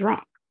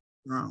drunk.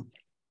 Wow.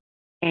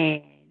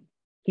 And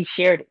he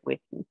shared it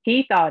with me.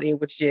 He thought it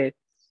was just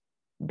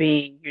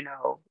being,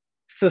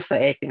 sister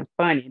acting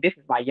funny. This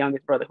is my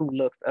youngest brother who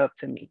looks up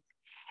to me.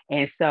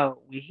 And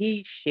so when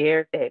he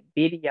shared that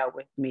video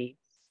with me,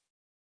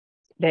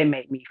 that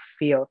made me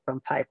feel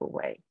some type of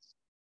way.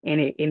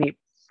 And it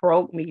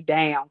broke me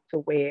down to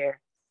where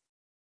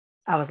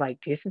I was like,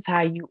 this is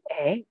how you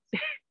act?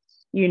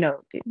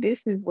 This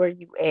is where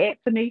you at,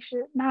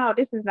 Tanisha? No,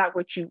 this is not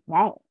what you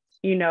want,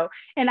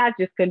 And I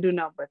just couldn't do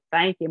nothing but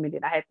thank him. And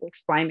then I had to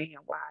explain to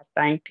him why I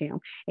thanked him.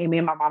 And me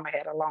and my mama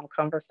had a long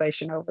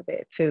conversation over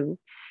that too.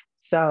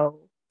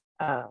 So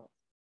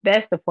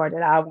that's the part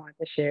that I wanted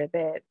to share,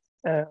 that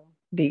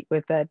deep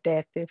with the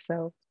adaptive.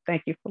 So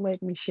thank you for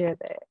letting me share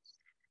that.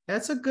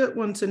 That's a good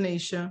one,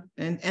 Tanisha.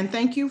 And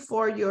thank you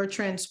for your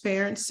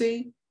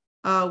transparency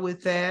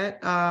with that.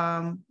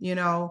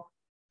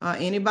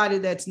 Anybody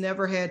that's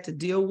never had to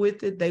deal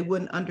with it, they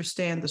wouldn't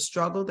understand the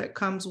struggle that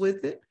comes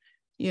with it,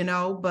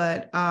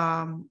 but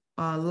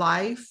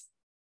life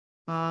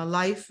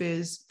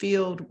is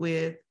filled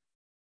with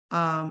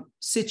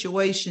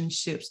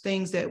situationships,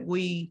 things that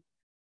we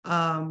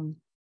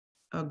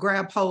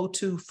grab hold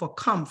to for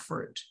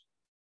comfort,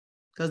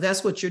 because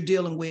that's what you're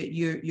dealing with.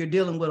 You're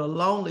dealing with a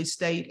lonely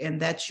state, and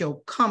that's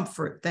your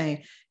comfort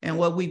thing. And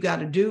what we've got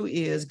to do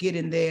is get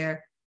in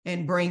there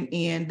and bring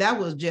in,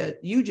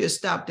 you just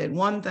stopped at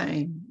one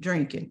thing,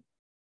 drinking,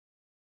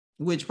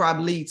 which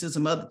probably leads to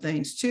some other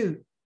things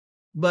too.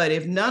 But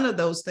if none of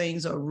those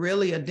things are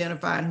really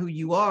identifying who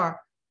you are,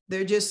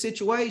 they're just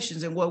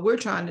situations. And what we're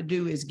trying to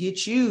do is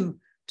get you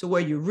to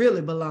where you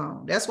really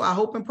belong. That's why I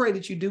hope and pray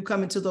that you do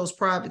come into those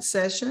private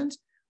sessions,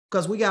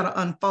 because we got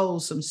to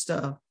unfold some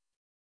stuff,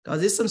 because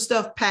there's some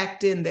stuff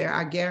packed in there,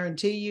 I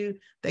guarantee you,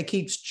 that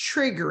keeps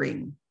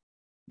triggering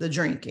the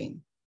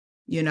drinking,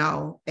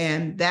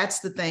 and that's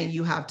the thing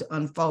you have to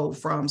unfold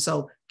from.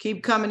 So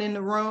keep coming in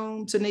the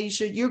room,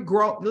 Tanisha. You're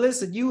grown.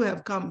 Listen, you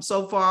have come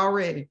so far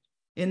already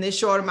in this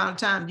short amount of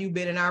time you've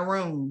been in our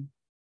room.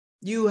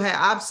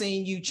 I've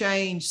seen you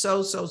change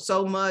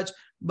so much,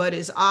 but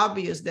it's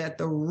obvious that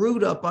the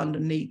root up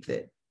underneath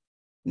it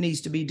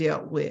needs to be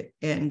dealt with,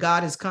 and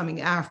God is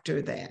coming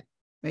after that.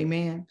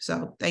 Amen.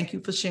 So thank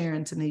you for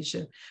sharing,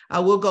 Tanisha.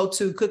 We'll go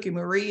to Cookie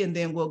Marie, and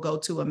then we'll go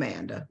to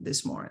Amanda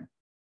this morning.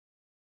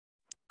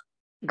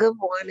 Good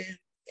morning,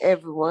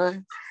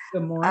 everyone.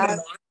 Good morning.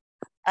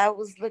 I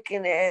was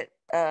looking at,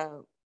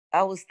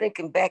 I was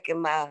thinking back in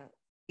my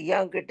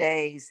younger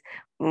days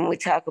when we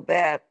talk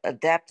about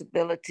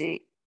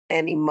adaptability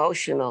and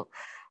emotional.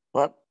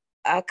 But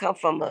I come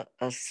from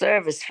a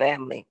service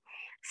family.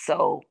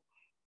 So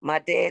my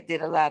dad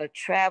did a lot of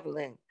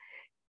traveling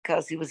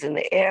because he was in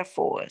the Air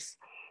Force.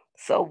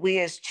 So we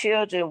as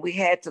children, we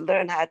had to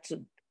learn how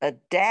to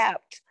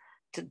adapt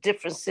to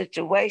different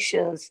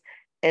situations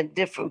and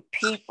different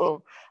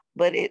people.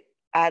 But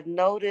I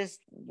noticed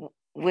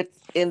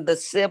within the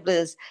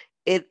siblings,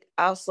 it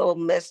also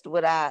messed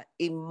with our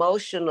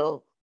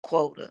emotional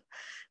quota,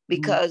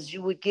 because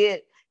you would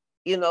get,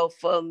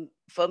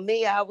 for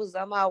me,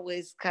 I'm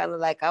always kind of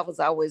like, I was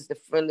always the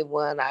friendly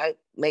one. I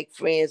make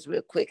friends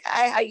real quick.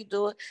 Hi, how you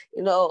doing?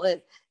 And all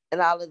of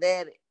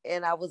that.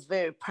 And I was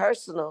very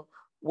personal,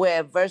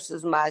 where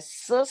versus my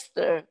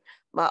sister,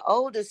 my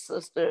oldest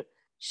sister,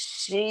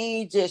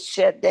 she just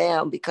shut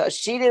down because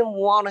she didn't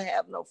want to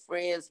have no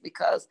friends,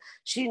 because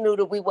she knew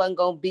that we wasn't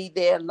going to be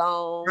there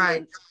long,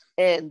 right,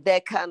 and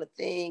that kind of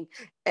thing.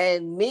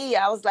 And me,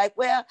 I was like,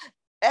 well,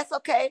 that's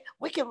okay.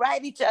 We can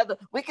write each other.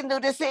 We can do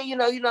this here,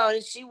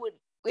 and she would,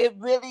 it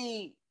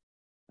really,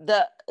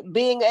 the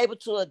being able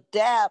to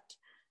adapt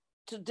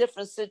to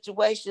different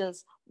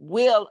situations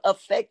will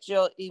affect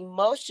your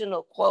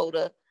emotional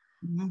quota.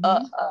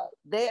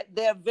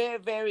 They're very,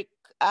 very,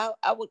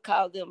 I would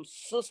call them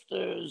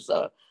sisters,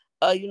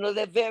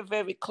 they're very,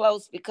 very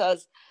close,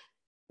 because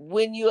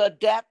when you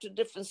adapt to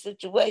different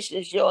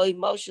situations, your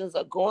emotions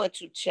are going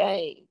to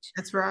change.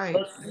 That's right.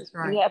 But that's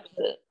right.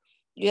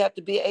 You have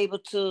to be able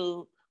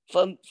to,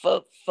 from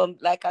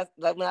like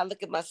when I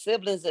look at my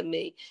siblings and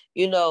me,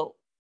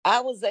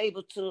 I was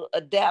able to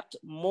adapt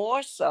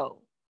more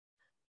so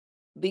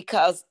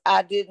because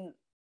I didn't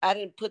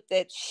put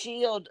that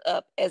shield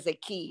up as a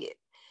kid.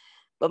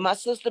 But my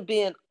sister,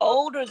 being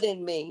older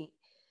than me,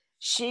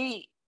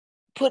 she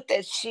put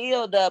that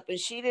shield up, and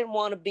she didn't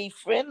want to be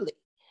friendly.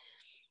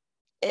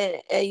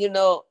 And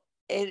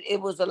it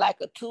was like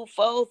a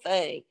twofold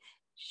thing.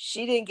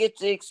 She didn't get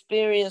to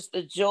experience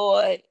the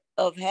joy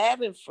of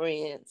having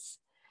friends,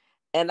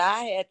 and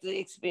I had to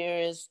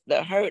experience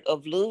the hurt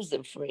of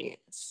losing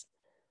friends.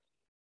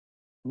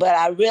 But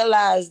I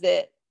realized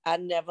that I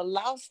never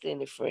lost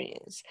any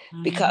friends,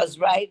 because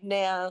right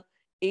now,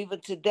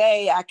 even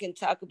today, I can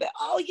talk about,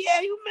 oh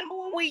yeah, you remember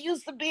when we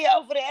used to be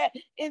over there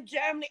in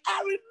Germany?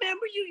 I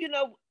remember you,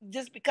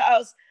 just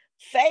because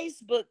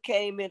Facebook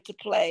came into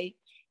play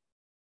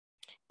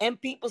and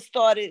people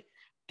started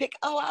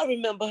I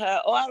remember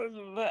her,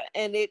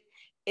 and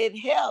it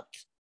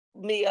helped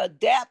me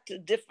adapt to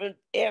different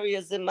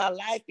areas in my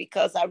life,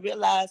 because I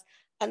realized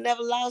I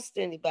never lost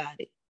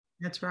anybody.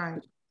 That's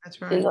right. That's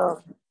right.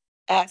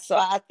 So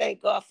I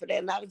thank God for that.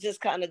 And I was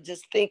just kind of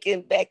just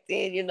thinking back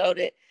then,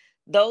 that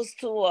those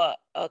two are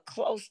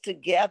close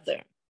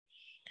together.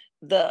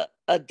 The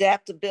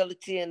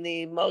adaptability and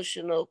the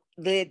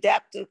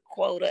adaptive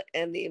quota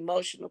and the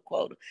emotional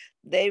quota,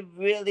 they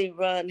really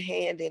run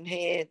hand in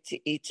hand to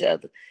each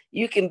other.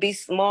 You can be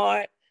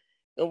smart,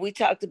 and we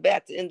talked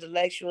about the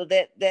intellectual,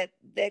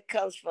 that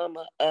comes from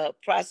a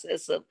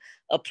process of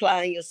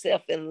applying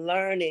yourself and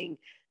learning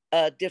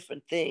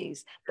different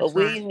things. But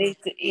we need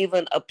to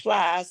even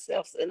apply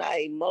ourselves in our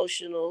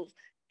emotional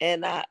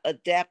and our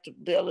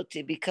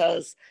adaptability,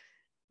 because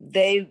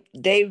they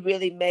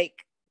really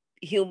make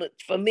human,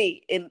 for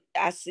me, and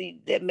I see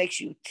that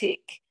makes you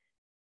tick.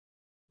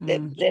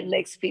 That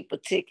makes people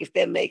tick, if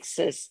that makes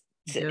sense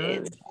to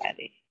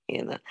anybody.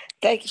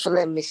 Thank you for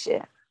letting me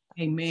share.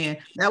 Amen.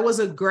 That was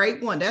a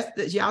great one.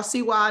 Y'all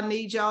see why I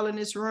need y'all in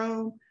this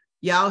room?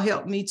 Y'all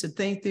help me to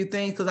think through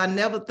things, because I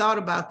never thought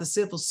about the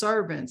civil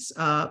service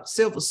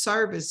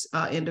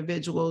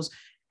individuals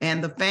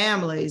and the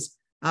families.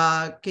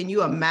 Can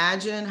you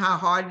imagine how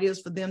hard it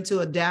is for them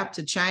to adapt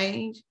to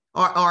change?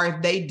 Or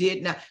if they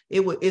did not,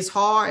 it's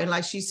hard. And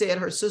like she said,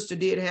 her sister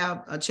did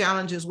have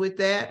challenges with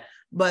that,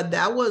 but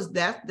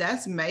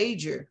that's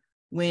major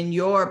when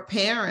your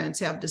parents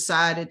have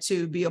decided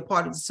to be a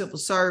part of the civil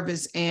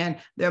service and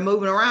they're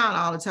moving around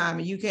all the time,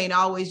 and you can't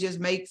always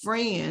just make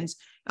friends.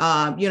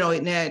 And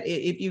that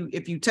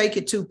if you take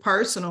it too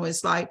personal,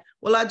 it's like,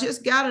 well, I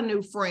just got a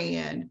new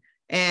friend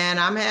and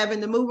I'm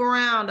having to move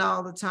around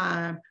all the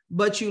time,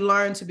 but you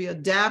learn to be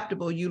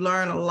adaptable. You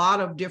learn a lot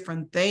of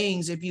different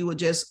things if you would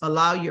just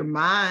allow your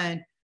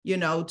mind,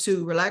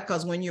 to relax.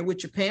 Because when you're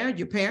with your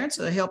parents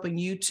are helping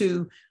you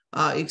to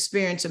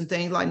experience some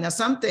things. Like now,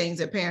 some things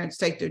that parents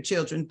take their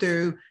children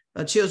through,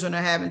 children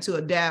are having to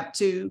adapt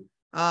to.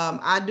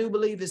 I do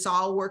believe it's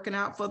all working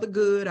out for the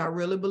good. I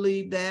really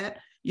believe that,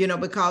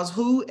 because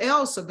who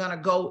else are going to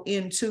go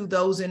into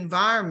those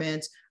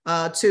environments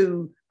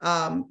to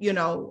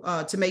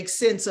make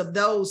sense of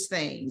those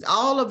things.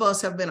 All of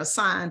us have been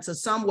assigned to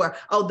somewhere.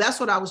 Oh, that's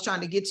what I was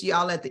trying to get to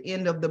y'all at the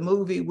end of the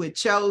movie with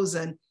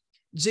Chosen.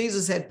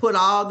 Jesus had put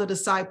all the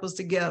disciples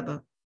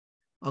together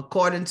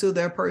according to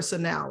their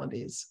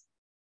personalities,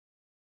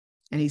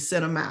 and he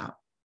sent them out.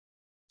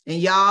 And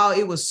y'all,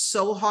 it was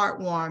so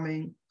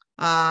heartwarming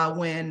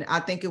when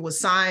I think it was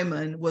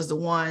Simon was the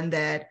one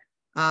that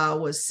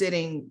was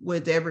sitting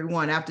with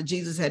everyone after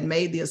Jesus had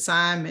made the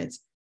assignments.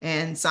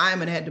 And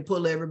Simon had to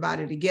pull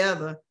everybody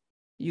together.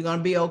 You're going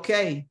to be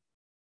okay.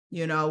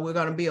 We're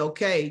going to be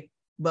okay.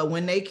 But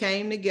when they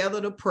came together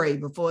to pray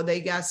before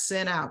they got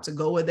sent out to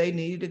go where they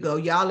needed to go,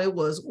 y'all, it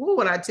was,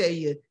 when I tell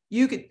you,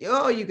 you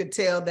could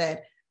tell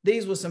that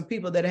these were some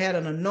people that had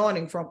an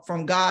anointing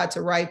from God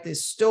to write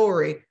this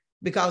story,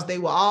 because they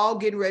were all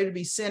getting ready to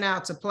be sent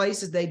out to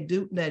places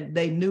that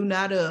they knew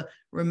not of.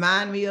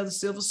 Remind me of the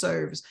civil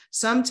service.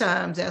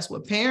 Sometimes that's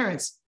what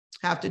parents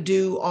have to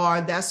do,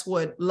 or that's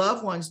what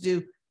loved ones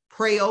do.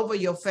 Pray over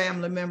your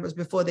family members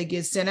before they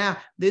get sent out.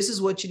 This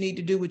is what you need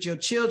to do with your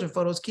children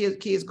for those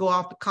kids go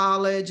off to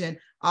college and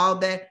all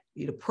that.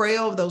 You need to pray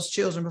over those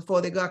children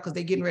before they go out, because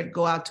they're getting ready to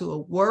go out to a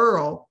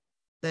world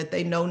that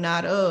they know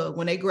not of.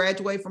 When they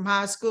graduate from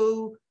high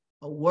school,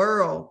 a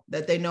world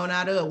that they know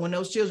not of. When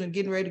those children are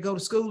getting ready to go to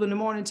school in the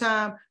morning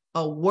time,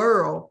 a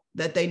world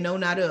that they know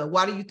not of.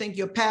 Why do you think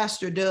your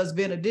pastor does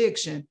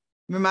benediction?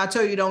 Remember, I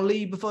told you don't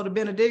leave before the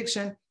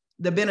benediction.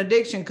 The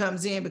benediction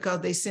comes in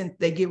because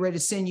they get ready to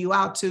send you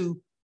out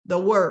to the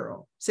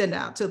world, send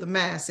out to the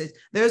masses.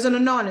 There's an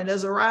anointing,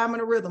 there's a rhyme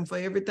and a rhythm for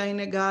everything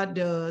that God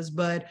does.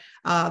 But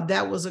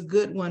that was a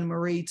good one,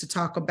 Marie, to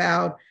talk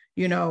about,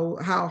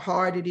 how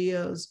hard it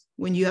is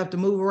when you have to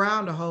move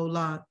around a whole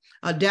lot.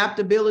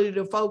 Adaptability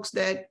to folks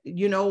that,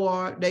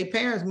 are their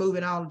parents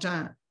moving all the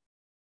time.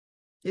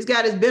 It's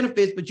got its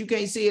benefits, but you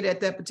can't see it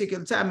at that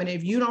particular time. And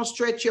if you don't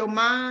stretch your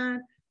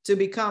mind to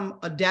become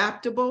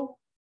adaptable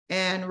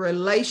and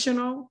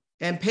relational,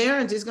 and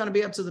parents, it's going to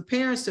be up to the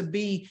parents to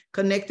be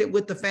connected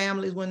with the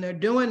families when they're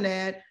doing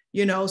that,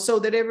 so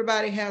that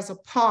everybody has a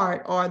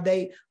part, or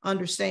they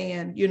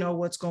understand,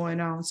 what's going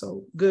on.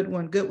 So good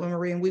one,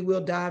 Marie. And we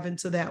will dive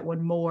into that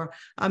one more.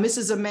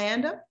 Mrs.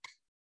 Amanda.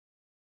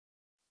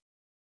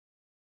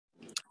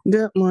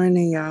 Good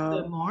morning,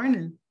 y'all. Good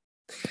morning.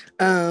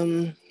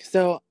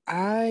 So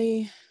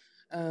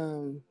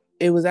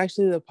it was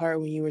actually the part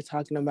when you were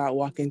talking about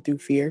walking through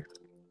fear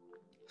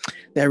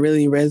that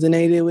really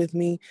resonated with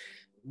me.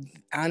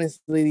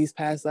 Honestly, these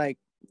past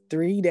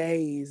 3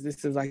 days,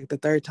 this is the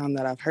third time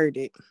that I've heard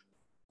it.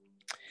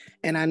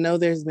 And I know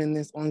there's been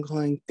this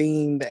ongoing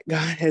theme that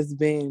God has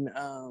been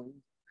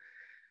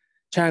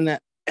trying to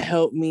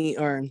help me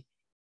or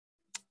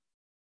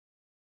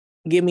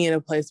get me in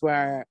a place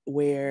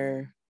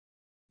where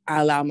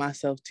I allow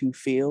myself to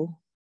feel,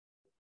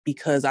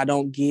 because I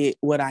don't get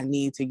what I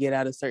need to get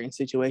out of certain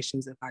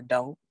situations if I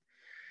don't.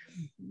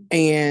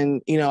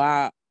 And,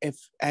 if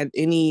at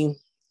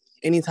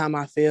anytime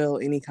I feel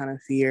any kind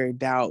of fear,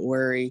 doubt,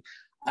 worry,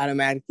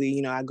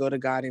 automatically, I go to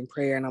God in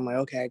prayer, and I'm like,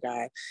 okay,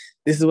 God,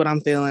 this is what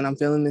I'm feeling. I'm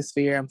feeling this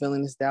fear. I'm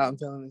feeling this doubt. I'm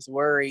feeling this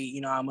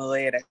worry. I'm going to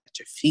lay it at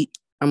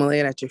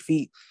your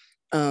feet.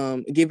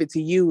 Give it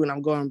to you, and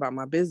I'm going about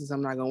my business.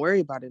 I'm not going to worry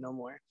about it no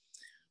more.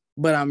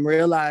 But I'm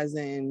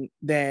realizing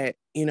that,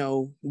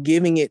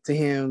 giving it to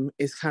him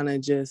is kind of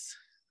just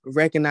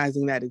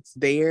recognizing that it's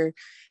there.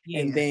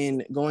 Yes. And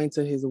then going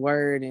to his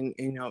word, and,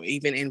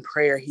 even in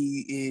prayer,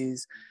 he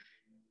is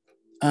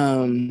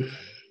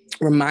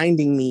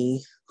reminding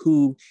me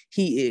who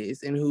he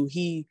is and who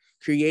he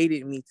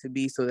created me to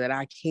be, so that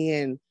I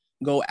can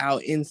go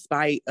out in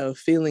spite of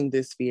feeling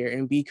this fear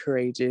and be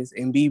courageous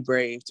and be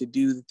brave to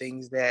do the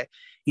things that,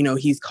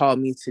 he's called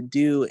me to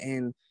do.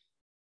 And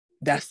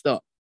that's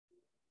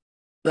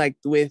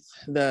with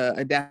the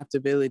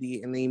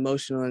adaptability and the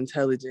emotional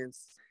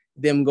intelligence,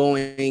 them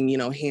going,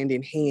 hand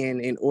in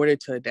hand. In order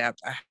to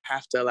adapt, I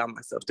have to allow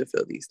myself to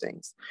feel these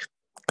things.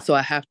 So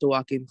I have to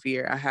walk in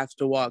fear. I have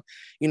to walk,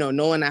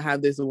 knowing I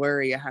have this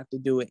worry, I have to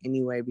do it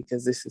anyway,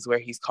 because this is where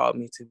he's called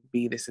me to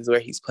be. This is where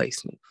he's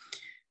placed me.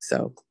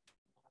 So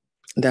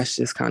that's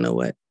just kind of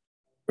what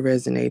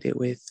resonated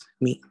with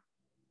me.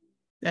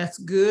 That's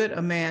good,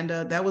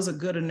 Amanda. That was a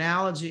good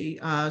analogy.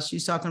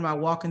 She's talking about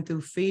walking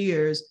through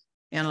fears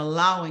and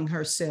allowing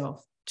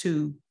herself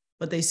to,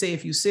 but they say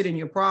if you sit in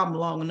your problem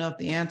long enough,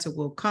 the answer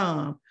will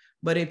come.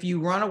 But if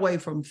you run away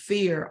from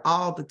fear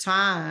all the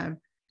time,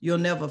 you'll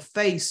never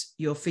face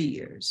your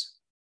fears.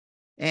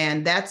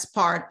 And that's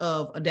part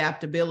of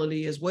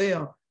adaptability as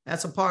well.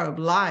 That's a part of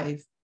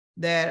life,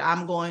 that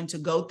I'm going to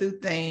go through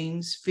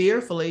things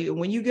fearfully.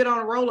 When you get on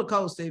a roller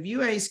coaster, if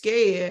you ain't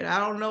scared, I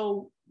don't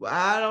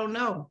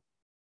know.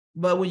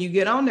 But when you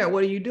get on there,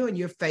 what are you doing?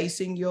 You're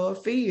facing your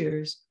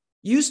fears.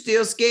 You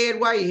still scared,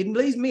 why? At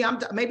least me,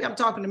 maybe I'm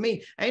talking to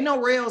me. Ain't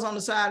no rails on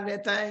the side of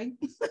that thing.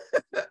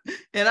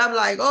 And I'm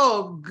like,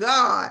 oh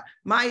God,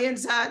 my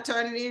inside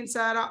turning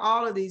inside out,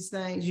 all of these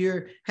things.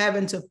 You're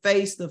having to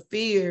face the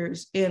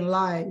fears in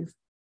life,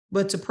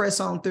 but to press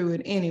on through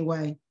it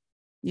anyway.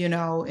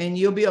 And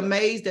you'll be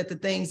amazed at the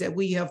things that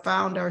we have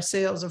found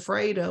ourselves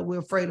afraid of. We're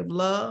afraid of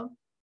love.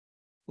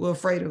 We're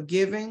afraid of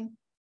giving.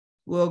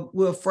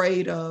 We're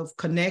afraid of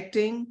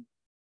connecting.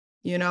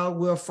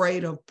 We're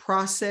afraid of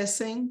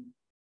processing.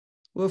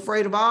 We're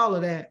afraid of all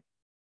of that.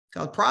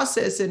 Because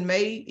processing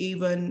may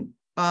even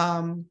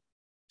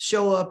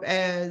show up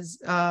as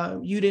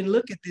you didn't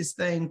look at this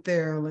thing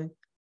thoroughly.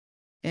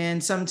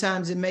 And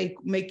sometimes it may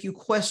make you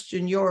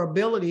question your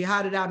ability.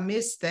 How did I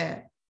miss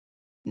that?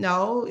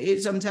 No,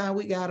 sometimes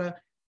we got to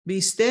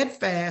be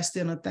steadfast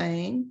in a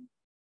thing,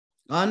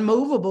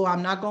 unmovable.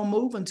 I'm not going to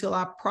move until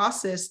I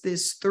process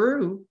this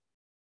through,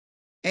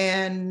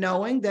 and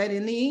knowing that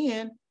in the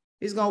end,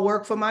 it's going to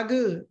work for my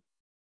good.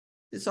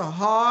 It's a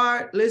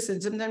hard, listen,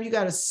 sometimes you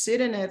got to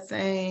sit in that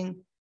thing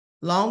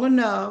long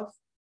enough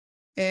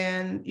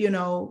and,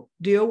 deal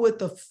with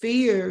the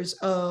fears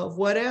of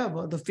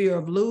whatever, the fear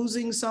of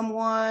losing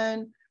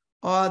someone,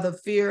 or the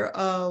fear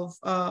of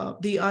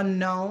the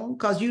unknown,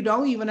 because you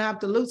don't even have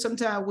to lose.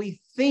 Sometimes we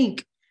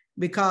think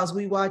because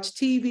we watch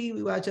TV,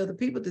 we watch other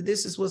people, that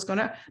this is what's going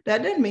to happen.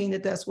 That doesn't mean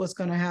that that's what's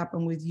going to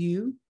happen with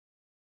you.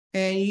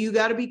 And you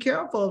got to be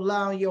careful of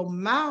allowing your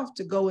mouth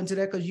to go into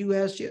that, because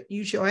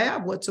you shall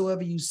have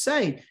whatsoever you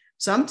say.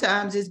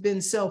 Sometimes it's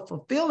been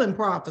self-fulfilling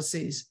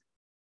prophecies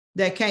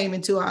that came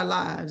into our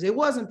lives. It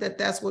wasn't that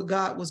that's what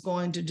God was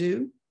going to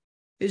do.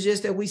 It's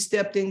just that we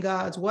stepped in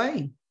God's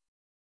way.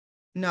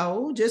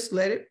 No, just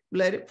let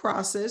it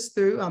process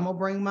through. I'm going to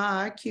bring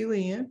my IQ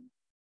in.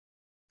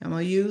 I'm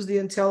going to use the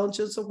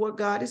intelligence of what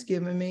God has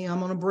given me. I'm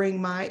going to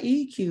bring my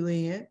EQ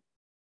in.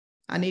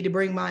 I need to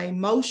bring my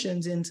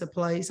emotions into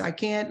place. I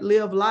can't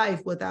live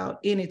life without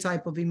any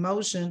type of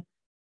emotion.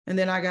 And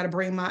then I got to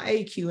bring my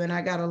AQ, and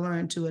I got to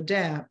learn to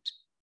adapt.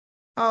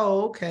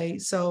 Oh, okay.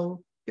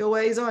 So your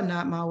ways are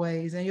not my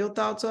ways, and your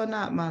thoughts are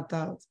not my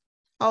thoughts.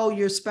 Oh,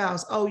 your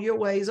spouse. Oh, your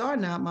ways are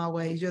not my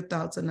ways. Your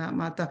thoughts are not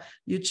my thoughts.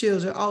 Your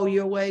children. Oh,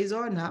 your ways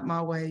are not my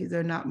ways.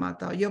 They're not my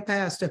thoughts. Your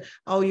pastor.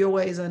 Oh, your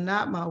ways are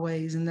not my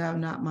ways, and they're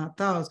not my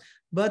thoughts.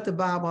 But the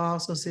Bible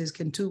also says,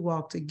 can two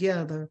walk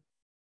together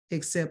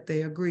except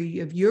they agree?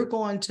 If you're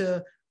going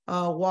to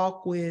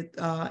walk with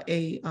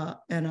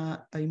an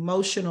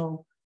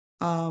emotional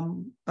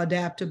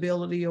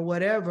adaptability or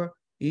whatever,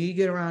 you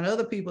get around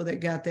other people that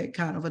got that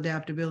kind of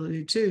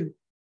adaptability too.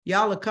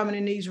 Y'all are coming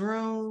in these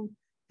rooms,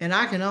 and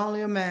I can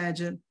only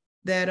imagine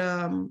that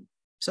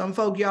some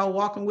folk y'all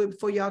walking with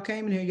before y'all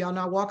came in here, y'all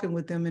not walking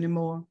with them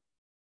anymore,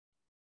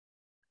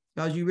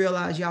 because you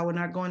realize y'all were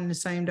not going in the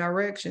same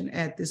direction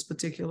at this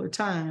particular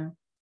time.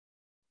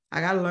 I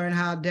got to learn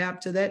how to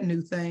adapt to that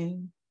new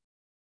thing.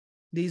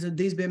 These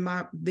been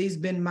my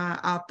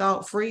I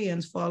thought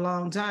friends for a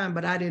long time,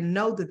 but I didn't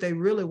know that they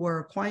really were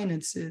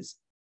acquaintances.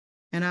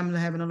 And I'm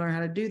having to learn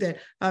how to do that.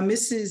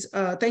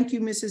 Thank you,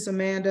 Mrs.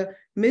 Amanda.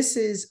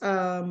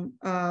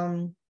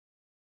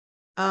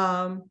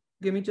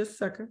 Give me just a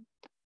second.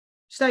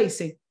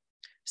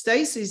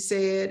 Stacy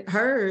said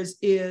hers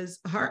is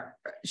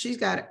she's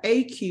got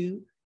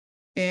AQ,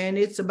 and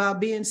it's about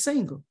being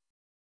single.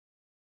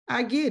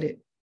 I get it.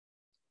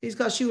 It's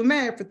because she was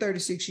married for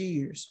 36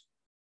 years.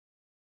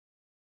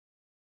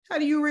 How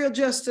do you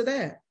readjust to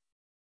that?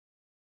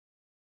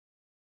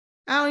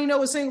 I don't even know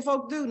what single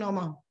folk do no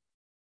more.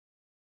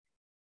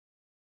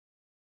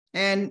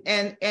 And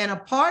a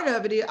part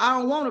of it is, I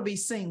don't want to be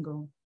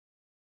single.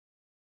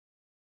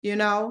 I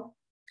don't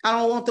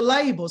want the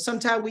label.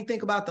 Sometimes we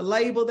think about the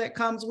label that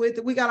comes with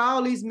it. We got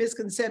all these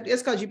misconceptions.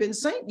 It's because you've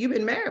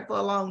been married for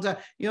a long time.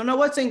 You don't know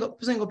what single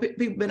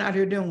people been out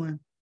here doing.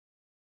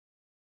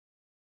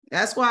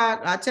 That's why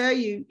I tell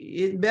you,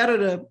 it's better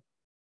to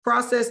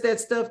process that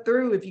stuff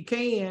through if you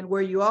can,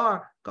 where you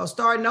are, because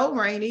starting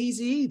over ain't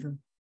easy either.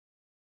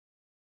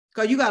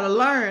 Because you got to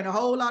learn a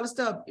whole lot of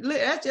stuff.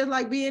 That's just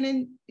like being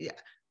in,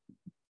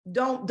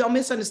 don't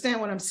misunderstand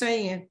what I'm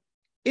saying.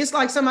 It's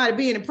like somebody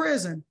being in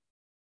prison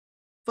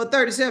for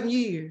 37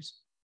 years.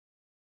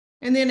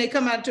 And then they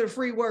come out to the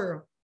free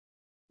world.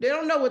 They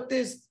don't know what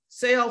this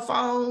cell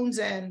phones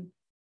and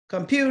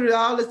computers,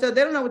 all this stuff,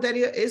 they don't know what that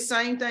is. It's the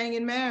same thing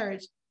in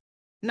marriage.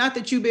 Not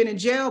that you've been in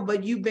jail,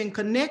 but you've been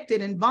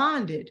connected and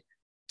bonded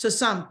to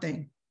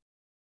something,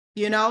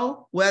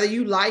 whether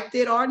you liked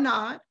it or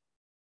not.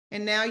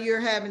 And now you're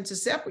having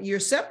to you're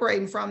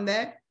separating from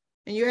that,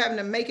 and you're having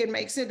to make it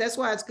make sense. That's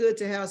why it's good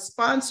to have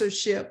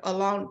sponsorship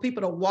along,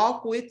 people to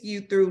walk with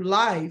you through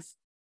life.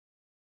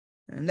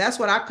 And that's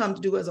what I come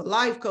to do as a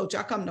life coach.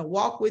 I come to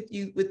walk with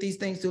you with these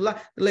things through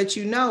life, to let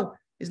you know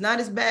it's not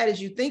as bad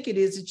as you think it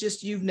is. It's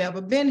just you've never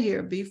been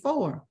here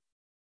before.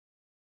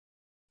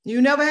 You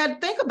never had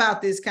to think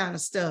about this kind of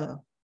stuff.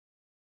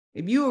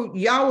 If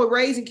y'all were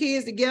raising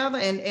kids together,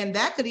 and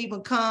that could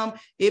even come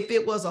if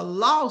it was a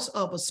loss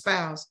of a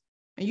spouse,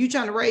 and you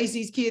trying to raise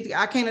these kids,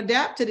 I can't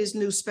adapt to this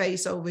new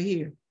space over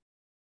here.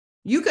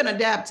 You can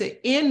adapt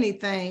to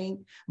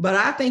anything, but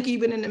I think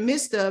even in the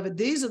midst of it,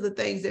 these are the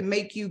things that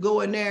make you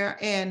go in there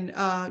and,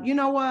 you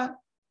know what?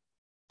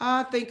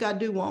 I think I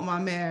do want my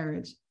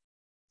marriage.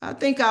 I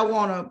think I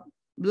want to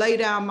lay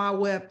down my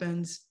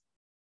weapons.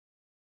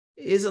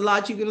 There's a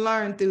lot you can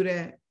learn through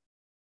that.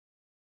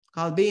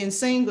 Because being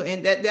single,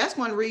 and that's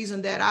one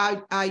reason that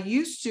I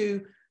used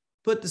to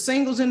put the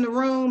singles in the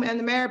room and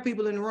the married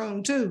people in the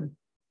room too.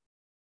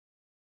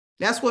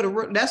 That's what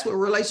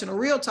Relational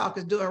Real Talk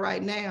is doing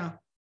right now.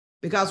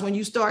 Because when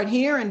you start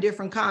hearing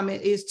different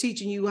comments, it's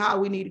teaching you how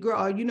we need to grow.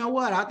 Oh, you know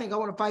what? I think I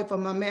want to fight for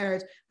my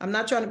marriage. I'm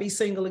not trying to be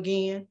single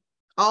again.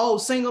 Oh,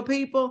 single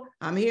people,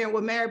 I'm hearing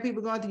what married people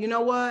are going through. You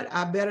know what?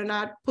 I better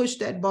not push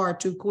that bar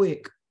too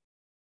quick.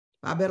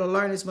 I better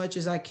learn as much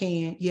as I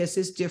can. Yes,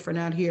 it's different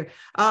out here.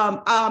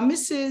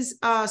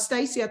 Mrs.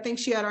 Stacy, I think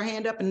she had her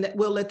hand up, and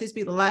we'll let this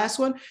be the last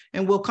one,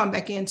 and we'll come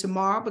back in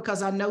tomorrow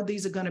because I know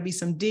these are going to be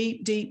some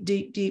deep, deep,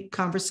 deep, deep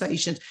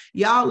conversations.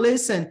 Y'all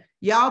listen,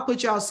 y'all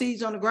put y'all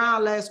seeds on the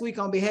ground last week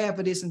on behalf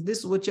of this, and this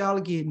is what y'all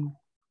are getting.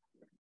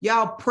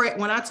 Y'all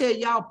when I tell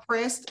y'all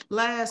pressed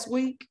last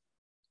week,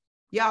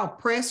 y'all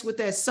pressed with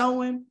that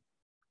sowing,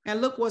 and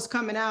look what's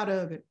coming out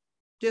of it.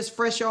 Just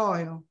fresh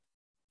oil.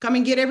 Come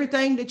and get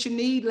everything that you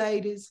need,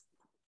 ladies.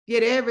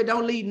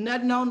 Don't leave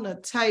nothing on the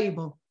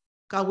table.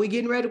 Because we're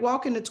getting ready to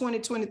walk into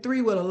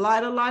 2023 with a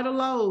lighter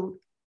load.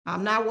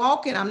 I'm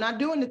not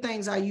doing the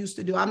things I used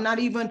to do. I'm not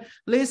even,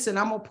 listen,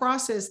 I'm going to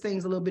process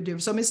things a little bit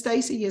different. So, Miss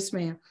Stacy, yes,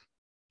 ma'am.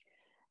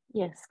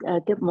 Yes,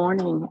 good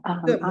morning.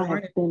 Good morning.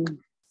 I have been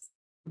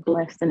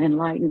blessed and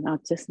enlightened. I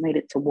just made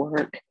it to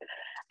work.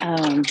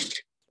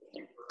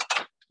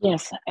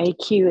 Yes,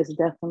 AQ is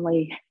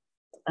definitely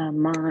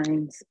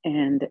minds,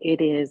 and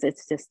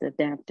it's just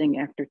adapting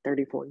after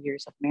 34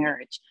 years of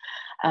marriage,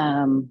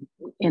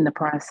 in the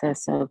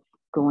process of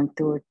going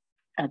through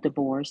a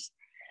divorce.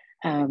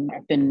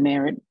 I've been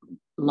married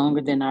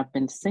longer than I've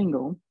been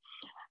single,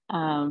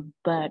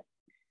 but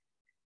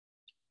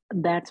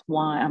that's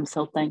why I'm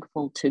so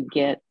thankful to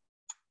get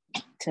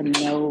to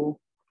know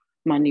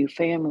my new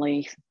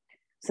family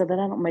so that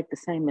I don't make the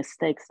same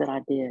mistakes that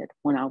I did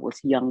when I was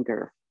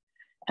younger.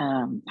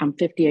 I'm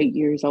 58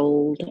 years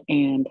old,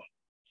 and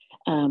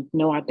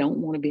no, I don't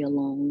want to be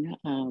alone,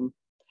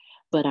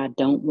 but I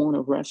don't want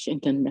to rush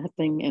into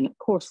nothing. And of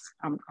course,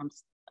 I'm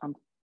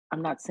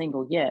not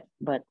single yet,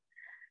 but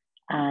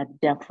I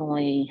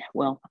definitely,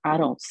 I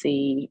don't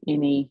see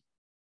any.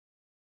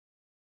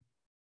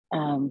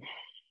 I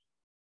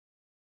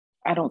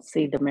don't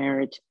see the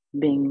marriage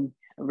being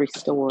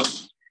restored.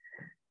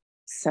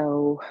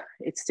 So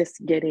it's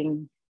just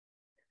getting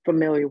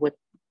familiar with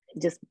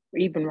just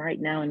even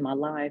right now in my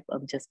life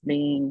of just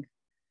being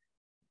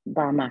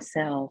by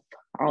myself,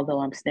 although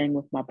I'm staying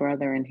with my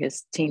brother and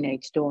his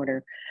teenage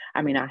daughter.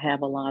 I mean, I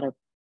have a lot of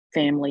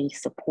family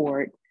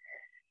support,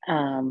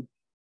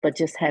 but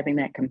just having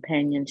that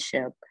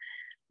companionship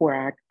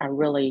where I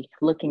really,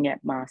 looking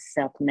at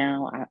myself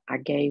now, I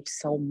gave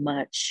so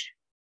much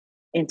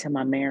into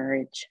my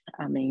marriage.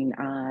 I mean,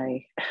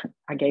 I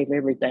gave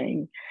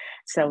everything.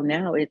 So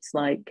now it's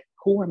like,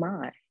 who am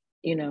I?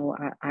 You know,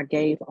 I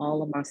gave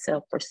all of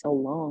myself for so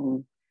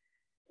long.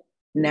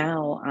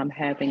 Now I'm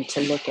having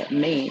to look at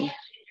me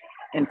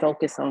and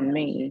focus on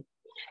me.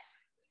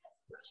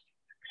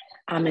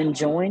 I'm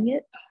enjoying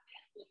it.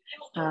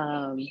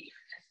 But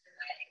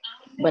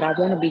I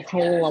want to be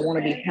whole. I want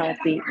to be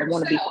healthy. I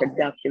want to be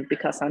productive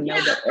because I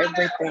know that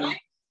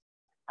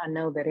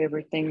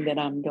everything that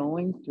I'm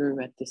going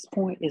through at this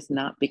point is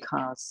not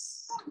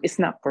because it's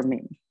not for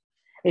me.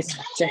 It's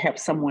to help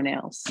someone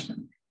else.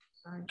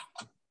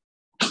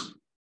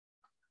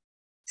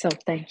 So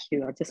thank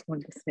you. I just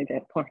wanted to say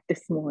that part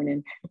this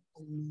morning.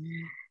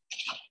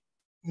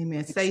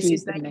 Amen. Stacey,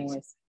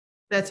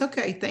 that's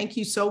okay. Thank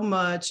you so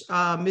much.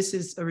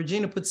 Mrs.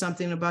 Regina put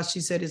something about,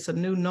 she said it's a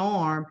new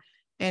norm,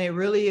 and it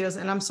really is.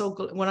 And I'm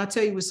when I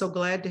tell you, we're so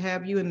glad to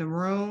have you in the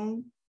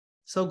room,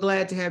 so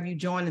glad to have you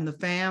joining the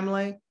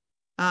family,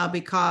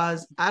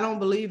 because I don't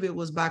believe it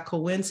was by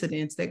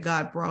coincidence that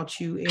God brought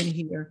you in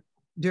here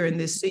during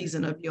this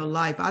season of your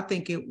life. I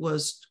think it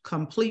was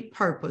complete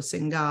purpose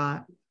in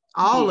God.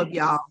 All of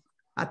y'all,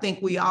 I think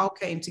we all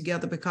came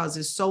together because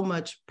there's so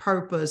much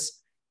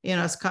purpose in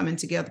us coming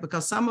together,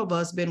 because some of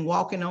us been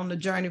walking on the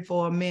journey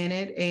for a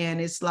minute,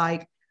 and it's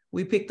like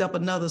we picked up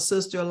another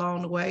sister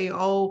along the way.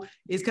 Oh,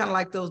 it's kind of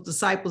like those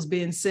disciples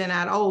being sent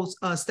out. Oh,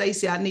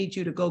 Stacy, Regina, I need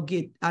you to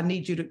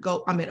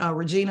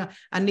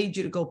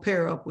go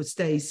pair up with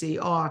Stacy,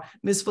 or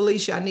Miss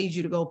Felicia, I need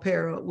you to go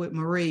pair up with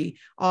Marie,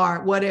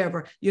 or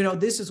whatever. You know,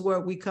 this is where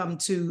we come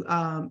to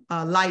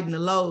lighten the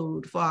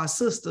load for our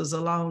sisters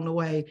along the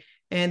way.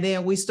 And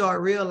then we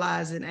start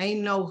realizing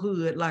ain't no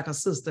hood like a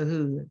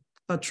sisterhood,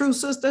 a true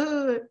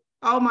sisterhood.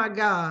 Oh my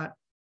God.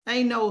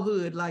 Ain't no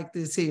hood like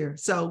this here.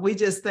 So we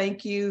just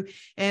thank you.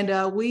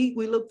 And we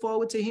look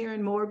forward to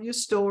hearing more of your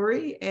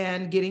story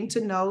and getting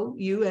to know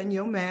you and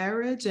your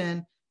marriage.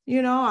 And,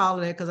 all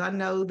of that, because I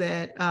know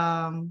that,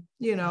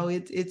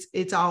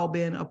 it's all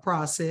been a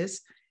process.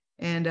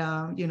 And,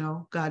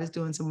 God is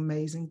doing some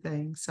amazing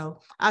things. So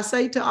I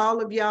say to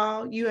all of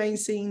y'all, you ain't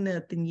seen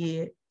nothing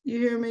yet. You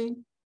hear me?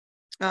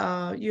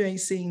 You ain't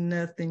seen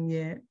nothing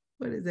yet.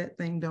 What is that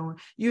thing doing?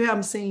 You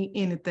haven't seen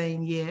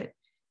anything yet.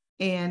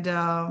 And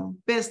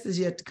best is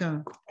yet to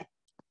come.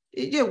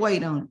 Just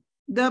wait on it.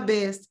 The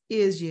best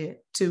is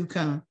yet to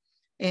come.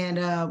 And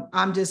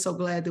I'm just so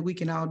glad that we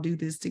can all do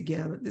this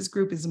together. This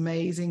group is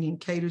amazing and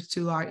caters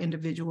to our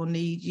individual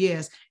needs.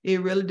 Yes,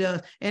 it really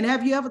does. And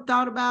have you ever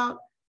thought about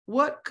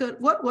what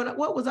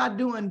was I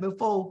doing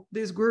before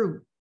this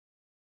group?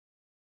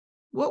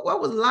 What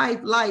was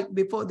life like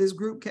before this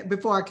group,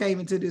 before I came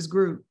into this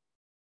group?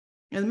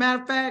 As a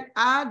matter of fact,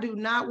 I do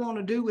not want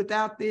to do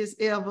without this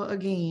ever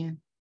again.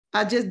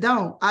 I just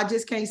don't. I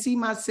just can't see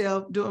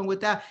myself doing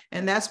without.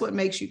 And that's what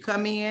makes you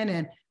come in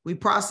and we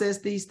process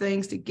these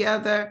things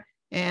together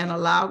and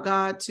allow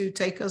God to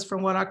take us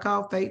from what I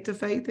call faith to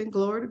faith and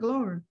glory to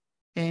glory.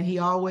 And he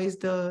always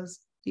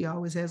does. He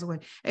always has a way.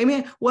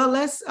 Amen. Well,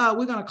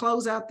 we're going to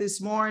close out this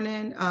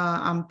morning.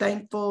 I'm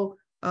thankful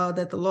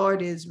that the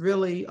Lord is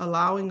really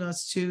allowing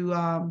us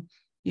to,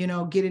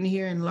 get in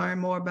here and learn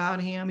more about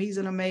him. He's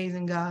an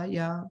amazing God,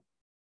 y'all.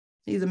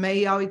 He's amazing.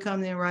 He always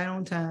comes in right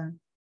on time.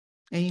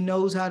 And he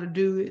knows how to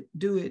do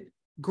it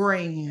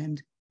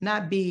grand,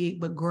 not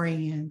big, but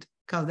grand,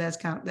 because that's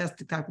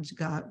the type of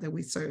God that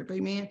we serve.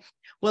 Amen.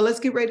 Well, let's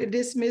get ready to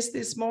dismiss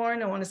this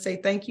morning. I want to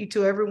say thank you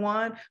to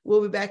everyone.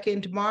 We'll be back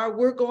in tomorrow.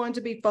 We're going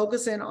to be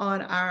focusing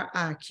on our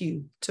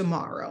IQ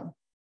tomorrow.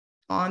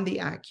 On the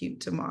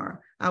IQ tomorrow.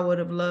 I would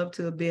have loved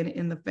to have been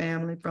in the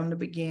family from the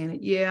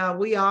beginning. Yeah,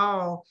 we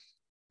all.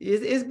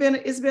 It's been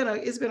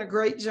a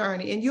great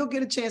journey, and you'll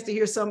get a chance to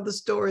hear some of the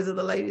stories of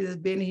the lady that's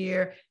been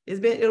here.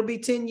 It'll be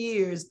 10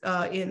 years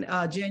in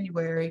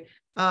January.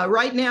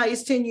 Right now,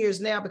 it's 10 years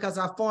now because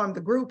I formed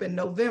the group in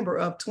November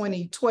of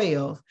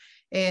 2012,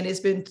 and it's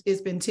been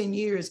 10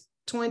 years.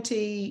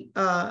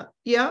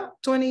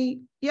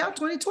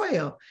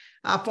 2012.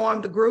 I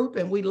formed the group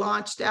and we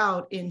launched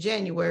out in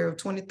January of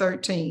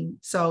 2013.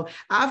 So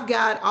I've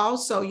got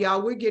also,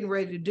 y'all, we're getting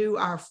ready to do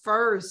our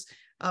first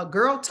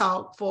girl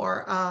talk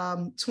for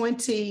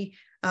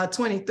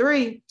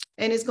 2023,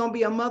 and it's going to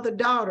be a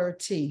mother-daughter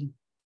tea.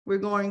 We're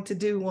going to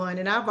do one,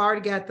 and I've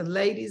already got the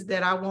ladies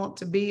that I want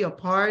to be a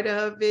part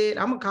of it.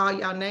 I'm gonna call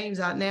y'all names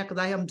out now because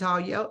I haven't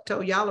told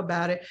y'all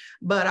about it,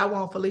 but I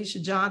want Felicia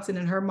Johnson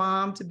and her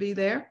mom to be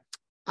there.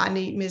 I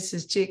need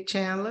Mrs. Chick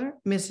Chandler,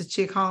 Mrs.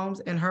 Chick Holmes,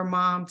 and her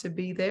mom to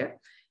be there.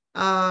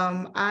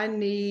 I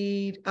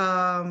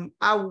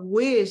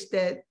wish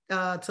that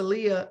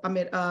Talia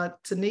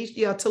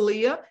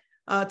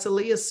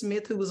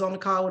Smith, who was on the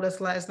call with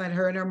us last night,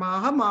 her and her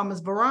mom is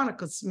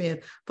Veronica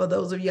Smith, for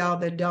those of y'all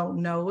that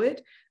don't know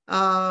it.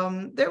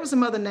 There were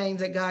some other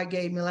names that God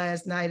gave me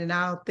last night, and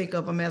I'll think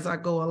of them as I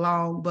go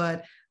along,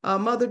 but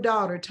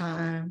mother-daughter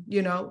time,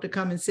 to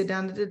come and sit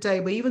down at the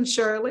table. Even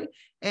Shirley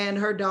and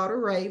her daughter,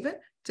 Raven,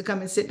 to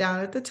come and sit down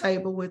at the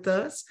table with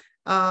us.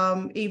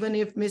 Even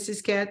if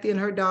Mrs. Kathy and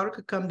her daughter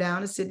could come down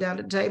and sit down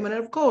at the table. And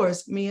of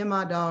course, me and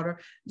my daughter,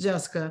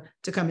 Jessica,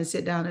 to come and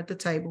sit down at the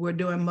table. We're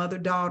doing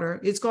mother-daughter.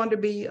 It's going to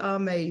be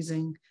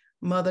amazing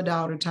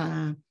mother-daughter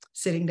time,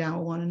 sitting down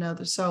with one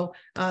another. So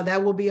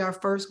that will be our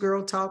first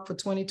girl talk for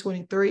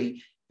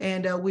 2023.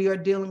 And we are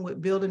dealing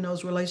with building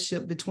those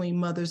relationships between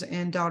mothers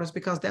and daughters,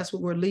 because that's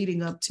what we're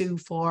leading up to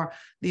for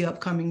the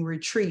upcoming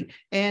retreat.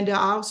 And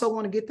I also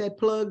want to get that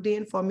plugged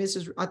in for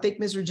I think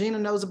Ms. Regina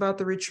knows about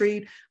the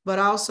retreat, but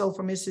also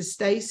for Mrs.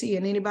 Stacy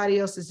and anybody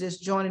else that's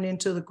just joining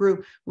into the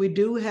group. We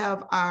do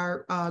have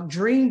our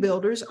Dream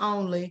Builders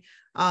only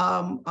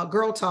a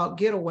girl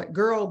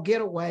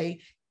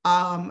getaway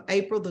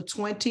April the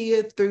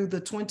 20th through the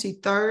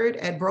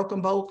 23rd at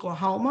Broken Bow,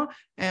 Oklahoma.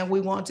 And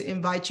we want to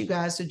invite you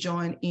guys to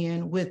join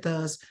in with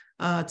us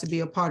to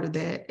be a part of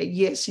that.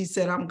 Yes, she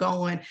said, I'm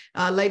going.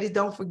 Ladies,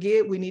 don't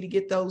forget, we need to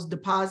get those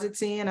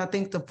deposits in. I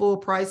think the full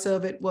price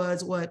of it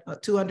was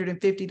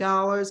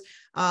 $250.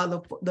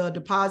 The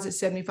deposit,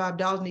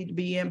 $75, need to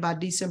be in by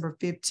December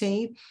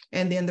 15th.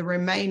 And then the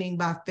remaining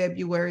by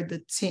February the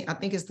 10th, I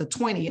think it's the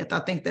 20th. I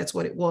think that's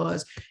what it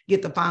was.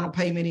 Get the final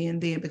payment in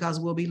then, because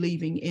we'll be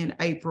leaving in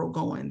April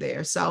going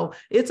there. So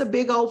it's a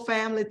big old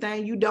family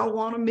thing. You don't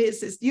want to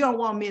miss it. You don't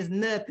want to miss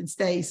nothing,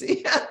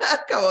 Stacy.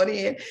 Come on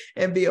in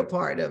and be a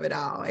part of it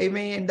all.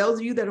 Amen. Those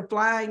of you that are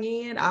flying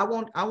in, I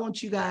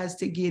want you guys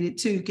to get it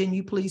too. Can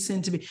you please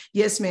send to me?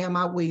 Yes, ma'am,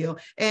 I will.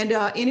 And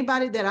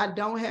anybody that I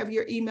don't have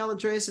your email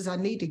addresses,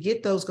 I need to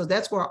get those, because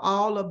that's where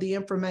all of the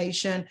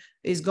information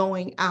is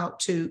going out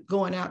to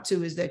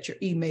is that your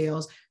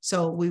emails.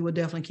 So we will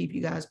definitely keep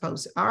you guys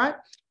posted. All right.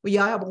 Well,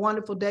 y'all have a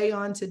wonderful day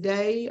on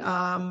today.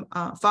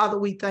 Father,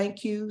 we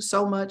thank you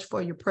so much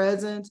for your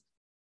presence.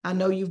 I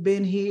know you've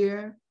been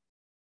here.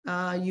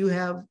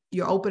 You're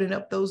opening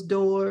up those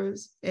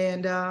doors,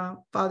 and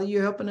Father,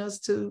 you're helping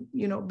us to,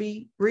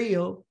 be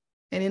real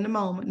and in the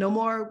moment. No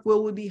more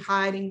will we be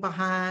hiding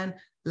behind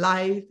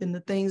life and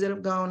the things that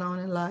have gone on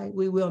in life.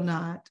 We will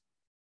not.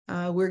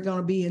 we're going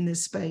to be in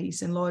this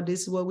space. And Lord,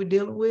 this is what we're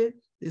dealing with.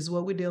 This is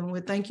what we're dealing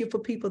with. Thank you for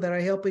people that are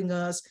helping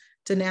us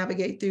to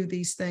navigate through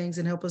these things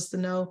and help us to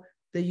know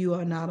that you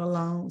are not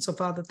alone. So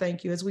Father,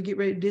 thank you. As we get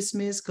ready to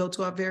dismiss, go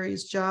to our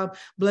various jobs.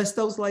 Bless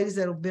those ladies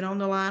that have been on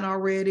the line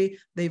already.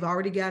 They've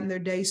already gotten their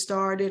day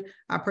started.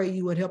 I pray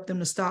you would help them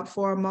to stop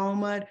for a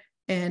moment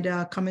and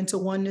come into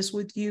oneness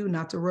with you,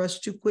 not to rush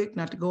too quick,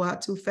 not to go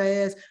out too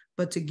fast,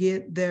 but to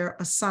get their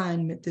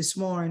assignment this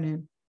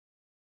morning.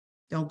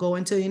 Don't go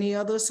into any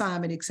other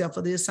assignment except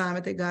for the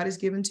assignment that God has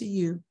given to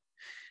you,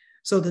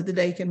 so that the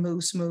day can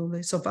move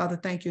smoothly. So Father,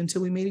 thank you.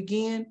 Until we meet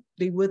again,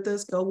 be with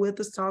us, go with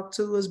us, talk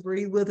to us,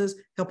 breathe with us,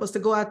 help us to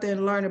go out there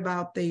and learn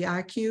about the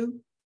IQ,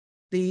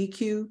 the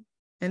EQ,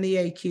 and the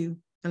AQ.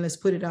 And let's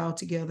put it all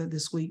together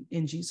this week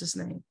in Jesus'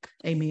 name.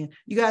 Amen.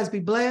 You guys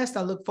be blessed.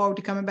 I look forward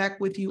to coming back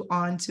with you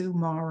on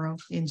tomorrow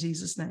in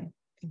Jesus' name.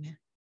 Amen.